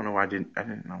gonna. I don't know why I didn't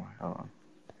know.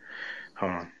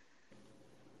 Hold on.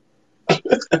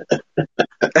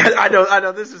 I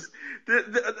know. This is.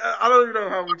 I don't even know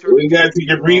how we turned. We got to take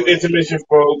a brief intermission,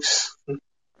 folks.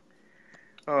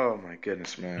 Oh my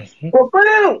goodness, man.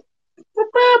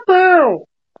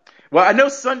 Well, I know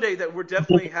Sunday that we're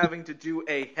definitely having to do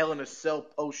a Hell in a Cell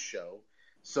post show.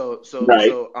 So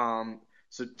Tavon,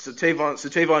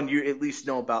 you at least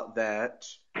know about that.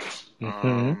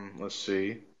 Let's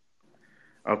see.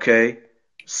 Okay,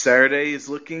 Saturday is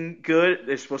looking good.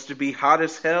 It's supposed to be hot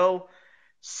as hell.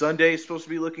 Sunday is supposed to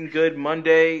be looking good.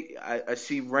 Monday, I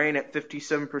see rain at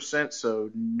 57%. So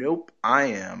nope, I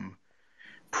am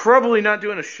probably not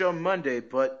doing a show Monday,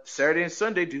 but Saturday and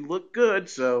Sunday do look good.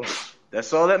 So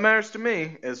that's all that matters to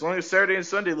me. As long as Saturday and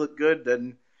Sunday look good,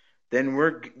 then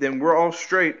we're all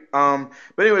straight. But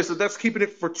anyway, so that's keeping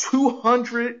it for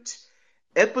 200,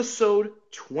 episode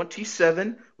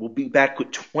 27. We'll be back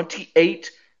with 28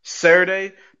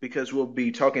 Saturday because we'll be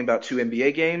talking about 2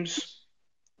 NBA games,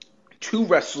 2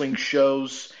 wrestling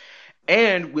shows,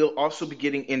 and we'll also be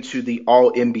getting into the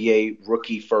All-NBA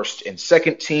rookie first and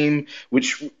second team,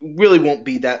 which really won't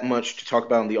be that much to talk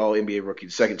about on the All-NBA rookie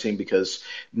second team because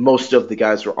most of the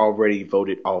guys are already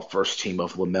voted all first team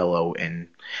of LaMelo and,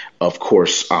 of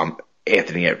course,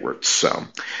 Anthony Edwards. So,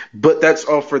 but that's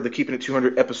all for the Keepin' It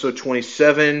 200 episode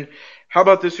 27. How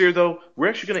about this here, though? We're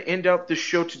actually going to end out this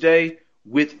show today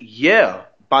with Yeah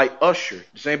by Usher.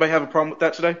 Does anybody have a problem with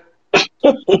that today?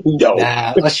 No.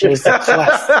 Nah, Usher is a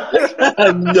classic.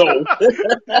 No.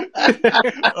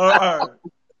 All right.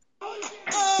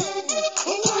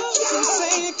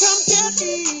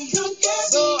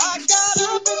 So I got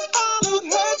up and followed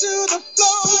her to the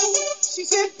floor. She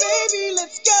said, baby,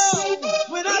 let's go.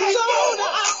 When I told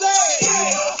her, I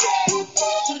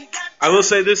said, I will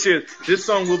say this here. This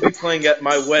song will be playing at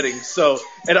my wedding. So,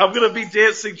 and I'm going to be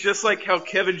dancing just like how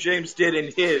Kevin James did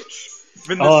in Hitch.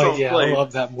 When this song played. I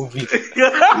love that movie. No.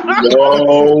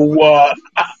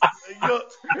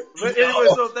 But anyway,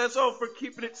 so that's all for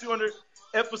Keepin' It 200,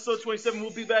 episode 27.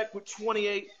 We'll be back with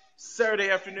 28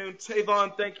 Saturday afternoon.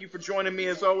 Tavon, thank you for joining me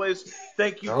as always.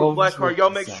 Thank you for Blackheart.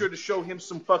 Y'all make sure to show him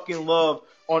some fucking love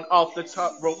on Off the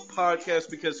Top Rope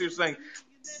podcast because here's the thing.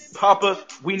 Papa,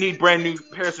 we need brand new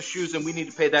pairs of shoes and we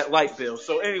need to pay that light bill.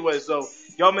 So anyway, so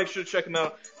y'all make sure to check him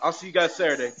out. I'll see you guys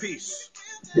Saturday. Peace.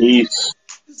 Peace.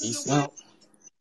 Peace out.